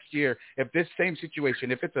of next year if this same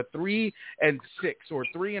situation, if it's a 3-6 or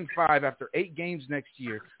 3-5 after 8 games next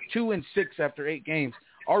year, 2-6 after 8 games,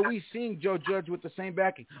 are we seeing Joe Judge with the same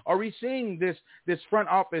backing? Are we seeing this front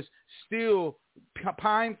office still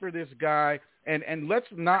pine for this guy? And let's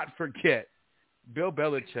not forget, Bill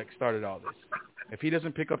Belichick started all this. If he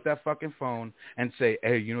doesn't pick up that fucking phone and say,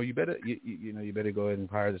 hey, you better go ahead and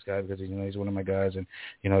hire this guy because he's one of my guys, and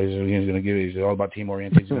he's going to give it. He's all about team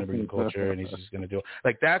orientation. He's going to bring the culture, and he's just going to do it.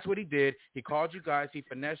 Like, that's what he did. He called you guys. He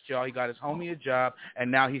finessed y'all. He got his homie a job,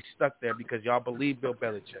 and now he's stuck there because y'all believe Bill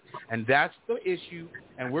Belichick. And that's the issue.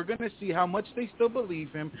 And we're going to see how much they still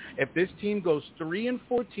believe him. If this team goes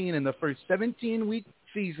 3-14 in the first 17-week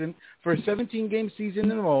season, for a 17-game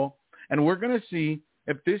season in all, and we're going to see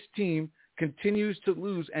if this team continues to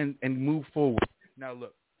lose and move forward. Now,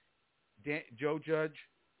 look, Joe Judge,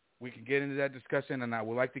 we can get into that discussion, and I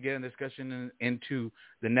would like to get in discussion into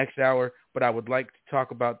the next hour, but I would like to talk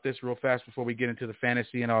about this real fast before we get into the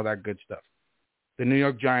fantasy and all that good stuff. The New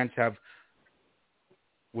York Giants have,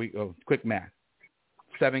 quick math,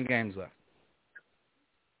 7 games left.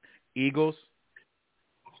 Eagles,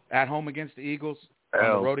 at home against the Eagles,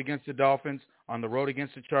 on the road against the Dolphins, on the road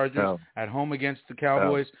against the Chargers, at home against the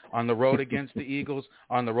Cowboys, on the road against the Eagles,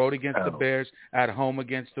 on the road against the Bears, at home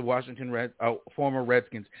against the former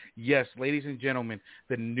Redskins. Yes, ladies and gentlemen,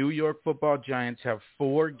 the New York Football Giants have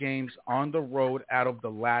 4 games on the road out of the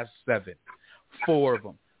last 7. 4 of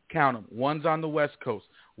them. Count them. One's on the West Coast.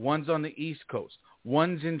 One's on the East Coast.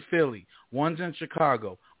 One's in Philly. One's in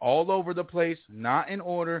Chicago. All over the place, not in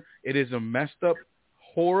order. It is a messed up,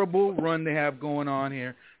 horrible run they have going on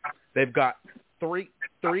here. They've got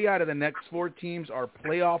three out of the next 4 teams are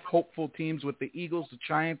playoff hopeful teams with the Eagles, the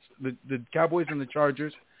Giants, the Cowboys, and the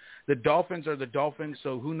Chargers. The Dolphins are the Dolphins,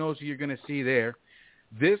 so who knows who you're going to see there.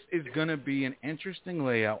 This is going to be an interesting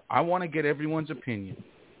layout. I want to get everyone's opinion.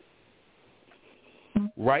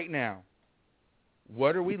 Right now,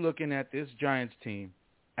 what are we looking at this Giants team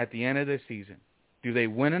at the end of the season? Do they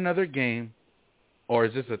win another game? Or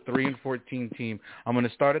is this a 3-14 team? I'm going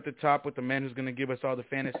to start at the top with the man who's going to give us all the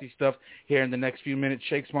fantasy stuff here in the next few minutes,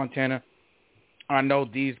 Shakes Montana. I know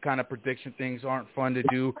these kind of prediction things aren't fun to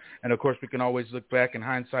do, and, of course, we can always look back, and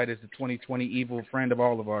hindsight is the 2020 evil friend of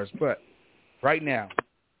all of ours. But right now,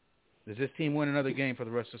 does this team win another game for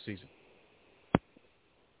the rest of the season?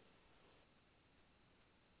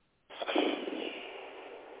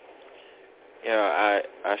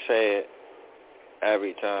 I say it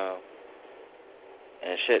every time.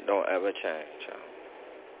 And shit don't ever change,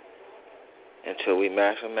 until we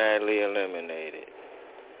mathematically eliminate it.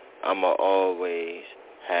 I'ma always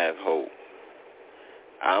have hope.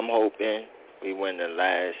 I'm hoping we win the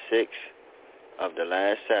last 6 of the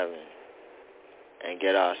last 7 and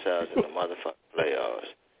get ourselves in the motherfucking playoffs.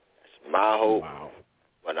 That's my hope,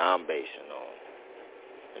 what I'm basing on.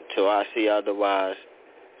 Until I see otherwise,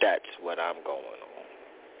 that's what I'm going on.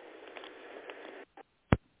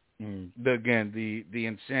 Again, the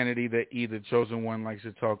insanity that either chosen one likes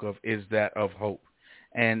to talk of is that of hope.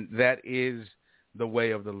 And that is the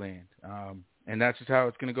way of the land. And that's just how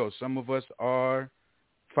it's going to go. Some of us are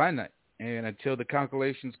finite. And until the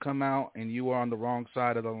calculations come out and you are on the wrong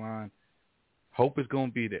side of the line, Hope is going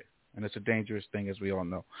to be there, and it's a dangerous thing, as we all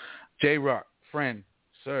know. J-Rock, friend,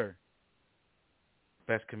 sir,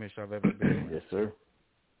 best commissioner I've ever been with. Yes, sir.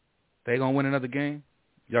 They going to win another game?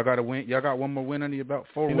 Y'all got to win. Y'all got one more win under your belt?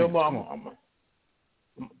 4 wins. You know, I'm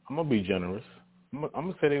going to be generous. I'm going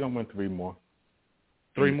to say they're going to win 3 more.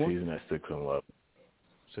 3 more? Season at 6-11.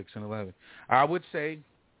 6-11. I would say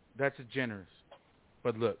that's a generous.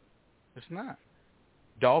 But look, it's not.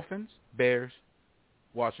 Dolphins, Bears,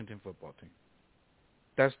 Washington football team.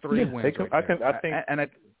 That's 3 wins. I think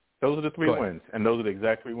those are the 3 wins, and those are the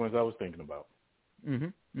exact 3 wins I was thinking about.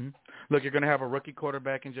 Look, you're going to have a rookie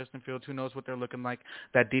quarterback in Justin Fields. Who knows what they're looking like?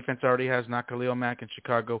 That defense already has not Khalil Mack in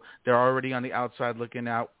Chicago. They're already on the outside looking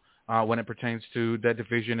out when it pertains to that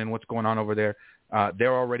division and what's going on over there.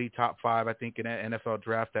 They're already top 5, I think, in an NFL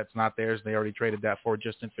draft. That's not theirs. They already traded that for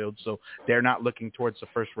Justin Fields, so they're not looking towards the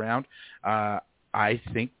first round. I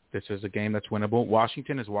think this is a game that's winnable.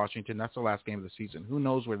 Washington is Washington. That's the last game of the season. Who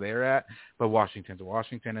knows where they're at? But Washington's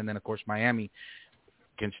Washington. And then, of course, Miami.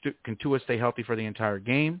 Can Tua stay healthy for the entire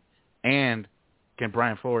game? And can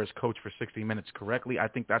Brian Flores coach for 60 minutes correctly? I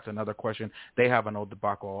think that's another question. They have an old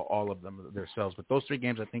debacle, all of them themselves. But those 3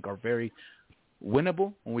 games, I think, are very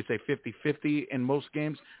winnable. When we say 50-50 in most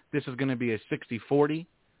games, this is going to be a 60-40,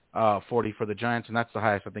 40 for the Giants, and that's the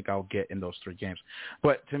highest I think I'll get in those 3 games.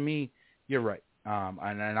 But to me, you're right.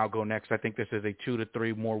 And I'll go next. I think this is a 2 to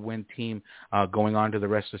 3 more win team going on to the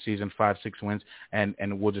rest of the season, 5-6 wins, and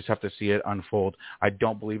we'll just have to see it unfold. I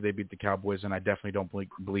don't believe they beat the Cowboys, and I definitely don't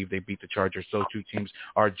believe they beat the Chargers. Those 2 teams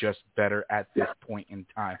are just better at this point in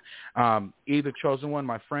time. Either chosen one,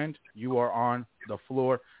 my friend, you are on the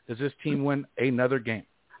floor. Does this team win another game?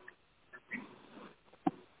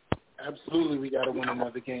 Absolutely, we got to win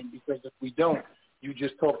another game, because if we don't, you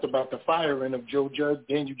just talked about the firing of Joe Judge,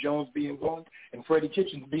 Daniel Jones being gone, and Freddie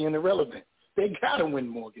Kitchens being irrelevant. They got to win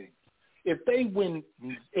more games.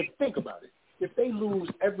 Think about it. If they lose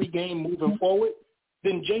every game moving forward,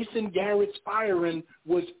 then Jason Garrett's firing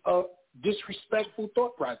was a disrespectful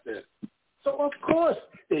thought process. So, of course,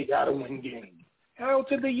 they got to win games. Hell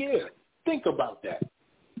to the year. Think about that.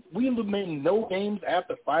 We win no games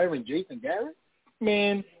after firing Jason Garrett?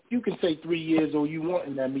 Man, you can say 3 years all you want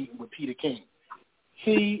in that meeting with Peter King.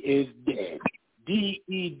 He is dead.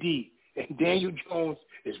 D-E-D. And Daniel Jones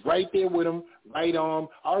is right there with him, right arm.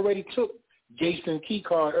 I already took Jason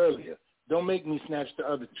Keycard earlier. Don't make me snatch the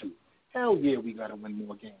other 2. Hell yeah, we got to win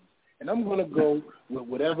more games. And I'm going to go with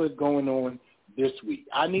whatever's going on this week.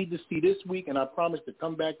 I need to see this week, and I promise to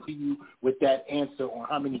come back to you with that answer on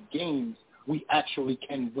how many games we actually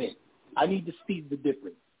can win. I need to see the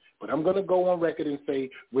difference. But I'm going to go on record and say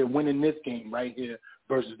we're winning this game right here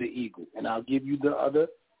versus the Eagles. And I'll give you the other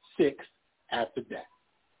 6 after that.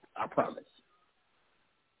 I promise.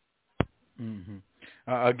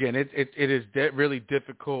 Again, it is really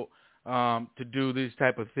difficult to do these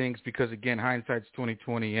type of things because, again, hindsight's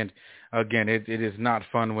 20/20, and again, it is not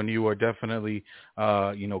fun when you are definitely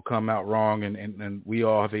come out wrong, and we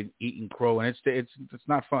all have eaten crow, and it's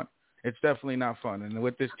not fun. It's definitely not fun. And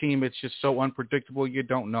with this team, it's just so unpredictable, you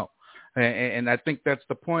don't know. And I think that's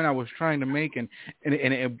the point I was trying to make, and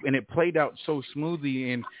it played out so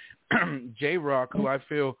smoothly. And J-Rock, who I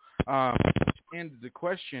feel ended the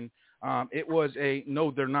question, it was a no,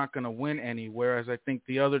 they're not going to win any, whereas I think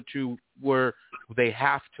the other 2 were they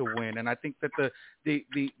have to win. And I think that the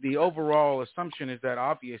overall assumption is that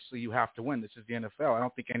obviously you have to win. This is the NFL. I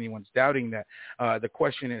don't think anyone's doubting that. The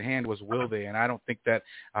question at hand was will they, and I don't think that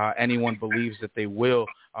anyone believes that they will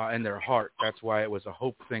in their heart. That's why it was a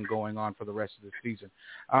hope thing going on for the rest of the season.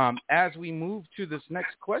 As we move to this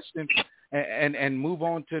next question and move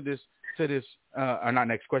on to this not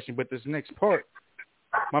next question, but this next part,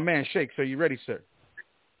 my man Shakes, are you ready, sir?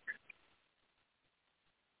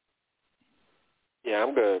 Yeah,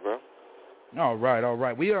 I'm good, bro. All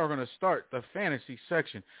right. We are going to start the fantasy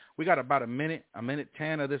section. We got about a minute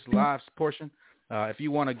 10 of this live portion. If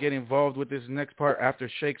you want to get involved with this next part after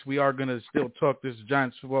Shakes, we are going to still talk this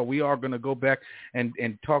Giants football. We are going to go back and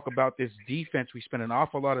talk about this defense. We spent an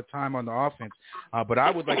awful lot of time on the offense, but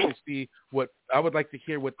I would like to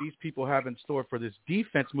hear what these people have in store for this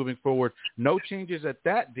defense moving forward. No changes at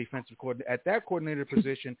that coordinator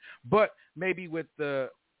position, but maybe with Logan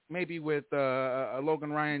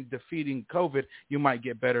Ryan defeating COVID, you might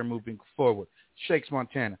get better moving forward. Shakes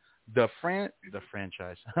Montana. The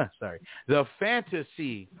franchise. Sorry. The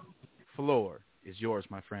fantasy floor is yours,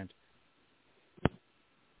 my friend.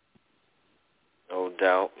 No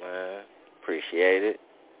doubt, man. Appreciate it.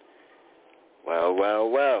 Well.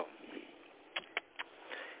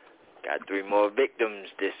 Got 3 more victims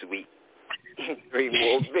this week. 3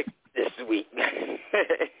 more victims this week.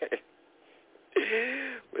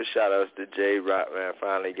 But shout-outs to J-Rock, man,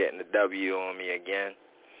 finally getting the W on me again.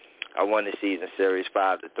 I won the season series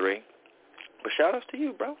 5-3. But shout-outs to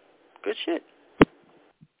you, bro. Good shit.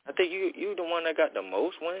 I think you the one that got the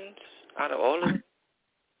most wins out of all of them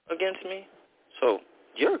against me. So,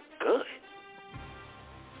 you're good.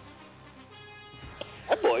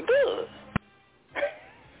 That boy good.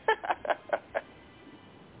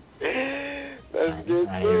 Let's get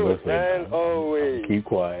to it, man. Always. Keep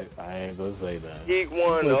quiet. I ain't going to say that. Geek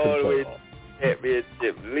won all the way to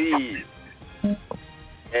championship lead.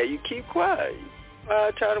 Yeah, you keep quiet.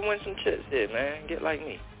 Try to win some chips here, man. Get like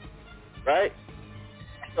me. Right?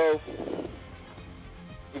 So,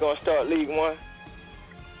 we're going to start League One.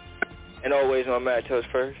 And always my matchups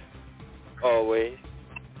first. Always.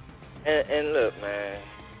 And look, man.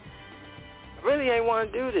 I really ain't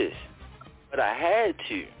want to do this. But I had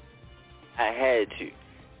to.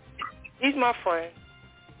 He's my friend.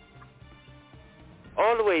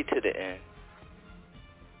 All the way to the end.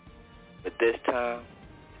 But this time,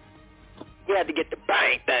 we had to get the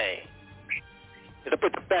bang thing. I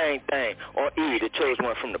put the bang thing on E, the chose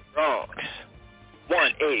one from the Bronx.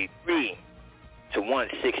 183 to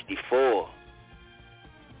 164.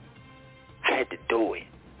 I had to do it.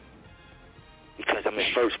 Because I'm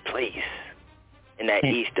in first place in that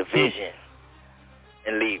East Division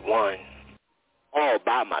in League One. All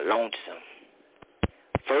by my lonesome.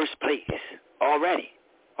 First place. Already.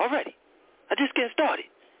 I just getting started.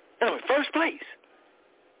 And I'm in first place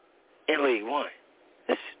in League One.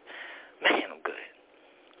 Man, I'm good.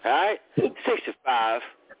 All right? 6-5.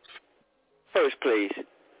 First place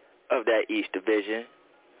of that East Division.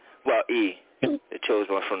 Well, E, the chose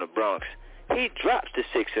one from the Bronx. He drops to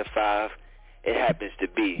 6-5. It happens to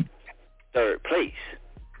be third place.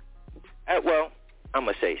 Well, I'm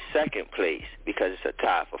going to say second place because it's a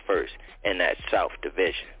tie for first in that South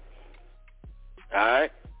Division. All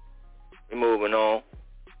right? We're moving on.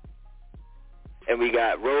 And we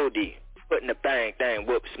got Rody putting the bang,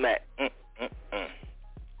 whoop, smack.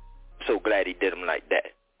 So glad he did him like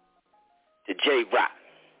that. To J-Rock,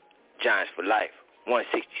 Giants for life,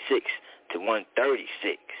 166 to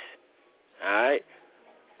 136. All right?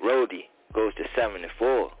 Rody goes to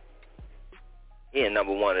 7-4. He in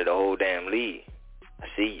number one of the whole damn league. I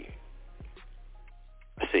see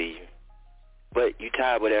you. But you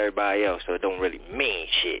tied with everybody else, so it don't really mean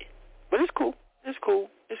shit. But it's cool.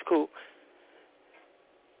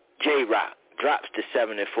 J-Rock drops to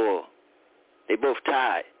 7-4. They both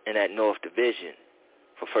tied in that North Division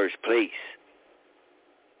for first place.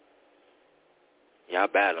 Y'all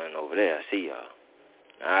battling over there. I see y'all.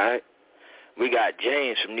 All right? We got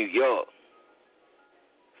James from New York.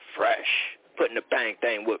 Fresh. Putting the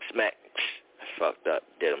bang, whoop, smack. I fucked up.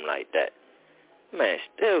 Did him like that. Man,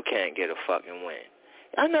 still can't get a fucking win.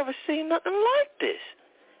 I never seen nothing like this.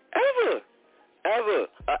 Ever.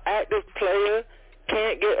 An active player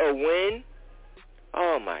can't get a win?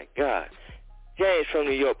 Oh, my God. James from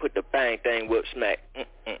New York put the bang, whoop, smack.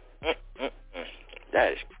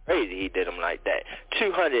 That is crazy he did him like that.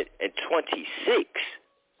 226.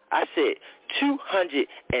 I said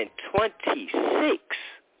 226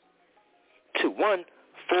 to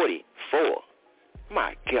 144.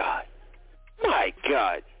 My God.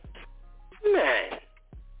 Man,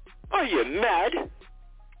 are you mad?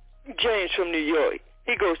 James from New York,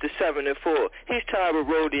 he goes to 7-4. He's tied with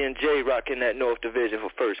Rody and J-Rock in that North Division for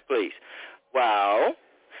first place. Wow.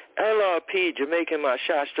 LRP, Jamaican, my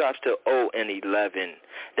shots drops to 0-11.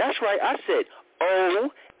 That's right, I said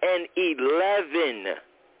 0-11.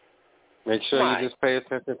 Make sure you just pay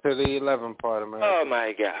attention to the 11 part, man. Oh,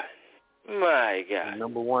 my God.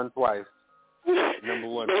 Number one twice. Number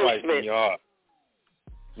one twice in your heart.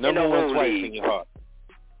 Number one twice in your heart.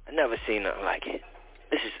 I never seen nothing like it.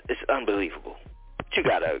 It's unbelievable. You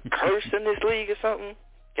got a curse in this league or something?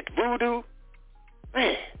 Get the voodoo?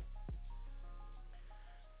 Man.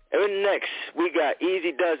 And next, we got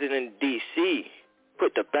Easy Does It in D.C.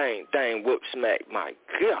 Put the bang, whoop, smack. My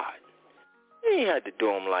God. You ain't had to do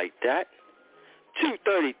them like that.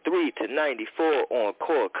 233 to 94 on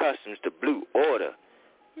Core Customs to Blue Order.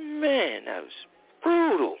 Man, that was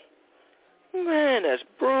brutal.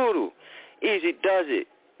 Easy Does It.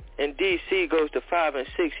 And D.C. goes to 5-6.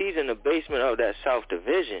 He's in the basement of that South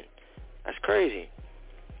Division. That's crazy.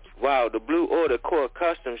 Wow, the Blue Order Core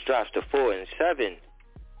Customs drops to 4-7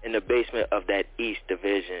 in the basement of that East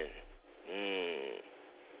Division.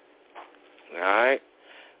 All right.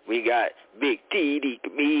 We got Big T.D.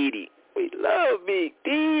 Comedy. We love Big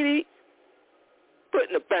T.D.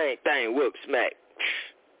 Putting the bang, whoop, smack.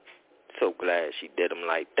 So glad she did him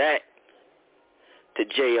like that. To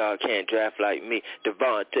JR Can't Draft Like Me.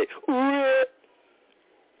 Devontae.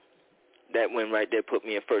 That win right there put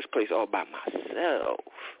me in first place all by myself.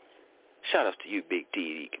 Shout out to you, Big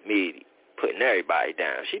D, committee, putting everybody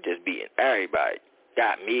down. She just beating everybody.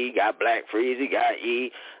 Got me, got Black Freezy, got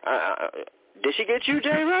E. Did she get you,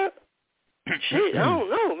 J-Rock? Shit, I don't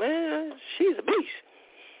know, man. She's a beast.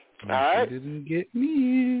 All right. She didn't get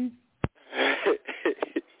me.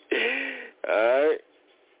 All right.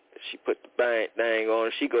 She put the bang thing on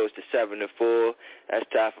her. She goes to 7-4. That's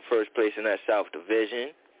tied for first place in that South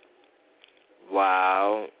Division.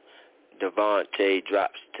 Wow. Devontae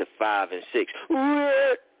drops to 5-6.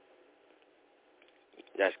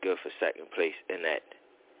 That's good for second place in that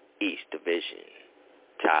East Division.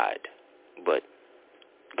 Tied, but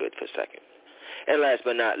good for second. And last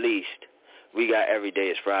but not least, we got Every Day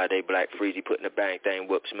is Friday. Black Freezy putting the bang thing,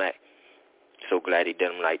 whoop smack. So glad he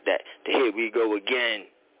did him like that. Here we go again.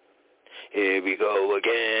 Here we go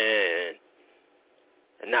again.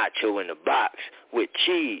 Na-Cho in the box with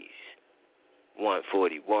cheese.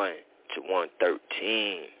 141 to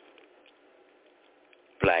 113.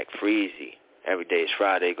 Black Freezy. Every Day is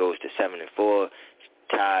Friday goes to 7-4.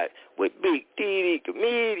 Tied with Big Didi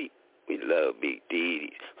Committee. We love Big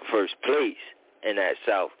Didi. First place in that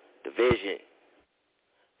South Division.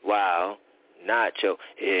 Wow. Na-Cho.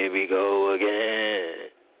 Here we go again.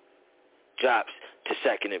 Drops to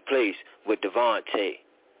second in place with Devontae.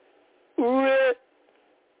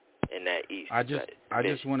 In that East. I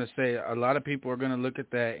just want to say a lot of people are going to look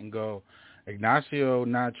at that and go, Ignacio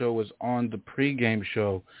Na-Cho was on the pregame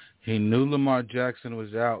show. He knew Lamar Jackson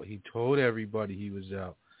was out. He told everybody he was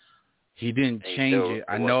out. He didn't change it.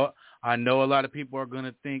 I know a lot of people are going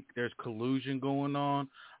to think there's collusion going on.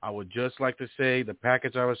 I would just like to say the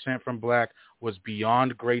package I was sent from Black was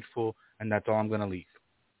beyond grateful, and that's all I'm going to leave.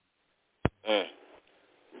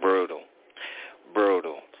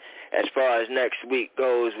 Brutal. As far as next week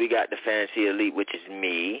goes, we got the Fantasy Elite, which is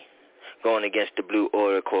me, going against the Blue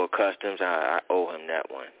Order Core Customs. I owe him that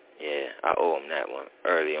one. Yeah, I owe him that one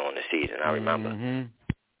early on the season. I remember. Mm-hmm.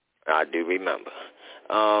 I do remember.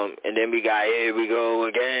 And then we got Here we go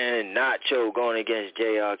again. Na-Cho going against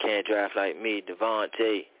JR Can't Draft Like Me.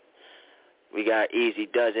 Devontae. We got Easy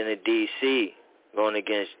Does in the DC going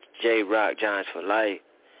against J-Rock Giants for Life.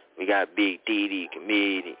 We got Big Didi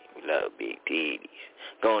Committee. We love Big Didis.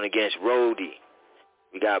 Going against Rhodey.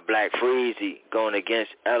 We got Black Freezy going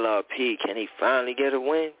against LRP. Can he finally get a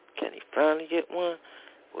win? Can he finally get one?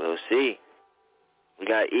 We'll see. We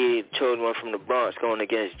got E, the chosen one from the Bronx, going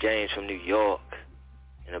against James from New York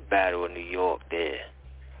in a battle of New York there.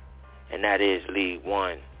 And that is League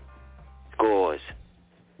 1. Scores,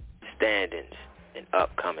 standings, and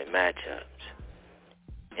upcoming matchups.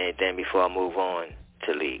 Anything before I move on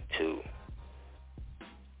to League 2?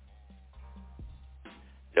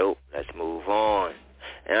 Nope, let's move on.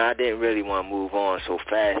 And I didn't really want to move on so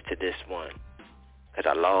fast to this one because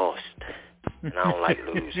I lost. And I don't like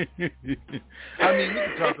losing. I mean, we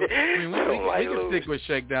can talk. We can stick with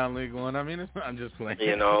Shakedown League 1. I mean, I'm just playing.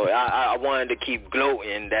 You know, I wanted to keep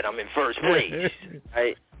gloating that I'm in first place,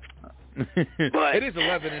 right? But it is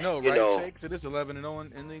 11-0, right, Shakes? It is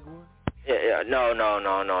 11-0 in League 1. Yeah. No.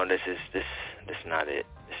 This is not it.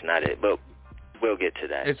 It's not it. But we'll get to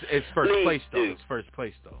that. It's first place though. It's first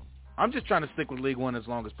place though. I'm just trying to stick with League 1 as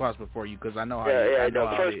long as possible for you because I know how.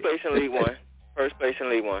 First place in League 1. First place in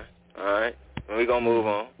League 1. All right, and we're going to move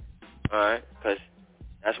on, all right, because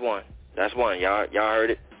that's one. That's one. Y'all heard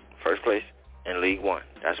it. First place in League 1.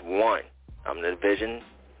 That's one. I'm the division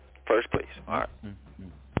first place, all right. Mm-hmm.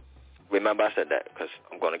 Remember I said that because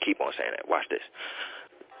I'm going to keep on saying that. Watch this.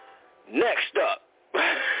 Next up,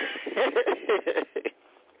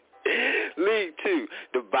 League 2,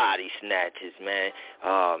 the Body Snatchers, man.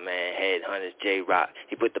 Oh, man, Headhunters, J-Rock.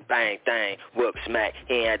 He put the bang thing, whoop, smack.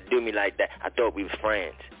 He ain't had to do me like that. I thought we was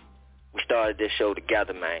friends. We started this show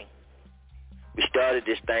together, man. We started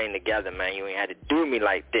this thing together, man. You ain't had to do me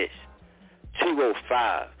like this.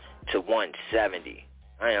 205 to 170.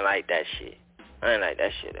 I ain't like that shit. I ain't like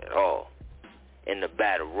that shit at all. In the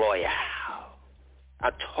Battle Royale.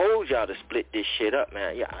 I told y'all to split this shit up,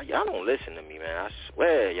 man. Y'all don't listen to me, man. I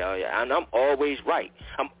swear, y'all. And I'm always right.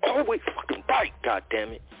 I'm always fucking right,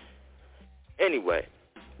 goddammit. Anyway.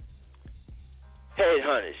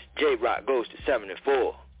 Headhunters, J-Rock goes to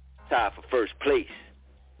 7-4. Tied for first place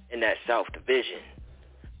in that South Division.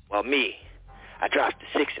 While me, I dropped to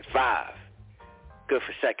 6-5. Good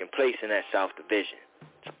for second place in that South Division.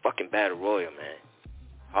 It's a fucking battle royal, man.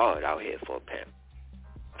 Hard out here for a pimp.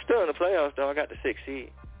 I'm still in the playoffs, though. I got the 6th seed.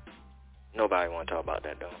 Nobody want to talk about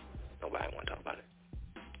that, though. Nobody want to talk about it.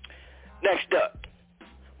 Next up,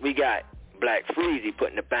 we got Black Freezy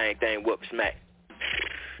putting the bang thing whoop smack.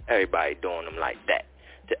 Everybody doing them like that.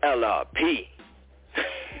 to LRP.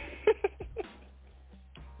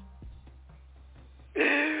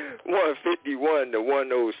 151 to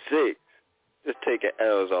 106. Just taking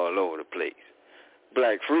L's all over the place.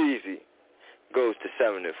 Black Freezy goes to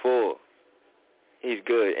 7-4. He's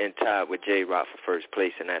good and tied with J-Rock for first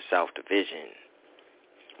place in that South Division.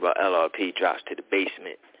 While LRP drops to the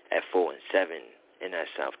basement at 4-7 in that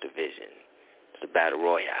South Division. It's a battle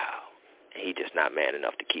royale. And he just not man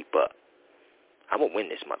enough to keep up. I'm going to win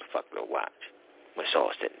this motherfucker to watch when it's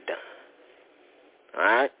all said and done. All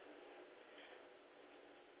right?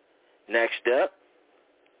 Next up,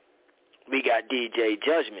 we got DJ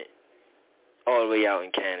Judgment all the way out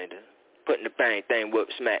in Canada, putting the bang thing whoop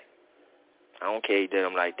smack. I don't care he did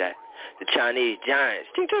him like that. The Chinese Giants,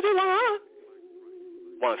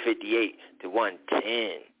 158 to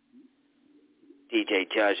 110. DJ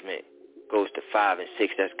Judgment goes to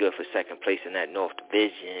 5-6. That's good for second place in that North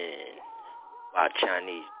Division. While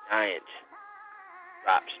Chinese Giants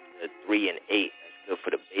drops to 3-8. That's good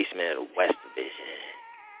for the basement of the West Division.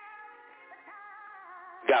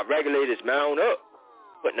 Got Regulators mount up,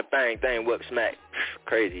 putting the bang thing whoop smack.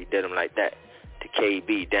 Crazy, he did him like that. To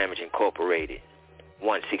KB Damage Incorporated,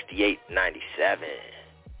 168-97.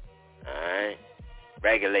 Alright.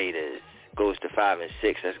 Regulators goes to 5-6.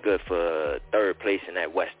 That's good for third place in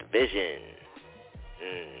that West Division.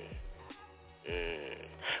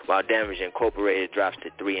 While Damage Incorporated drops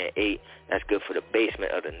to 3-8. That's good for the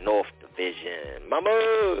basement of the North Division.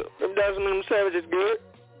 Mama, them dozen of them savages good.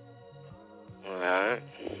 Alright.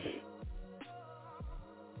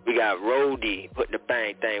 We got Rody putting the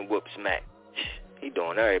bang thing whoop smack. He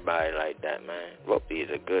doing everybody like that, man. Ropey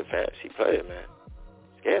is a good fantasy player, man.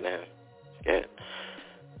 Scared of him. Scared.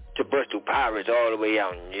 To Bristol Pirates all the way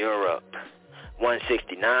out in Europe.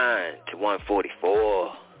 169 to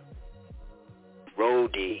 144.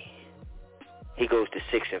 Rody. He goes to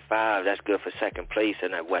 6-5. That's good for second place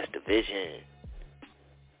in that West Division.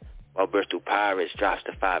 While Bristol Pirates drops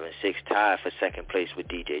to 5-6, tied for second place with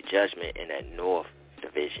DJ Judgment in that North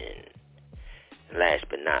Division. Last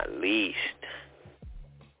but not least,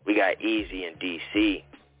 we got Easy in DC,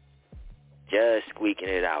 just squeaking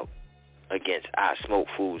it out against I Smoke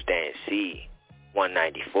Fools Dan C,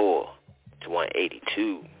 194 to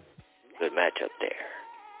 182. Good matchup there.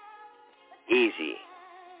 Easy,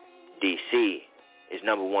 DC, is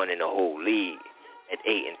number one in the whole league at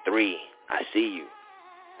 8-3. I see you.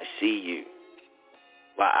 I see you.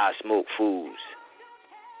 While I Smoke Fools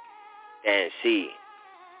Dan C,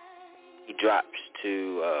 he drops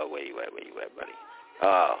to, where you at, buddy?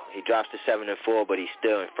 He drops to 7-4, but he's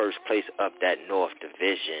still in first place up that North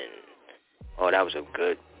Division. Oh, that was a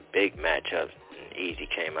good, big matchup. And Easy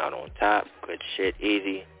came out on top. Good shit,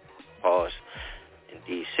 Easy. Pause. In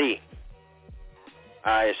D.C.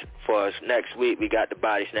 All right, for us next week, we got the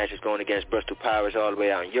Body Snatchers going against Bristol Pirates all the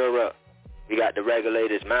way out in Europe. We got the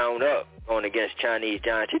Regulators mount up going against Chinese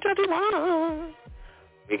Giants.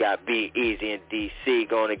 We got Be Easy in D.C.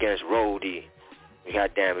 going against Rody. We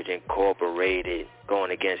got Damage Incorporated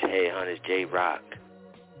going against Headhunters J-Rock.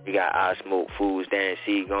 We got I Smoke Fools Dan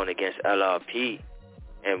C going against LRP.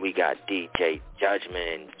 And we got DJ Judgment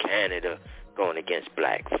in Canada going against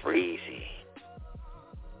Black Freezy.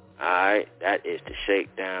 Alright, that is the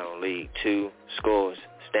Shakedown League 2 scores,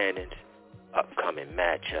 standings, upcoming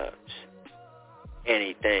matchups.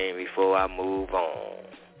 Anything before I move on?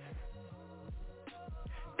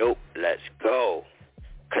 Nope, let's go.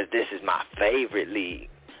 Because this is my favorite league.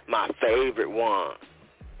 My favorite one.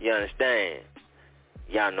 You understand?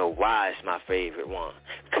 Y'all know why it's my favorite one.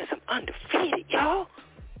 Because I'm undefeated, y'all.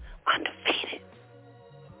 Undefeated.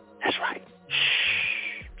 That's right.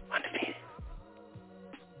 Shh. Undefeated.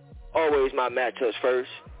 Always my matchups first.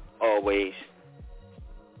 Always.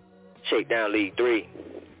 Shakedown League 3.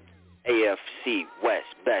 AFC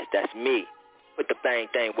West Best. That's me. Put the bang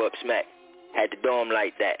thing whoop smack. Had to do him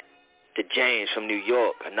like that. To James from New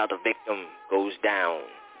York, another victim goes down.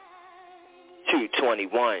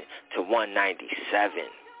 221 to 197.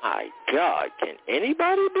 My God, can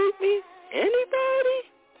anybody beat me? Anybody?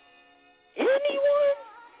 Anyone?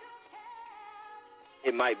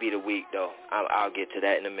 It might be the week though. I'll get to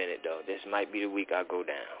that in a minute though. This might be the week I go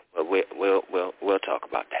down, but we'll talk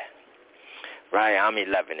about that. Right, I'm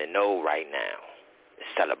 11-0 right now. The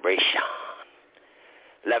celebration.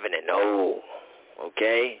 11-0.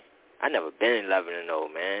 Okay. I never been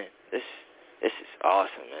 11-0, man. This is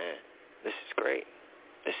awesome, man. This is great.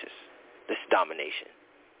 This is domination.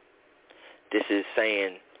 This is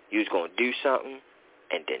saying you was gonna do something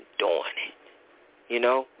and then doing it. You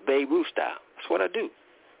know, Babe Ruth style. That's what I do.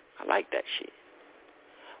 I like that shit.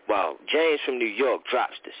 While James from New York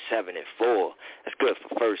drops to 7-4. That's good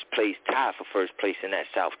for first place, tied for first place in that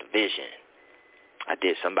South Division. I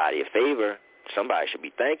did somebody a favor. Somebody should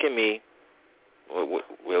be thanking me.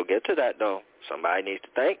 We'll get to that, though. Somebody needs to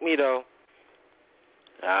thank me, though.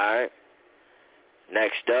 All right.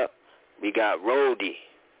 Next up, we got Rhodey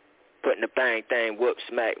putting the bang thing whoop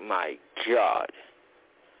smack. My God.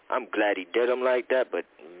 I'm glad he did him like that, but,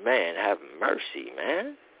 man, have mercy,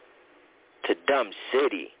 man. To Dumb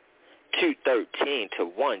City, 213 to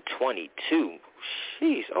 122.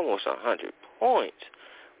 Jeez, almost 100 points.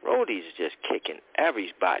 Rhodey's just kicking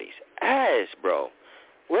everybody's ass, bro.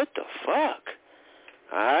 What the fuck?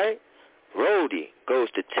 All right. Rhodey goes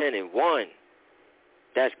to 10-1.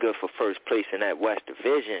 That's good for first place in that West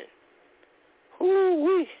Division.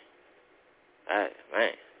 Woo-wee. Man.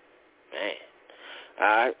 All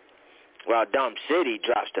right. While Dumb City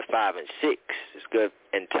drops to 5-6. It's good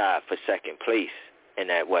and tied for second place in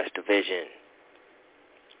that West Division.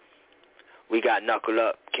 We got Knuckle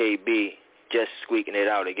Up KB just squeaking it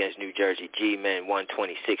out against New Jersey G-Men,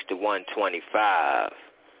 126 to 125.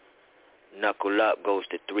 Knuckle Up goes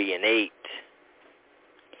to 3-8.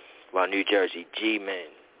 While New Jersey G-Men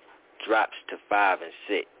drops to 5-6.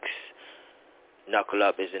 Knuckle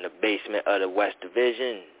Up is in the basement of the West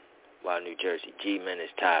Division, while New Jersey G-Men is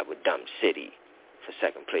tied with Dumb City for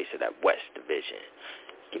second place of that West Division.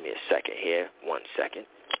 Give me a second here. 1 second.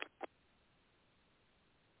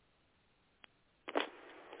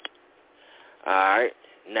 All right.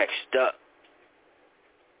 Next up,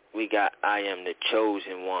 we got I Am the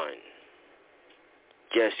Chosen One.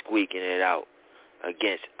 Just squeaking it out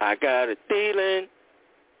against I Got a Feeling.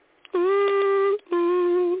 Ooh,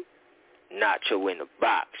 ooh. Na-Cho in the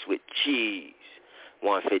box with cheese.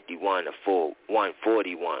 151 to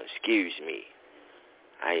 141. Excuse me.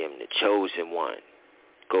 I Am the Chosen One.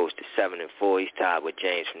 Goes to 7-4. He's tied with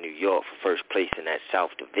James from New York for first place in that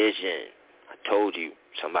South Division. I told you,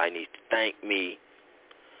 somebody needs to thank me.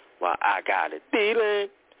 While I Got a Feeling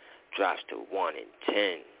drops to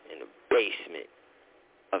 1-10 in the basement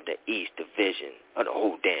of the East Division of the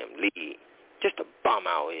whole damn league. Just a bum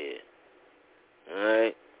out here.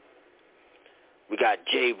 Alright? We got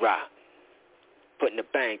J-Rock putting the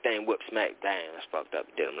bang thing whoop smack. Damn, that's fucked up.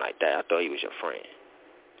 Did him like that. I thought he was your friend.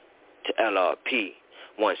 To LRP,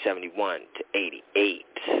 171 to 88.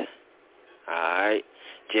 Alright.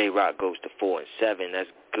 J-Rock goes to 4-7. That's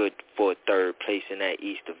good for third place in that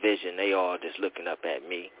East Division. They all just looking up at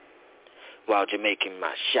me. While Jamaican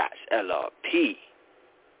my shots, LRP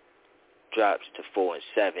drops to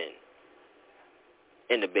 4-7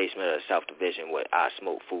 in the basement of the South Division with I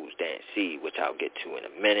Smoke Foods Dance C, which I'll get to in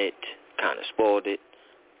a minute. Kind of spoiled it.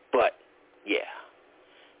 But, yeah.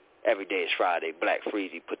 Every day is Friday. Black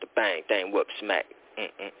Freezy put the bang thing whoop smack.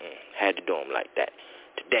 Had to do him like that.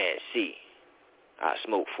 To Dan C. I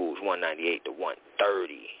Smoke Foods 198 to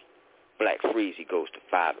 130. Black Freezy goes to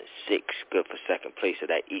 5-6. Good for second place of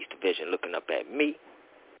that East Division looking up at me.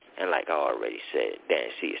 And like I already said, Dan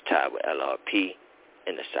C is tied with LRP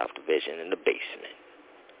in the South Division in the basement.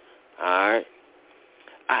 Alright.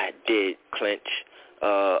 I did clinch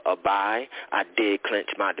a bye. I did clinch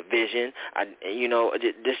my division.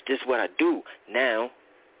 This is what I do now.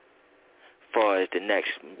 Far as the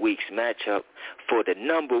next week's matchup for the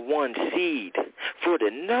number one seed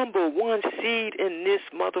in this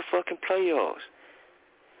motherfucking playoffs.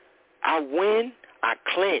 I win, I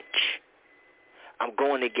clinch. I'm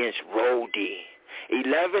going against Rhodey.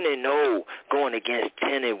 11-0 going against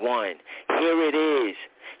 10-1. Here it is.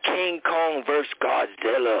 King Kong versus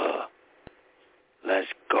Godzilla. Let's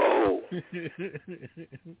go.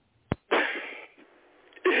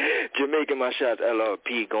 Jamaican my shots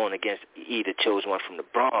LRP going against E, the chosen one from the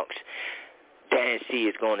Bronx. Dan C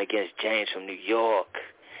is going against James from New York.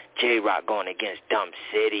 J-Rock going against Dumb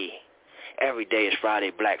City. Every day is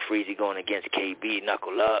Friday. Black Freezy going against KB,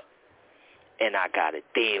 Knuckle Up. And I got a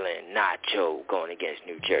feeling Na-Cho going against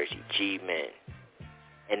New Jersey G-Men.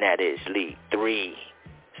 And that is League 3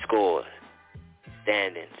 scores,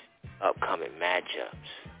 standings, upcoming matchups.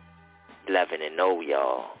 11-0,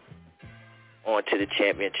 y'all. On to the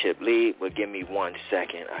championship league, but give me 1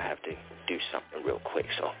 second. I have to do something real quick.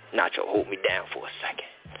 So, Na-Cho, hold me down for a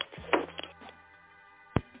second.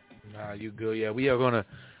 Nah, you good. Yeah, we are gonna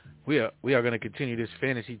continue this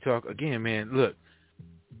fantasy talk again, man. Look,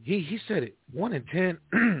 he said it.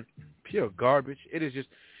 1-10, pure garbage. It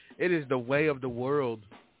is the way of the world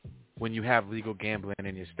when you have legal gambling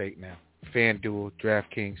in your state now. FanDuel,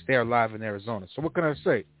 DraftKings, they're live in Arizona. So what can I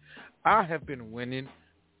say? I have been winning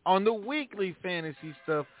on the weekly fantasy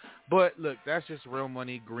stuff. But look, that's just real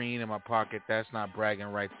money green in my pocket. That's not bragging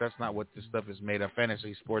rights. That's not what this stuff is made of.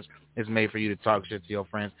 Fantasy sports is made for you to talk shit to your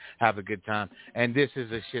friends, have a good time. And this is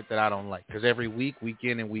the shit that I don't like. Because every week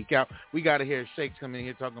in and week out, we got to hear Shakes come in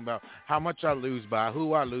here talking about how much I lose by,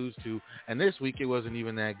 who I lose to. And this week it wasn't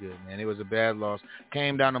even that good, man. It was a bad loss.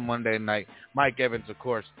 Came down to Monday night. Mike Evans, of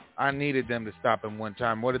course, I needed them to stop him one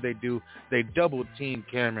time. What did they do? They double-teamed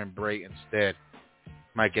Cameron Bray instead.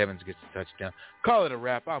 Mike Evans gets a touchdown. Call it a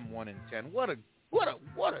wrap. I'm 1-10. What a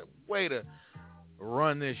way to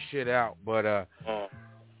run this shit out. But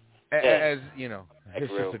as you know,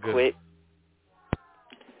 it's just a good quick.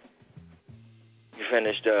 You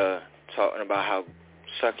finished talking about how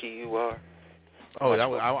sucky you are. Oh,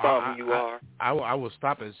 I will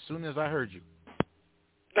stop as soon as I heard you.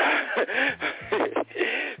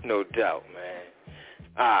 No doubt, man.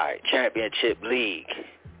 All right, championship league.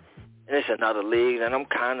 And it's another league that I'm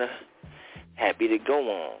kind of happy to go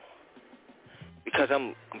on because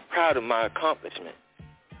I'm proud of my accomplishment.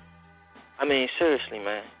 I mean, seriously,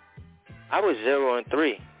 man. I was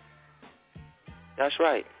 0-3. That's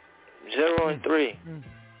right, 0-3.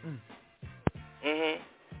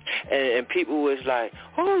 And people was like,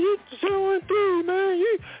 "Oh, you 0-3, man.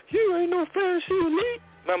 You ain't no fantasy elite."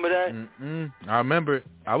 Remember that? I remember it.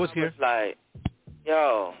 I was here. It's like,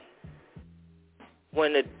 yo.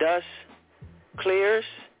 When the dust clears,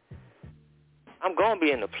 I'm going to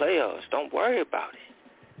be in the playoffs. Don't worry about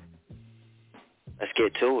it. Let's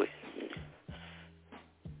get to it.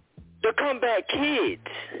 The comeback kids.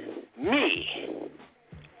 Me.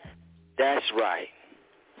 That's right.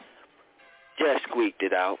 Just squeaked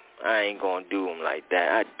it out. I ain't going to do him like that.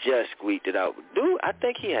 I just squeaked it out. Dude, I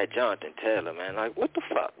think he had Jonathan Taylor, man. Like, what the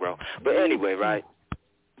fuck, bro? But anyway, right?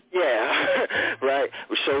 Yeah, right.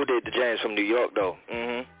 So did the James from New York, though.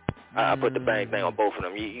 I put the bang on both of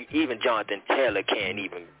them. Even Jonathan Taylor can't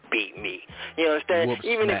even beat me. You understand?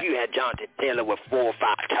 Even if you had Jonathan Taylor with 4 or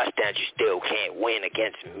 5 touchdowns, you still can't win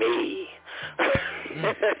against me.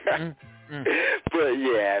 But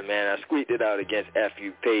yeah, man, I squeaked it out against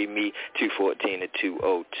FU Pay Me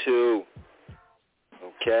 214-202.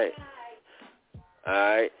 Okay. All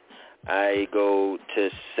right. I go to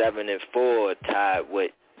 7-4, tied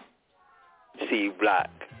with C Block,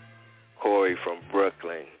 Corey from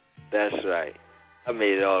Brooklyn. That's right. I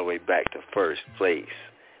made it all the way back to first place.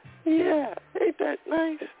 Yeah, ain't that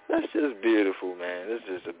nice? That's just beautiful, man. This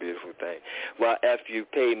is a beautiful thing. While FU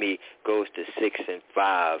Pay Me goes to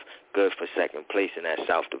 6-5, good for second place in that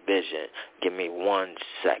South Division. Give me 1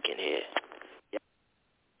 second here.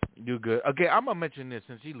 You good. Okay, I'm going to mention this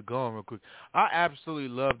since he's going real quick. I absolutely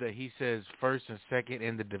love that he says first and second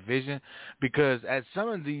in the division because at some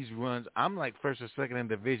of these runs, I'm like first or second in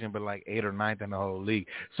the division, but like 8th or 9th in the whole league.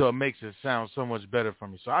 So it makes it sound so much better for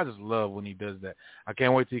me. So I just love when he does that. I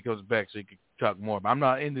can't wait till he comes back so he can talk more. But I'm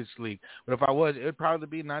not in this league. But if I was, it would probably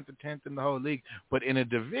be 9th or 10th in the whole league. But in a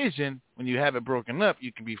division, when you have it broken up,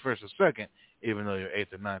 you can be first or second, even though you're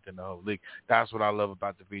 8th or 9th in the whole league. That's what I love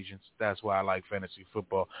about divisions. That's why I like fantasy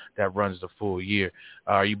football that runs the full year.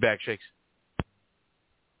 Are you back, Shakes?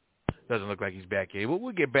 Doesn't look like he's back here. Well,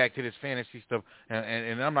 we'll get back to this fantasy stuff,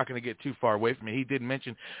 and I'm not going to get too far away from it. He did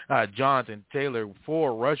mention Jonathan Taylor,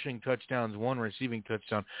 4 rushing touchdowns, 1 receiving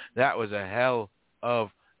touchdown. That was a hell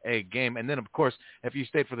of a game. And then, of course, if you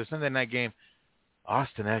stayed for the Sunday night game,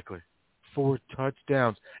 Austin Eckler, 4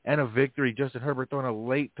 touchdowns and a victory. Justin Herbert throwing a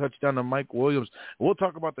late touchdown to Mike Williams. We'll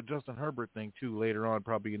talk about the Justin Herbert thing, too, later on,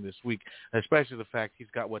 probably in this week, especially the fact he's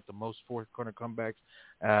got, the most fourth quarter comebacks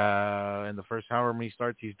in the first however many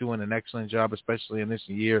starts. He's doing an excellent job, especially in this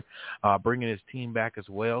year, bringing his team back as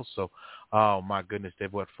well. So, oh, my goodness, they've,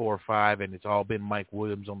 4 or 5, and it's all been Mike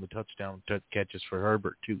Williams on the touchdown catches for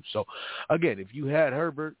Herbert, too. So, again, if you had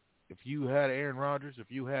Herbert, if you had Aaron Rodgers, if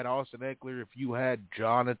you had Austin Eckler, if you had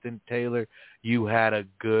Jonathan Taylor, you had a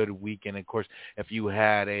good weekend. Of course, if you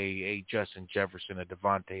had a Justin Jefferson, a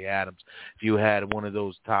Devontae Adams, if you had one of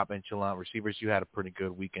those top echelon receivers, you had a pretty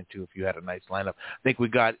good weekend too. If you had a nice lineup, I think we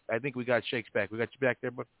got Shakes back. We got you back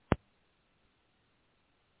there, but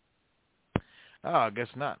oh, I guess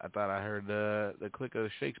not. I thought I heard the click of the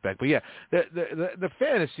Shakes back, but yeah, the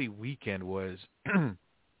fantasy weekend was.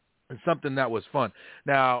 Something that was fun.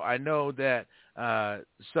 Now, I know that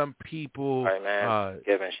some people... All right, man.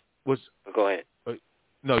 Go ahead.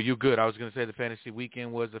 No, you're good. I was going to say the fantasy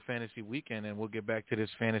weekend was a fantasy weekend, and we'll get back to this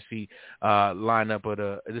fantasy lineup.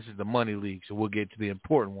 This is the money league, so we'll get to the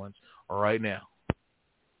important ones right now.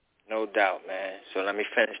 No doubt, man. So let me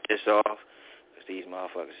finish this off, because these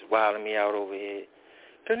motherfuckers is wilding me out over here.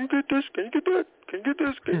 Can you get this? Can you get that? Can you get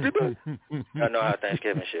this? Can you get that? I know how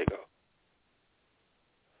Thanksgiving shit go.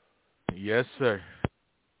 Yes, sir.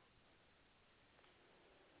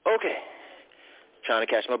 Okay. Trying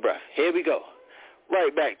to catch my breath. Here we go.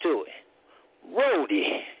 Right back to it.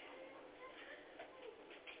 Roadie.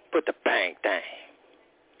 Put the bang thing.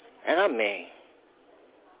 And I mean,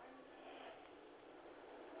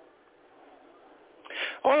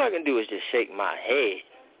 all I can do is just shake my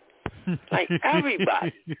head. Like,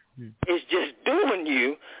 everybody is just doing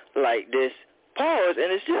you like this. Pause,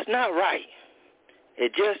 and it's just not right.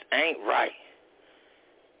 It just ain't right.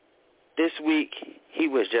 This week, he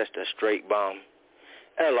was just a straight bum.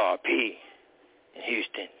 LRP in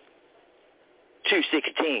Houston.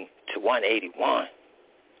 216 to 181.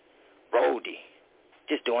 Roadie.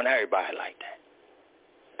 Just doing everybody like that.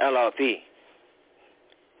 LRP.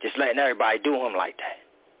 Just letting everybody do him like that.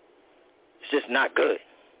 It's just not good.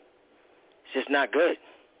 It's just not good.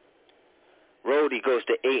 Roadie goes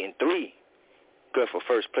to 8-3. Good for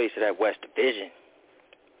first place of that West Division.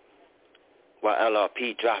 While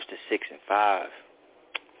LRP drops to 6-5.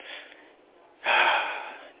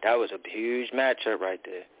 That was a huge matchup right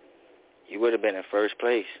there. You would have been in first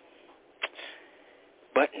place.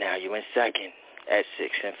 But now you're in second at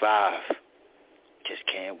 6-5. Just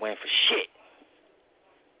can't win for shit.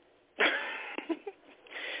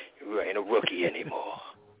 You ain't a rookie anymore.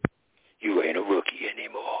 You ain't a rookie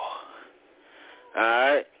anymore. All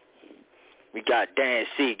right? We got Dan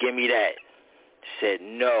C. Give me that. Said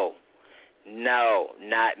no. No,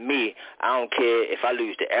 not me. I don't care if I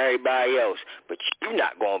lose to everybody else, but you're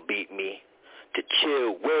not going to beat me. To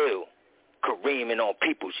Chill Will, careening on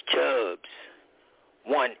people's chubs.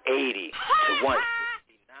 180 to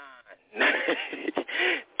 169.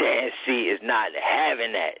 Dan C. is not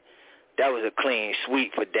having that. That was a clean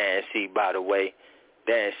sweep for Dan C., by the way.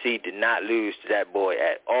 Dan C. did not lose to that boy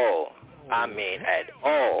at all. I mean, at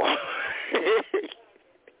all.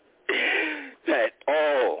 At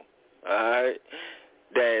all. All right.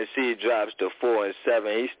 Dan C. drops to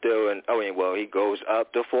 4-7. He's still in. He goes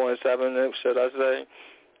up to 4-7, should I say?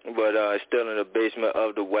 But still in the basement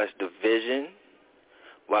of the West Division.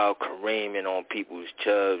 While careening on people's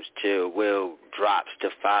chubs, Chill Will drops to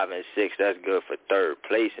 5-6. That's good for third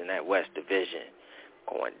place in that West Division.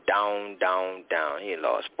 Going down, down, down. He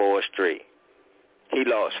lost 4 straight.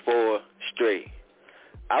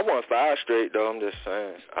 I won 5 straight, though. I'm just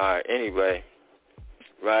saying. All right. Anyway,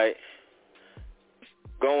 right.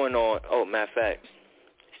 Going on. Oh, matter of fact,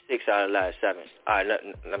 6 out of the last 7. All right.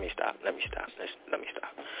 Let me stop.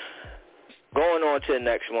 Going on to the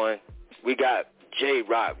next one. We got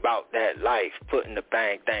J-Rock about that life, putting the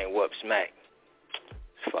bang thing whoop smack.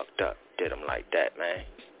 It's fucked up. Did him like that, man.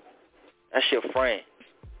 That's your friend.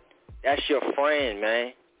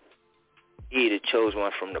 Man. He either chose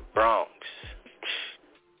one from the Bronx.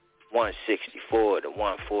 164 to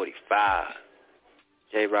 145.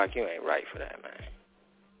 J-Rock, you ain't right for that, man.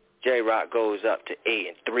 J-Rock goes up to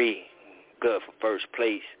 8-3. Good for first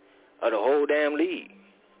place of the whole damn league,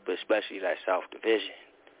 but especially that South Division.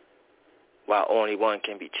 While only one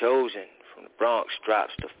can be chosen from the Bronx,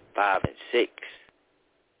 drops to 5-6.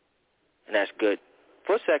 And that's good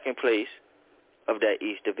for second place of that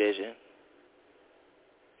East Division,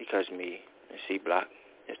 because me and C Block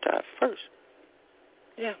is tied first.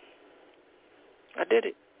 Yeah. I did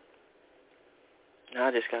it. Now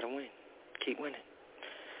I just got to win. Keep winning.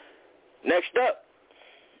 Next up,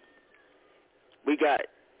 we got,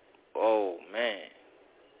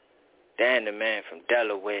 Dan the Man from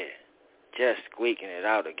Delaware, just squeaking it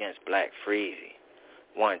out against Black Freezy,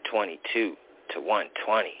 122 to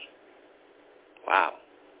 120. Wow.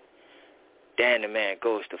 Dan the Man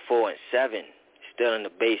goes to 4-7, still in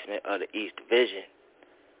the basement of the East Division,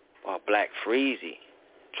 while Black Freezy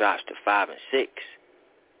drops to 5-6.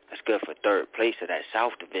 That's good for third place of that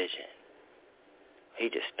South Division. He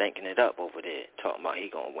just stinking it up over there, talking about he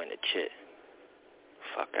gonna win the chip.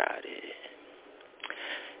 Fuck out of here.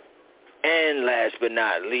 And last but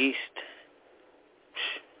not least,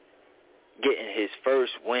 getting his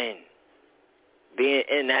first win, being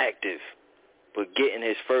inactive, but getting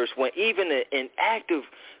his first win. Even an inactive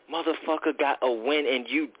motherfucker got a win and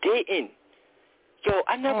you didn't. Yo,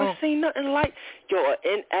 I never seen nothing like,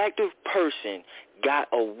 an inactive person got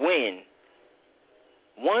a win.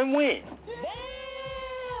 One win.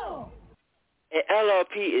 Damn. And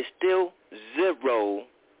LRP is still 0-11.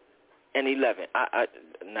 I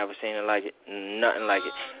never seen it like it. Nothing like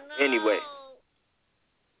it. Anyway,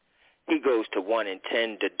 he goes to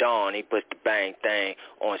 1-10 to Dawn. He puts the bang thing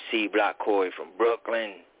on C Block Corey from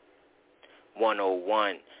Brooklyn.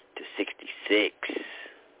 101 to 66.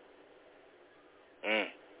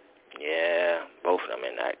 Yeah, both of them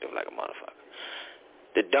inactive like a motherfucker.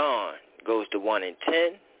 The Dawn goes to 1-10,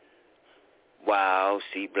 While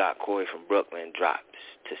C Block Corey from Brooklyn drops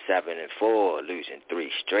to 7-4, losing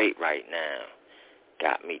 3 straight right now.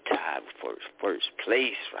 Got me tied for first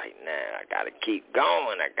place right now. I got to keep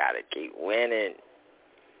going. I got to keep winning.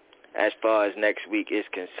 As far as next week is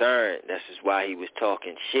concerned, this is why he was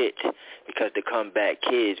talking shit, because the Comeback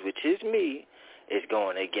Kids, which is me, is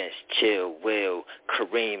going against Chill Will,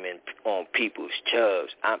 Kareem, and on people's chubs.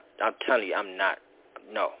 I'm telling you, I'm not.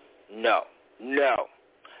 No.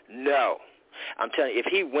 I'm telling you, if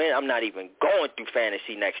he win, I'm not even going through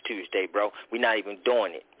fantasy next Tuesday, bro. We're not even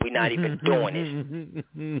doing it. We're not even doing it.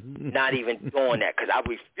 Not even doing that, because I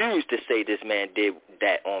refuse to say this man did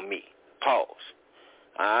that on me. Pause.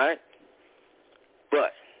 All right?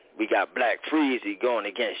 But we got Black Freezy going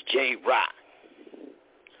against J-Rock.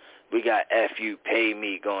 We got F.U. Pay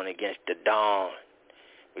Me going against the Dawn.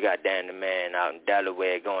 We got Dan the Man out in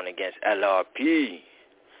Delaware going against LRP.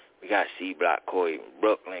 We got C Block Corey in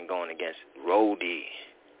Brooklyn going against Rhodey.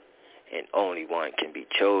 And only one can be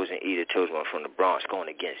chosen. Either chosen one from the Bronx going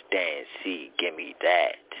against Dan C. Give me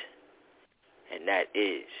that. And that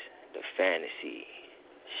is the Fantasy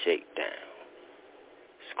Shakedown.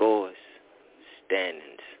 Scores,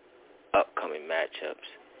 standings, upcoming matchups.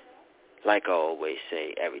 Like I always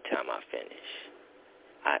say every time I finish,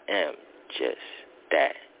 I am just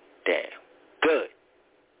that damn good.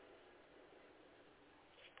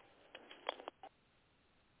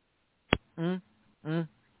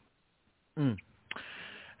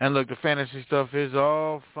 And look, the fantasy stuff is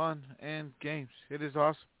all fun and games. It is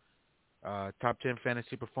awesome. Top 10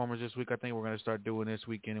 fantasy performers this week. I think we're going to start doing this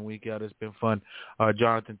week in and week out. It's been fun.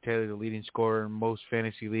 Jonathan Taylor, the leading scorer in most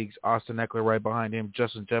fantasy leagues. Austin Eckler right behind him.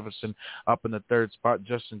 Justin Jefferson up in the 3rd spot.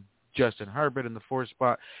 Justin Herbert in the 4th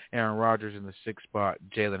spot. Aaron Rodgers in the 6th spot.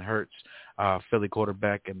 Jalen Hurts, Philly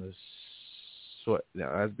quarterback in the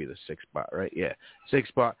that'd be the 6th spot, right? Yeah, 6th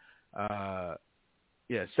spot.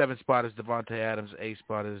 7th spot is Devontae Adams. 8th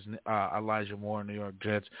spot is Elijah Moore, New York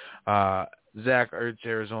Jets. Zach Ertz,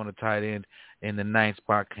 Arizona tight end. In the 9th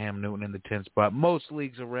spot, Cam Newton in the 10th spot. Most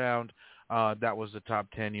leagues around, that was the top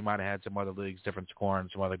 10. You might have had some other leagues, different scoring.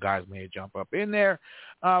 Some other guys may jump up in there.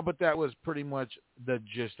 But that was pretty much the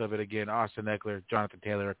gist of it. Again, Austin Eckler, Jonathan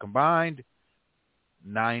Taylor combined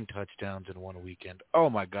 9 touchdowns in one weekend. Oh,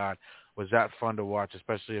 my God. Was that fun to watch,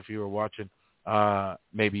 especially if you were watching.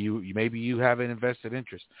 Maybe you have an invested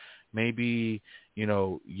interest. Maybe,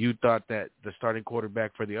 you thought that the starting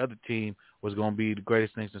quarterback for the other team was going to be the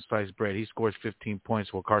greatest thing since sliced bread. He scores 15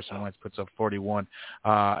 points while Carson Wentz puts up 41,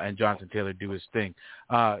 and Jonathan Taylor do his thing.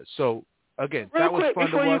 So, again, real that was quick,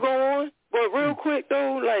 fun to watch. Before you go on, but real quick,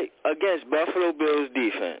 though, like, against Buffalo Bills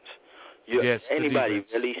defense, anybody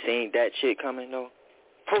really seen that shit coming, though?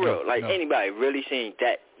 For real, anybody really seen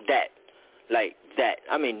that? Like that.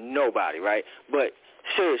 I mean, nobody, right? But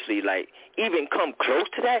seriously, like, even come close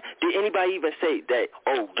to that? Did anybody even say that,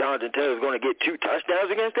 Jonathan Taylor's going to get 2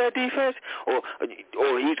 touchdowns against that defense? Or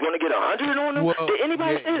he's going to get 100 on them? Did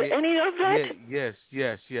anybody say any of that? Yes.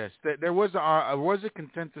 There was a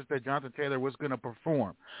consensus that Jonathan Taylor was going to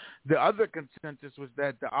perform. The other consensus was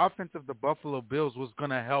that the offense of the Buffalo Bills was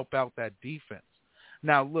going to help out that defense.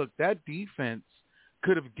 Now, look, that defense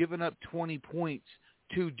could have given up 20 points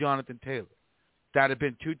to Jonathan Taylor. That had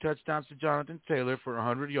been 2 touchdowns to Jonathan Taylor for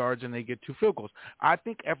 100 yards, and they get 2 field goals. I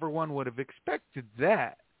think everyone would have expected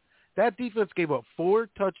that. That defense gave up 4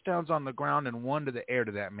 touchdowns on the ground and 1 to the air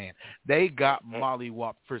to that man. They got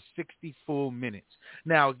mollywopped for 60 full minutes.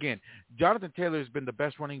 Now, again, Jonathan Taylor has been the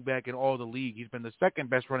best running back in all the league. He's been the 2nd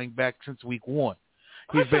best running back since week 1.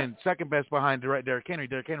 He's been 2nd best behind Derrick Henry.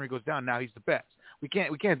 Derrick Henry goes down. Now he's the best. We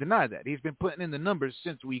can't deny that. He's been putting in the numbers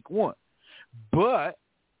since week 1. But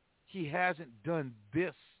he hasn't done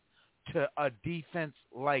this to a defense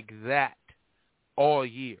like that all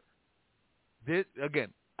year. Again,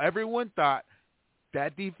 everyone thought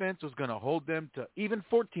that defense was going to hold them to even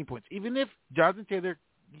 14 points. Even if Jonathan Taylor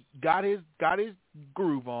got his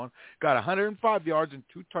groove on, got 105 yards and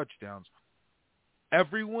 2 touchdowns,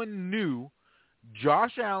 everyone knew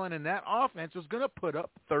Josh Allen and that offense was going to put up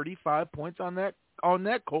 35 points on that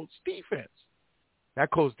Colts defense. That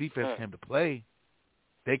Colts defense came to play.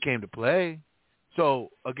 They came to play. So,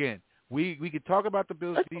 again, we could talk about the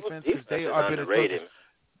Bills' defense because they are underrated.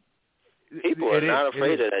 People are not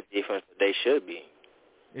afraid of that defense. They should be.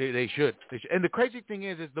 They should. And the crazy thing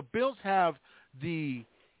is the Bills have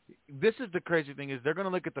this is the crazy thing is they're going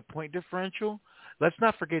to look at the point differential. Let's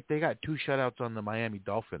not forget they got 2 shutouts on the Miami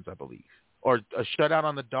Dolphins, I believe. Or a shutout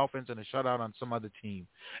on the Dolphins and a shutout on some other team.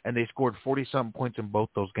 And they scored 40-something points in both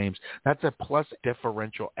those games. That's a plus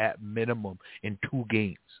differential at minimum in 2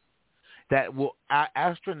 games. That will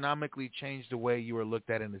astronomically change the way you are looked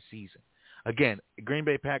at in the season. Again, Green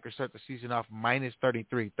Bay Packers start the season off minus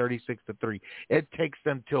 33, 36-3. It takes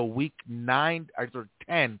them till week 9 or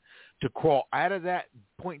 10 to crawl out of that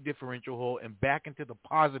point differential hole and back into the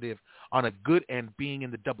positive on a good end, being in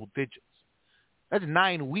the double digits. That's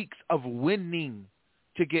 9 weeks of winning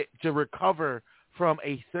to recover from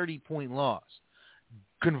a 30-point loss.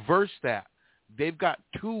 Converse that. They've got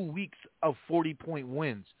 2 weeks of 40-point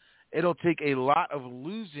wins. It'll take a lot of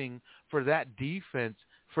losing for that defense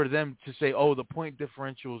for them to say, oh, the point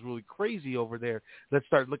differential is really crazy over there. Let's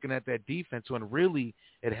start looking at that defense, when really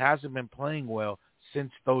it hasn't been playing well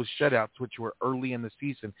since those shutouts, which were early in the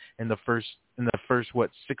season in the first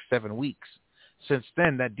 6-7 weeks. Since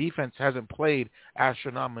then, that defense hasn't played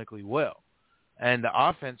astronomically well. And the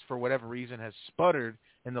offense, for whatever reason, has sputtered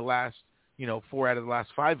in the last, 4 out of the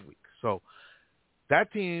last 5 weeks. So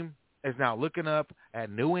that team is now looking up at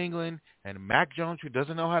New England and Mac Jones, who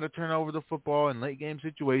doesn't know how to turn over the football in late-game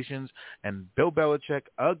situations, and Bill Belichick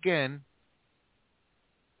again.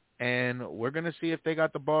 And we're going to see if they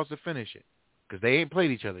got the balls to finish it, because they ain't played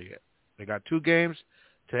each other yet. They got 2 games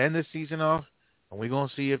to end this season off, and we're going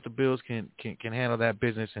to see if the Bills can handle that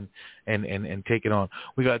business and take it on.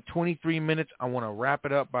 We got 23 minutes. I want to wrap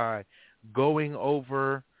it up by going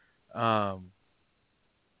over I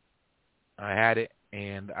had it,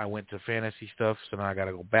 and I went to fantasy stuff, so now I got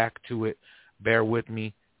to go back to it. Bear with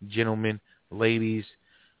me, gentlemen, ladies,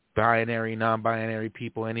 binary, non-binary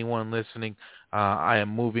people, anyone listening. I am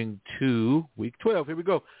moving to week 12. Here we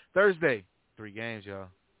go. Thursday, 3 games, y'all.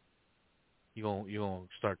 You gonna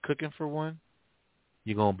start cooking for one.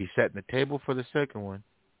 You're going to be setting the table for the second one,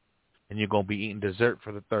 and you're going to be eating dessert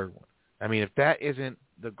for the third one. I mean, if that isn't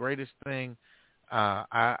the greatest thing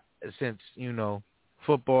since,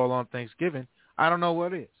 football on Thanksgiving, I don't know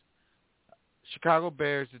what is. Chicago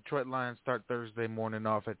Bears, Detroit Lions start Thursday morning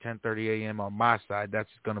off at 10:30 a.m. on my side. That's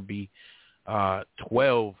going to be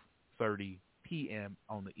 12:30 p.m.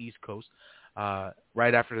 on the East Coast.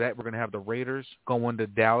 Right after that, we're going to have the Raiders going to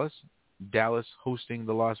Dallas. Dallas hosting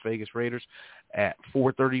the Las Vegas Raiders at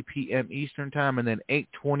 4:30 p.m. Eastern Time, and then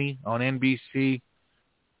 8:20 on NBC.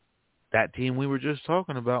 That team we were just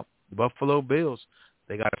talking about, the Buffalo Bills.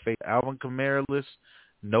 They got to face Alvin Kamara-less,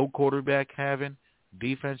 no quarterback having,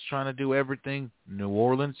 defense trying to do everything. New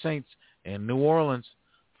Orleans Saints in New Orleans,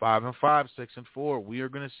 5-5, 6-4. We are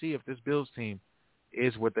going to see if this Bills team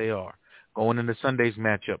is what they are. Going into Sunday's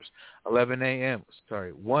matchups, 1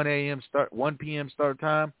 p.m. start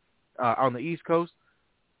time on the East Coast.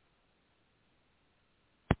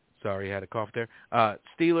 Sorry, I had a cough there.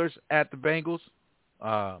 Steelers at the Bengals.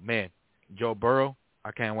 Man, Joe Burrow,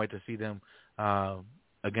 I can't wait to see them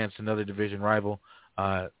against another division rival.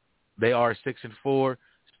 They are 6-4.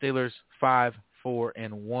 Steelers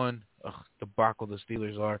 5-4-1. Debacle the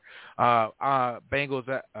Steelers are.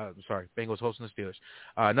 Bengals hosting the Steelers.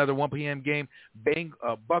 Another 1 p.m. game.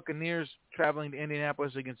 Buccaneers traveling to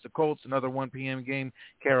Indianapolis against the Colts. Another 1 p.m. game.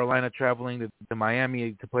 Carolina traveling to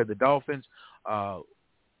Miami to play the Dolphins.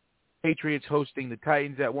 Patriots hosting the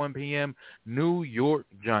Titans at 1 p.m. New York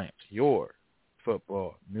Giants, New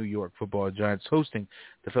York Football Giants hosting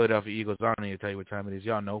the Philadelphia Eagles. I don't need to tell you what time it is.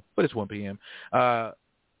 Y'all know, but it's 1 p.m.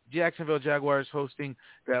 Jacksonville Jaguars hosting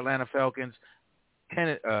the Atlanta Falcons.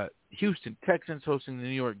 Houston Texans hosting the New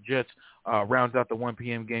York Jets. Rounds out the 1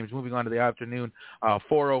 p.m. games. Moving on to the afternoon,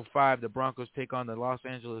 4:05, the Broncos take on the Los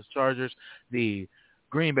Angeles Chargers. The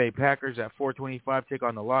Green Bay Packers at 4:25 take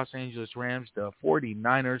on the Los Angeles Rams. The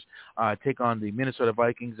 49ers take on the Minnesota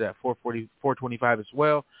Vikings at 4:25 as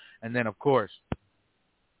well. And then, of course,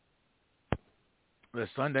 the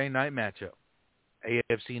Sunday night matchup,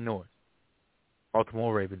 AFC North.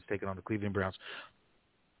 Baltimore Ravens taking on the Cleveland Browns.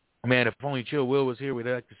 Man, if only Chill Will was here, we'd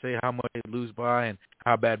like to say how much they lose by and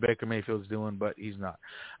how bad Baker Mayfield's doing, but he's not.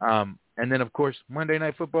 And then, of course, Monday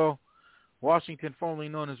Night Football, Washington, formerly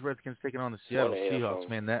known as Redskins, taking on the Seattle Seahawks.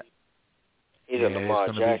 Man, that he's a Lamar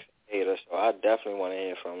Jackson hater, so I definitely want to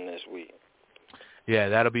hear from him this week. Yeah,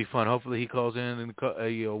 that'll be fun. Hopefully he calls in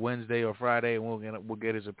Wednesday or Friday, and we'll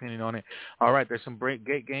get his opinion on it. All right, there's some great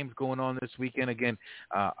games going on this weekend. Again,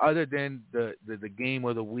 other than the game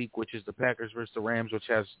of the week, which is the Packers versus the Rams, which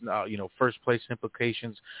has first place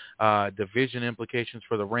implications, division implications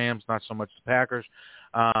for the Rams, not so much the Packers.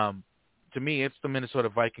 To me, it's the Minnesota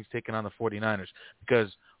Vikings taking on the 49ers,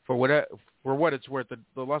 because for what it's worth,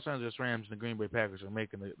 the Los Angeles Rams and the Green Bay Packers are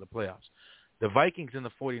making the playoffs. The Vikings and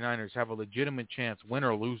the 49ers have a legitimate chance, win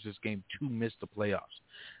or lose this game, to miss the playoffs.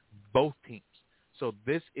 Both teams. So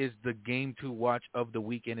this is the game to watch of the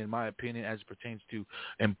weekend, in my opinion, as it pertains to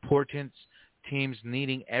importance, teams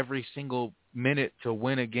needing every single minute to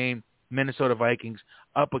win a game. Minnesota Vikings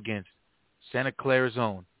up against Santa Clara's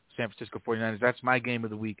own San Francisco 49ers. That's my game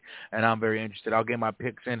of the week, and I'm very interested. I'll get my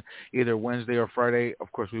picks in either Wednesday or Friday.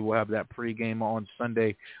 Of course, we will have that pregame on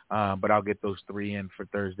Sunday, but I'll get those 3 in for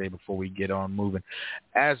Thursday before we get on moving.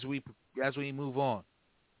 As we move on,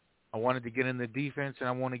 I wanted to get in the defense, and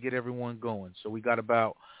I want to get everyone going. So we got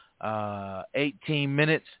about 18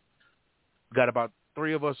 minutes. Got about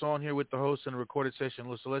 3 of us on here with the host in the recorded session.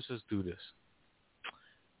 So let's just do this.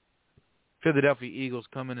 Philadelphia Eagles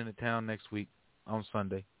coming into town next week on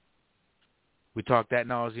Sunday. We talked ad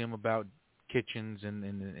nauseum about Kitchens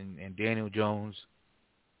and Daniel Jones.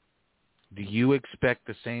 Do you expect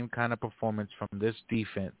the same kind of performance from this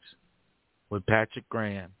defense with Patrick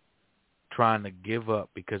Graham trying to give up?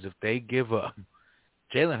 Because if they give up,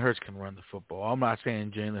 Jalen Hurts can run the football. I'm not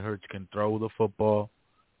saying Jalen Hurts can throw the football,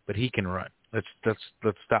 but he can run. Let's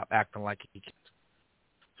stop acting like he can't.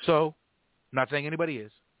 So, I'm not saying anybody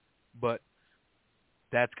is, but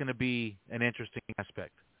that's going to be an interesting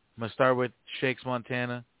aspect. I'm going to start with Shakes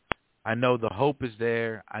Montana. I know the hope is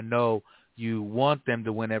there. I know you want them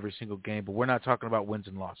to win every single game, but we're not talking about wins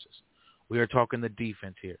and losses. We are talking the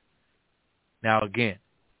defense here. Now, again,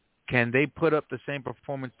 can they put up the same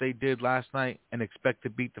performance they did last night and expect to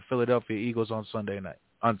beat the Philadelphia Eagles on Sunday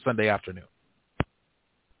afternoon?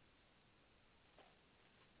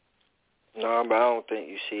 No, but I don't think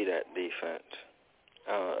you see that defense.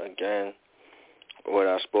 Again, what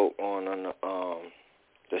I spoke on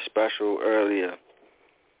the special earlier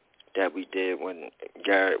that we did when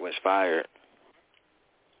Garrett was fired,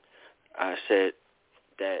 I said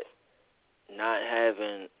that not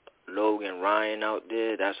having Logan Ryan out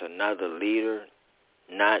there, that's another leader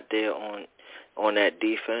not there on that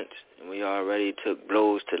defense. And we already took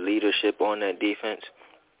blows to leadership on that defense.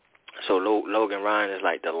 So Logan Ryan is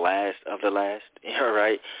like the last of the last,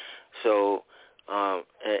 right? So,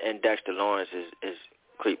 and Dexter Lawrence is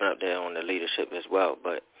creeping up there on the leadership as well.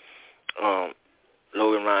 But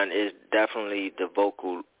Logan Ryan is definitely the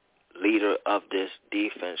vocal leader of this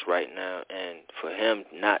defense right now. And for him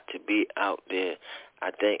not to be out there,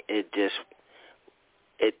 I think it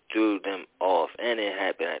threw them off. And it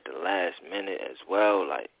happened at the last minute as well.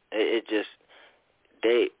 Like, it just,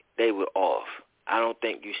 they were off. I don't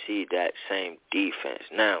think you see that same defense.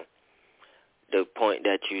 Now, the point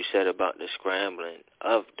that you said about the scrambling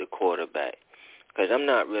of the quarterback, because I'm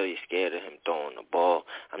not really scared of him throwing the ball.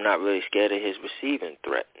 I'm not really scared of his receiving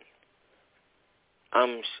threat.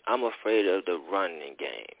 I'm afraid of the running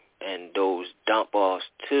game and those dump offs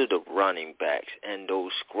to the running backs and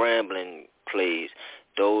those scrambling plays.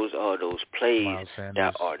 Those are those plays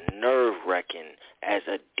that are nerve-wracking as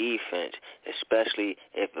a defense, especially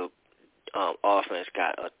if a offense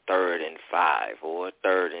got a 3rd and 5 or a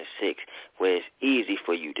 3rd and 6, where it's easy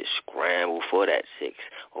for you to scramble for that 6,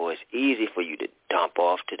 or it's easy for you to dump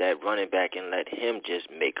off to that running back and let him just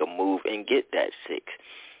make a move and get that 6.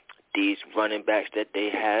 These running backs that they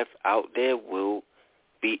have out there will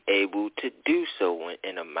be able to do so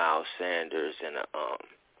in a Miles Sanders and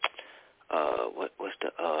what's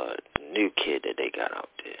the new kid that they got out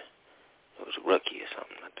there? It was a rookie or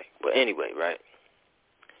something, I think. But anyway, right?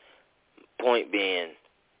 Point being,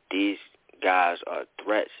 these guys are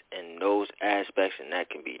threats in those aspects, and that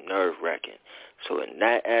can be nerve-wracking. So in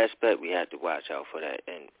that aspect, we have to watch out for that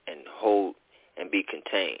and hold and be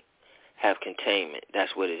contained. Have containment.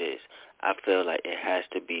 That's what it is. I feel like it has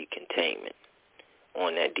to be containment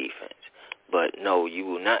on that defense. But, no, you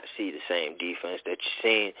will not see the same defense that you've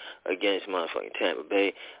seen against motherfucking Tampa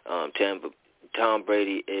Bay. Tom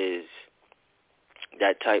Brady is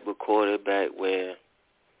that type of quarterback where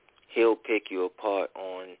he'll pick you apart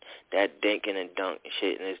on that dinking and dunk and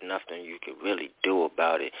shit, and there's nothing you can really do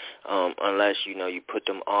about it unless, you put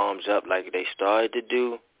them arms up like they started to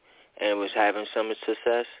do and was having some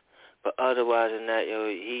success. But otherwise than that,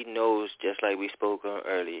 he knows, just like we spoke on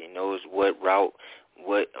earlier, he knows what route,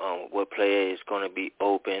 what player is going to be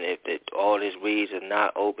open. If all his reads are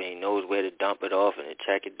not open, he knows where to dump it off and to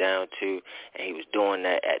check it down to, and he was doing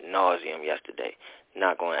that ad nauseum yesterday.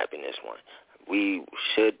 Not going to happen this one. We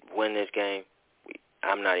should win this game.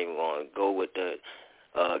 I'm not even going to go with the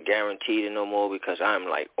guaranteed no more because I'm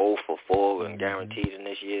like 0 for 4 and guaranteed in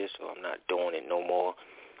this year, so I'm not doing it no more.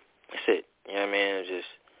 That's it. You know what I mean?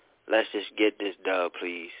 Let's just get this dub,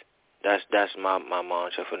 please. That's my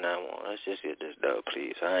mantra for now on. Let's just get this dub,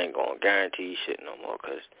 please. I ain't going to guarantee shit no more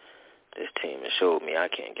because this team has showed me I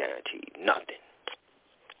can't guarantee nothing.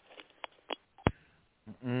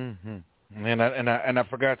 Mm-hmm. And I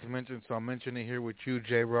forgot to mention, so I'm mentioning it here with you,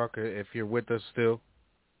 J-Rock, if you're with us still.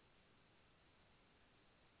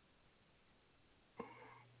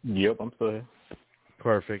 Yep, I'm still here.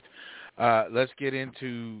 Perfect. Let's get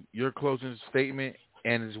into your closing statement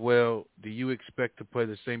And as well, do you expect to play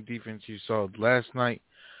the same defense you saw last night?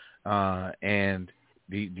 And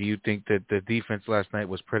do you think that the defense last night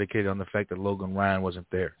was predicated on the fact that Logan Ryan wasn't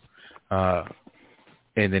there?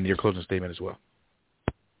 And then your closing statement as well.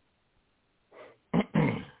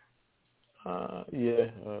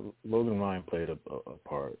 Logan Ryan played a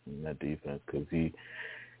part in that defense because he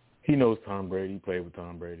knows Tom Brady. He played with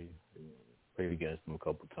Tom Brady. He played against him a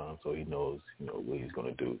couple of times, so he knows what he's going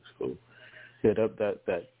to do. So yeah,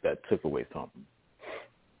 that took away something.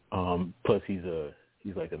 Plus he's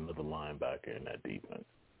like another linebacker in that defense,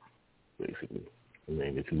 basically. I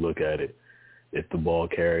mean, if you look at it, if the ball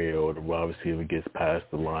carrier or the wide receiver gets past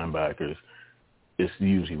the linebackers, it's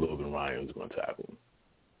usually Logan Ryan who's going to tackle him.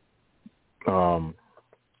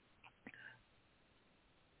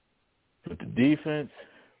 But the defense,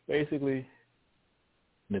 basically,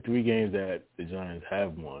 the 3 games that the Giants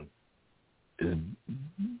have won is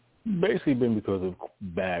basically been because of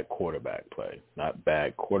bad quarterback play. Not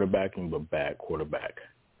bad quarterbacking, but bad quarterback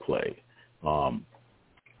play.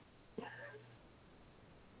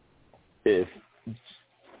 If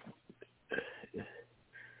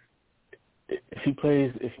he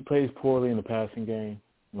plays poorly in the passing game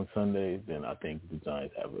on Sundays, then I think the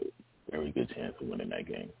Giants have a very good chance of winning that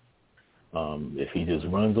game. If he just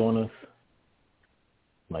runs on us, it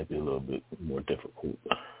might be a little bit more difficult.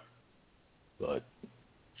 But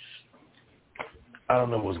I don't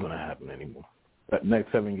know what's going to happen anymore. That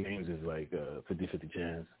next 7 games is like a 50-50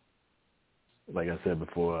 chance. Like I said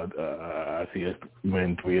before, I see us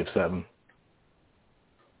win 3 of 7.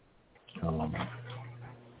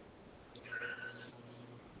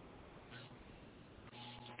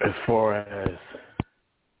 As far as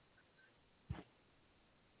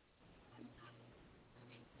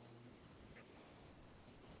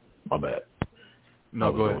my bad.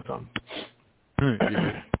 No, go ahead.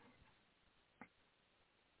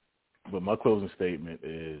 But my closing statement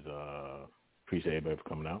is appreciate everybody for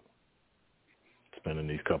coming out, spending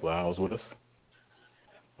these couple of hours with us.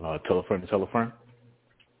 Tell a friend to tell a friend.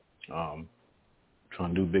 Trying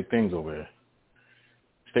to do big things over here.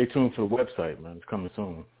 Stay tuned for the website, man. It's coming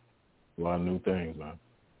soon. A lot of new things, man.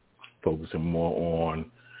 Focusing more on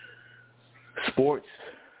sports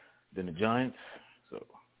than the Giants. So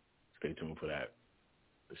stay tuned for that.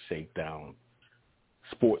 The Shakedown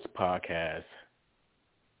Sports Podcast.com.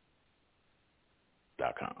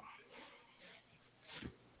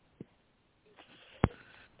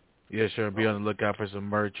 Yeah, sure. Be on the lookout for some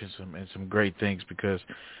merch and some great things because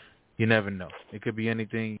you never know. It could be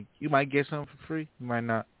anything. You might get something for free. You might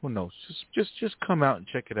not. Who knows? Just come out and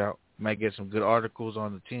check it out. You might get some good articles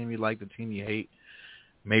on the team you like, the team you hate.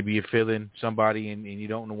 Maybe you're feeling somebody and you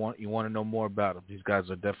want to know more about them. These guys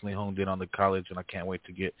are definitely honed in on the college, and I can't wait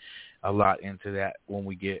to get a lot into that when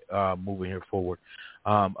we get moving here forward.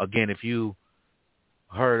 Again, if you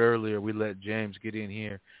heard earlier, we let James get in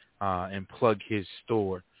here and plug his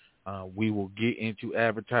store. We will get into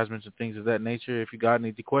advertisements and things of that nature. If you got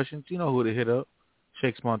any questions, you know who to hit up.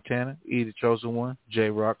 Shakes Montana, E the Chosen One,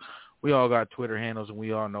 J-Rock. We all got Twitter handles, and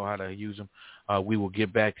we all know how to use them. We will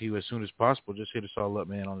get back to you as soon as possible. Just hit us all up,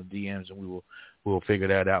 man, on the DMs, and we will figure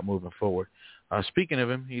that out moving forward. Speaking of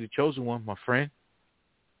him, he the Chosen One, my friend.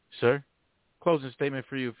 Sir, closing statement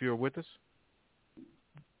for you if you're with us.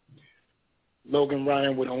 Logan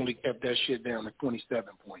Ryan would only kept that shit down to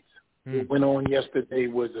 27 points. What went on yesterday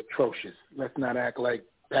was atrocious. Let's not act like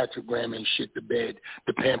Patrick Graham ain't shit the bed,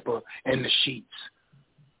 the pamper, and the sheets.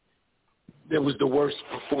 That was the worst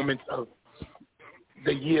performance of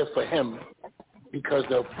the year for him because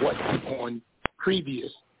of what went on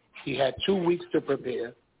previous. He had 2 weeks to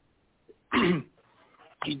prepare.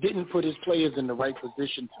 He didn't put his players in the right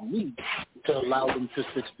position to me to allow them to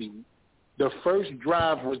succeed. The first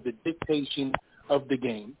drive was the dictation of the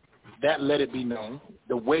game. That let it be known.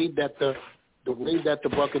 The way that the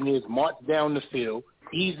Buccaneers marched down the field,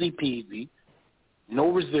 easy peasy,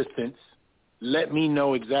 no resistance, let me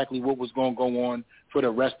know exactly what was going to go on for the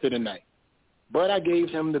rest of the night. But I gave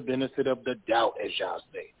him the benefit of the doubt, as y'all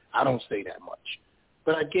say. I don't say that much.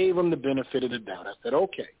 But I gave him the benefit of the doubt. I said,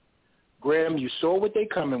 okay, Graham, you saw what they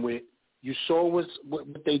coming with. You saw what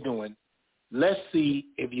they doing. Let's see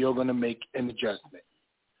if you're going to make an adjustment.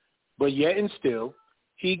 But yet and still,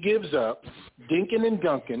 he gives up dinking and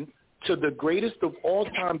dunking to the greatest of all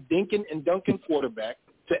time dinking and dunking quarterback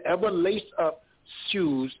to ever lace up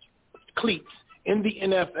shoes, cleats in the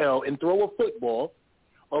NFL and throw a football.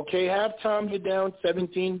 Okay, halftime, you're down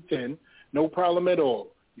 17-10. No problem at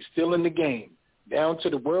all. You're still in the game. Down to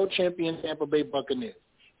the world champion Tampa Bay Buccaneers.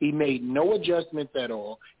 He made no adjustments at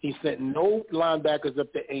all. He sent no linebackers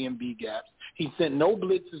up the A and B gaps. He sent no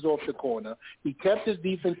blitzes off the corner. He kept his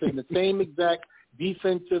defense in the same exact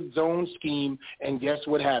defensive zone scheme, and guess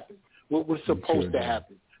what happened? What was supposed to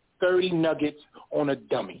happen? 30 nuggets on a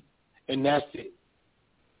dummy, and that's it.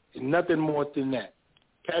 And nothing more than that.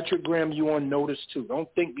 Patrick Graham, you on notice too.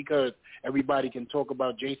 Don't think because everybody can talk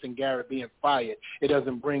about Jason Garrett being fired, it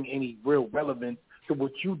doesn't bring any real relevance to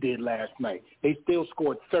what you did last night. They still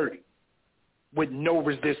scored 30 with no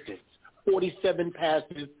resistance. 47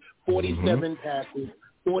 passes, 47 passes,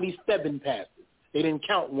 47 passes. They didn't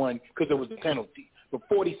count one because it was a penalty. But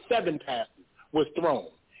 47 passes was thrown,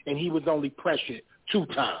 and he was only pressured 2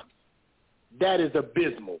 times. That is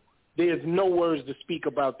abysmal. There's no words to speak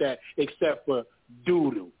about that except for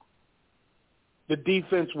doo-doo. The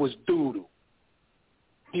defense was doo-doo.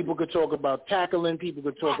 People could talk about tackling. People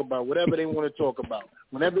could talk about whatever they want to talk about.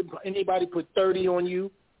 Whenever anybody put 30 on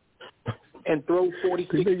you and throw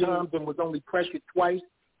 46 times and was only pressured twice,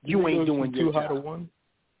 you ain't doing your job. Too high to one?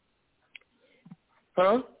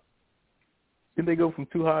 Huh? Didn't they go from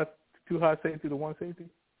too high safety to one safety?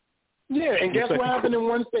 Yeah, and guess what happened in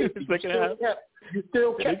one safety? You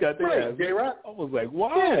still kept right, J-Rock. I was like,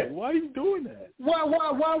 why? Yeah. Why are you doing that?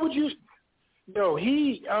 Why would you? Yo,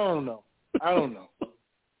 I don't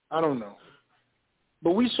know.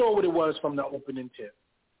 But we saw what it was from the opening tip.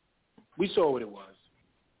 We saw what it was.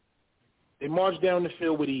 They marched down the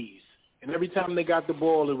field with ease. And every time they got the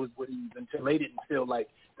ball, it was with ease until they didn't feel like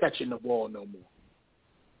catching the ball no more.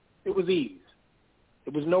 It was ease.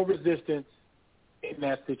 There was no resistance in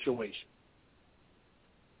that situation.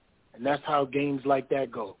 And that's how games like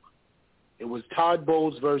that go. It was Todd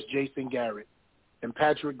Bowles versus Jason Garrett and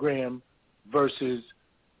Patrick Graham versus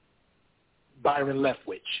Byron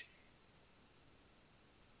Leftwich.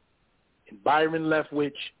 And Byron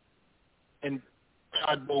Leftwich and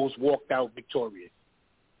Todd Bowles walked out victorious.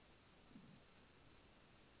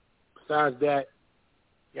 Besides that,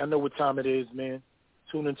 y'all know what time it is, man.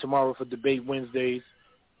 Tune in tomorrow for Debate Wednesdays.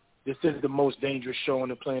 This is the most dangerous show on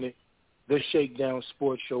the planet, the Shakedown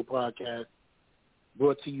Sports Show podcast,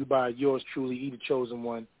 brought to you by yours truly, E the Chosen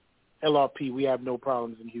One. LRP, we have no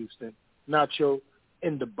problems in Houston. Na-Cho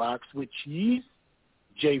in the box with cheese,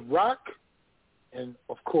 J-Rock, and,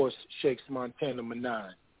 of course, Shakes Montana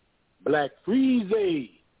Manan. Black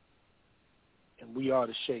Freeze. And we are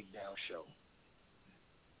the Shakedown Show.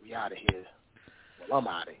 We out of here. Well, I'm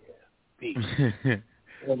out of here. Peace.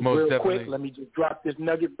 And Most real definitely. quick, let me just drop this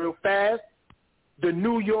nugget real fast. The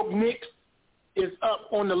New York Knicks is up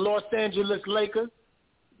on the Los Angeles Lakers,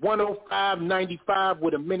 105-95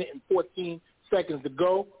 with 1 minute and 14 seconds to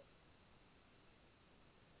go.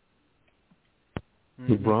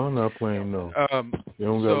 LeBron not playing though. I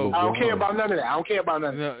don't care about none of that.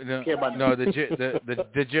 No,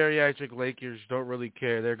 the geriatric Lakers don't really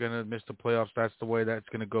care. They're gonna miss the playoffs. That's the way that's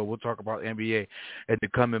gonna go. We'll talk about NBA in the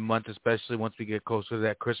coming months, especially once we get closer to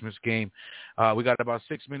that Christmas game. We got about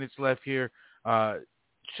 6 minutes left here.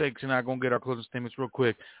 Shakes and I are gonna get our closing statements real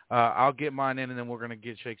quick. I'll get mine in, and then we're gonna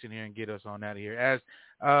get Shakes in here and get us on out of here. As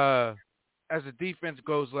the defense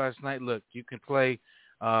goes last night, look, you can play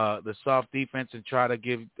the soft defense and try to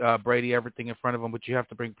give Brady everything in front of him, but you have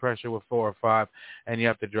to bring pressure with 4 or 5, and you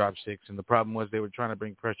have to drop 6. And the problem was they were trying to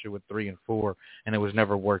bring pressure with 3 and 4, and it was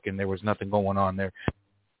never working. There was nothing going on there.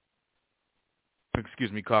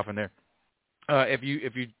 Excuse me, coughing there.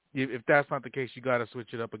 If that's not the case, you got to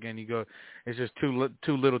switch it up again. It's just too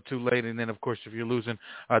little, too late. And then, of course, if you're losing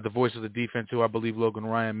the voice of the defense, who I believe Logan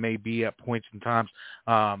Ryan may be at points and times,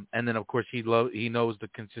 and then, of course, he knows the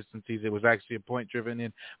consistencies. It was actually a point driven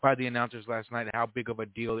in by the announcers last night how big of a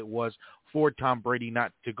deal it was for Tom Brady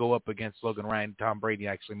not to go up against Logan Ryan. Tom Brady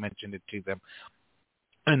actually mentioned it to them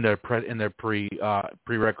in their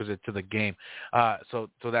prerequisite to the game. So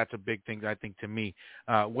that's a big thing, I think, to me.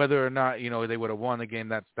 Whether or not, they would have won the game,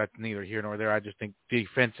 that's neither here nor there. I just think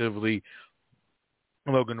defensively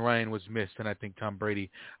Logan Ryan was missed, and I think Tom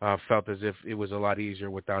Brady felt as if it was a lot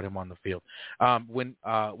easier without him on the field. When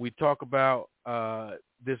we talk about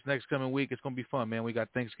this next coming week, it's going to be fun, man. We got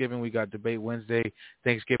Thanksgiving. We got Debate Wednesday.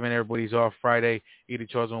 Thanksgiving, everybody's off Friday. Eat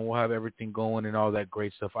Each Other, we'll have everything going and all that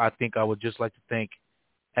great stuff. I think I would just like to thank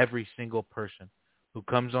every single person who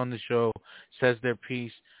comes on the show, says their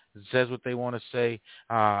piece, says what they want to say,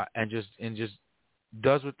 and just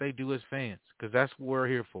does what they do as fans, because that's what we're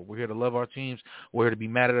here for. We're here to love our teams. We're here to be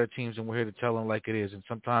mad at our teams, and we're here to tell them like it is. And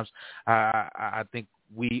sometimes I think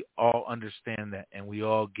we all understand that, and we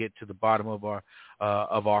all get to the bottom of our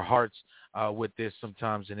hearts with this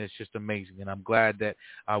sometimes, and it's just amazing. And I'm glad that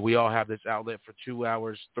we all have this outlet for 2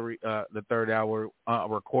 hours, the third hour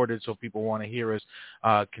recorded, so people want to hear us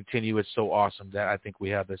continue. It's so awesome that I think we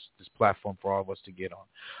have this platform for all of us to get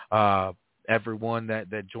on. everyone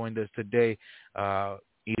that joined us today.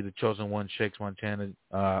 Either Chosen One, Shakes Montana,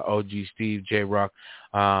 OG Steve, J-Rock,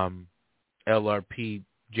 LRP,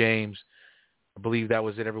 James. I believe that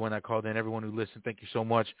was it. Everyone that called in, everyone who listened, thank you so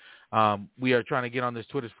much. We are trying to get on this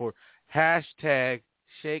Twitter for hashtag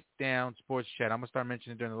Shakedown Sports Chat. I'm going to start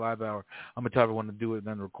mentioning it during the live hour. I'm going to tell everyone to do it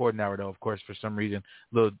during the recording hour, though, of course, for some reason,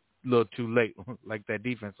 a little too late, like that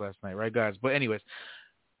defense last night, right, guys? But anyways,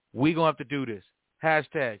 we're going to have to do this.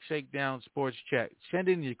 Hashtag Shakedown Sports Chat. Send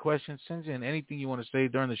in your questions. Send in anything you want to say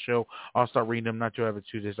during the show. I'll start reading them. Na-Cho ever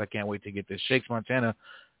choose this. I can't wait to get this. Shakes Montana,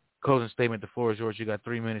 closing statement. The floor is yours. You got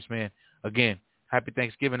 3 minutes, man. Again, happy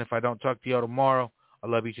Thanksgiving. If I don't talk to y'all tomorrow, I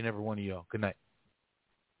love each and every one of y'all. Good night.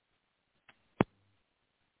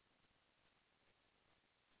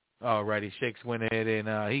 All righty. Shakes went ahead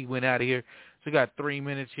and he went out of here. So we got 3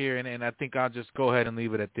 minutes here, and I think I'll just go ahead and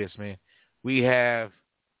leave it at this, man. We have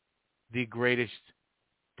the greatest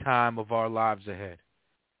time of our lives ahead.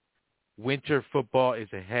 Winter football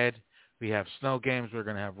is ahead. We have snow games. We're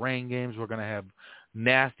going to have rain games. We're going to have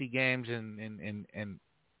nasty games and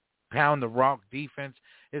pound the rock defense.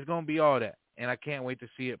 It's going to be all that, and I can't wait to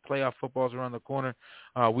see it. Playoff football's around the corner.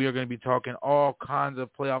 We are going to be talking all kinds of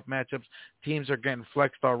playoff matchups. Teams are getting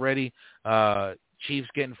flexed already. Chiefs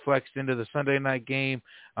getting flexed into the Sunday night game.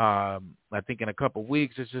 I think in a couple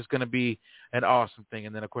weeks it's just going to be an awesome thing.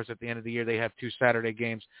 And then, of course, at the end of the year, they have 2 Saturday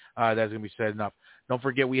games. That's going to be setting up. Don't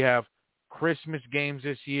forget we have Christmas games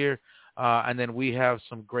this year, and then we have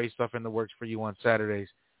some great stuff in the works for you on Saturdays.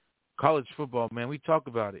 College football, man, we talk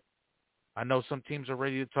about it. I know some teams are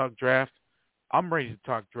ready to talk draft. I'm ready to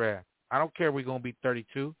talk draft. I don't care if we're going to be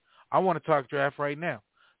 32. I want to talk draft right now.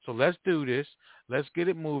 So let's do this. Let's get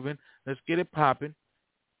it moving. Let's get it popping.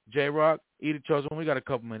 J-Rock, Eat It Chosen, we got a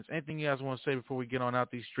couple minutes. Anything you guys want to say before we get on out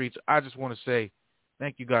these streets? I just want to say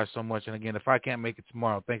thank you guys so much. And, again, if I can't make it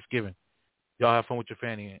tomorrow, Thanksgiving, y'all have fun with your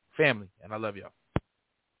family, and I love y'all.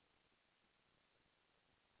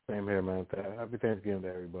 Same here, man. Happy Thanksgiving to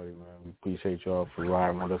everybody, man. We appreciate y'all for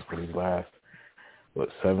riding with us for these last,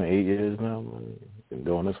 7, 8 years now, man. Been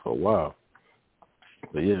doing this for a while.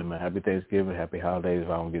 But, yeah, man, happy Thanksgiving, happy holidays. If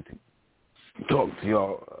I don't get to talk to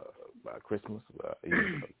y'all by Christmas,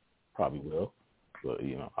 probably will. But,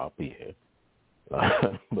 I'll be here.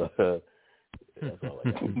 But that's all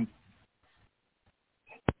I got.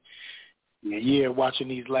 Yeah, watching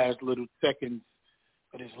these last little seconds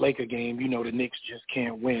of this Laker game, the Knicks just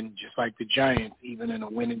can't win, just like the Giants, even in a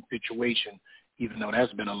winning situation, even though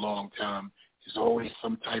that's been a long time. There's always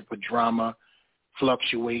some type of drama,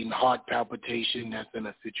 fluctuating heart palpitation that's in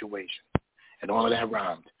a situation. And all of that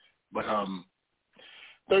rhymed. But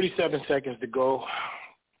 37 seconds to go,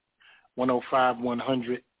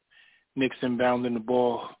 105-100. Knicks inbounding the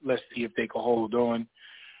ball. Let's see if they can hold on.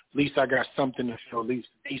 At least I got something to feel at least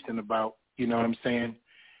decent about, you know what I'm saying?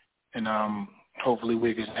 And hopefully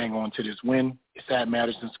we can hang on to this win. It's at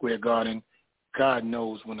Madison Square Garden. God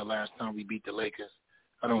knows when the last time we beat the Lakers.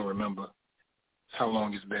 I don't remember how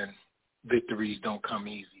long it's been. Victories don't come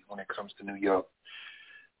easy when it comes to New York.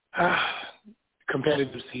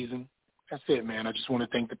 Competitive season. That's it, man. I just want to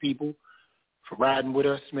thank the people for riding with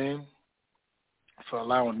us, man, for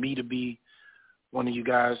allowing me to be one of you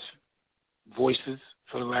guys' voices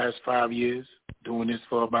for the last 5 years, doing this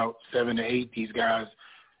for about 7 to 8. These guys,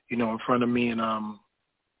 in front of me. And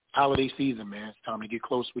holiday season, man. It's time to get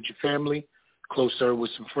close with your family, closer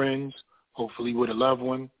with some friends, hopefully with a loved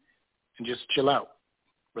one, and just chill out.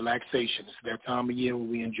 Relaxation. It's that time of year when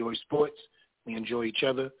we enjoy sports, we enjoy each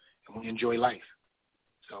other, and we enjoy life.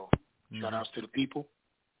 So shout outs to the people.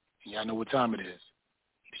 And y'all know what time it is.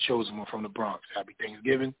 The chosen one from the Bronx. Happy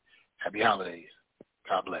Thanksgiving. Happy holidays.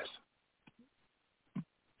 God bless.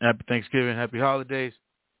 Happy Thanksgiving. Happy holidays.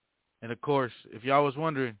 And, of course, if y'all was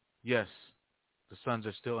wondering, yes, the Suns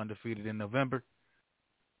are still undefeated in November,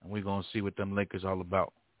 and we're going to see what them Lakers all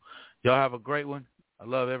about. Y'all have a great one. I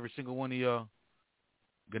love every single one of y'all.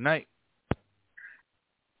 Good night.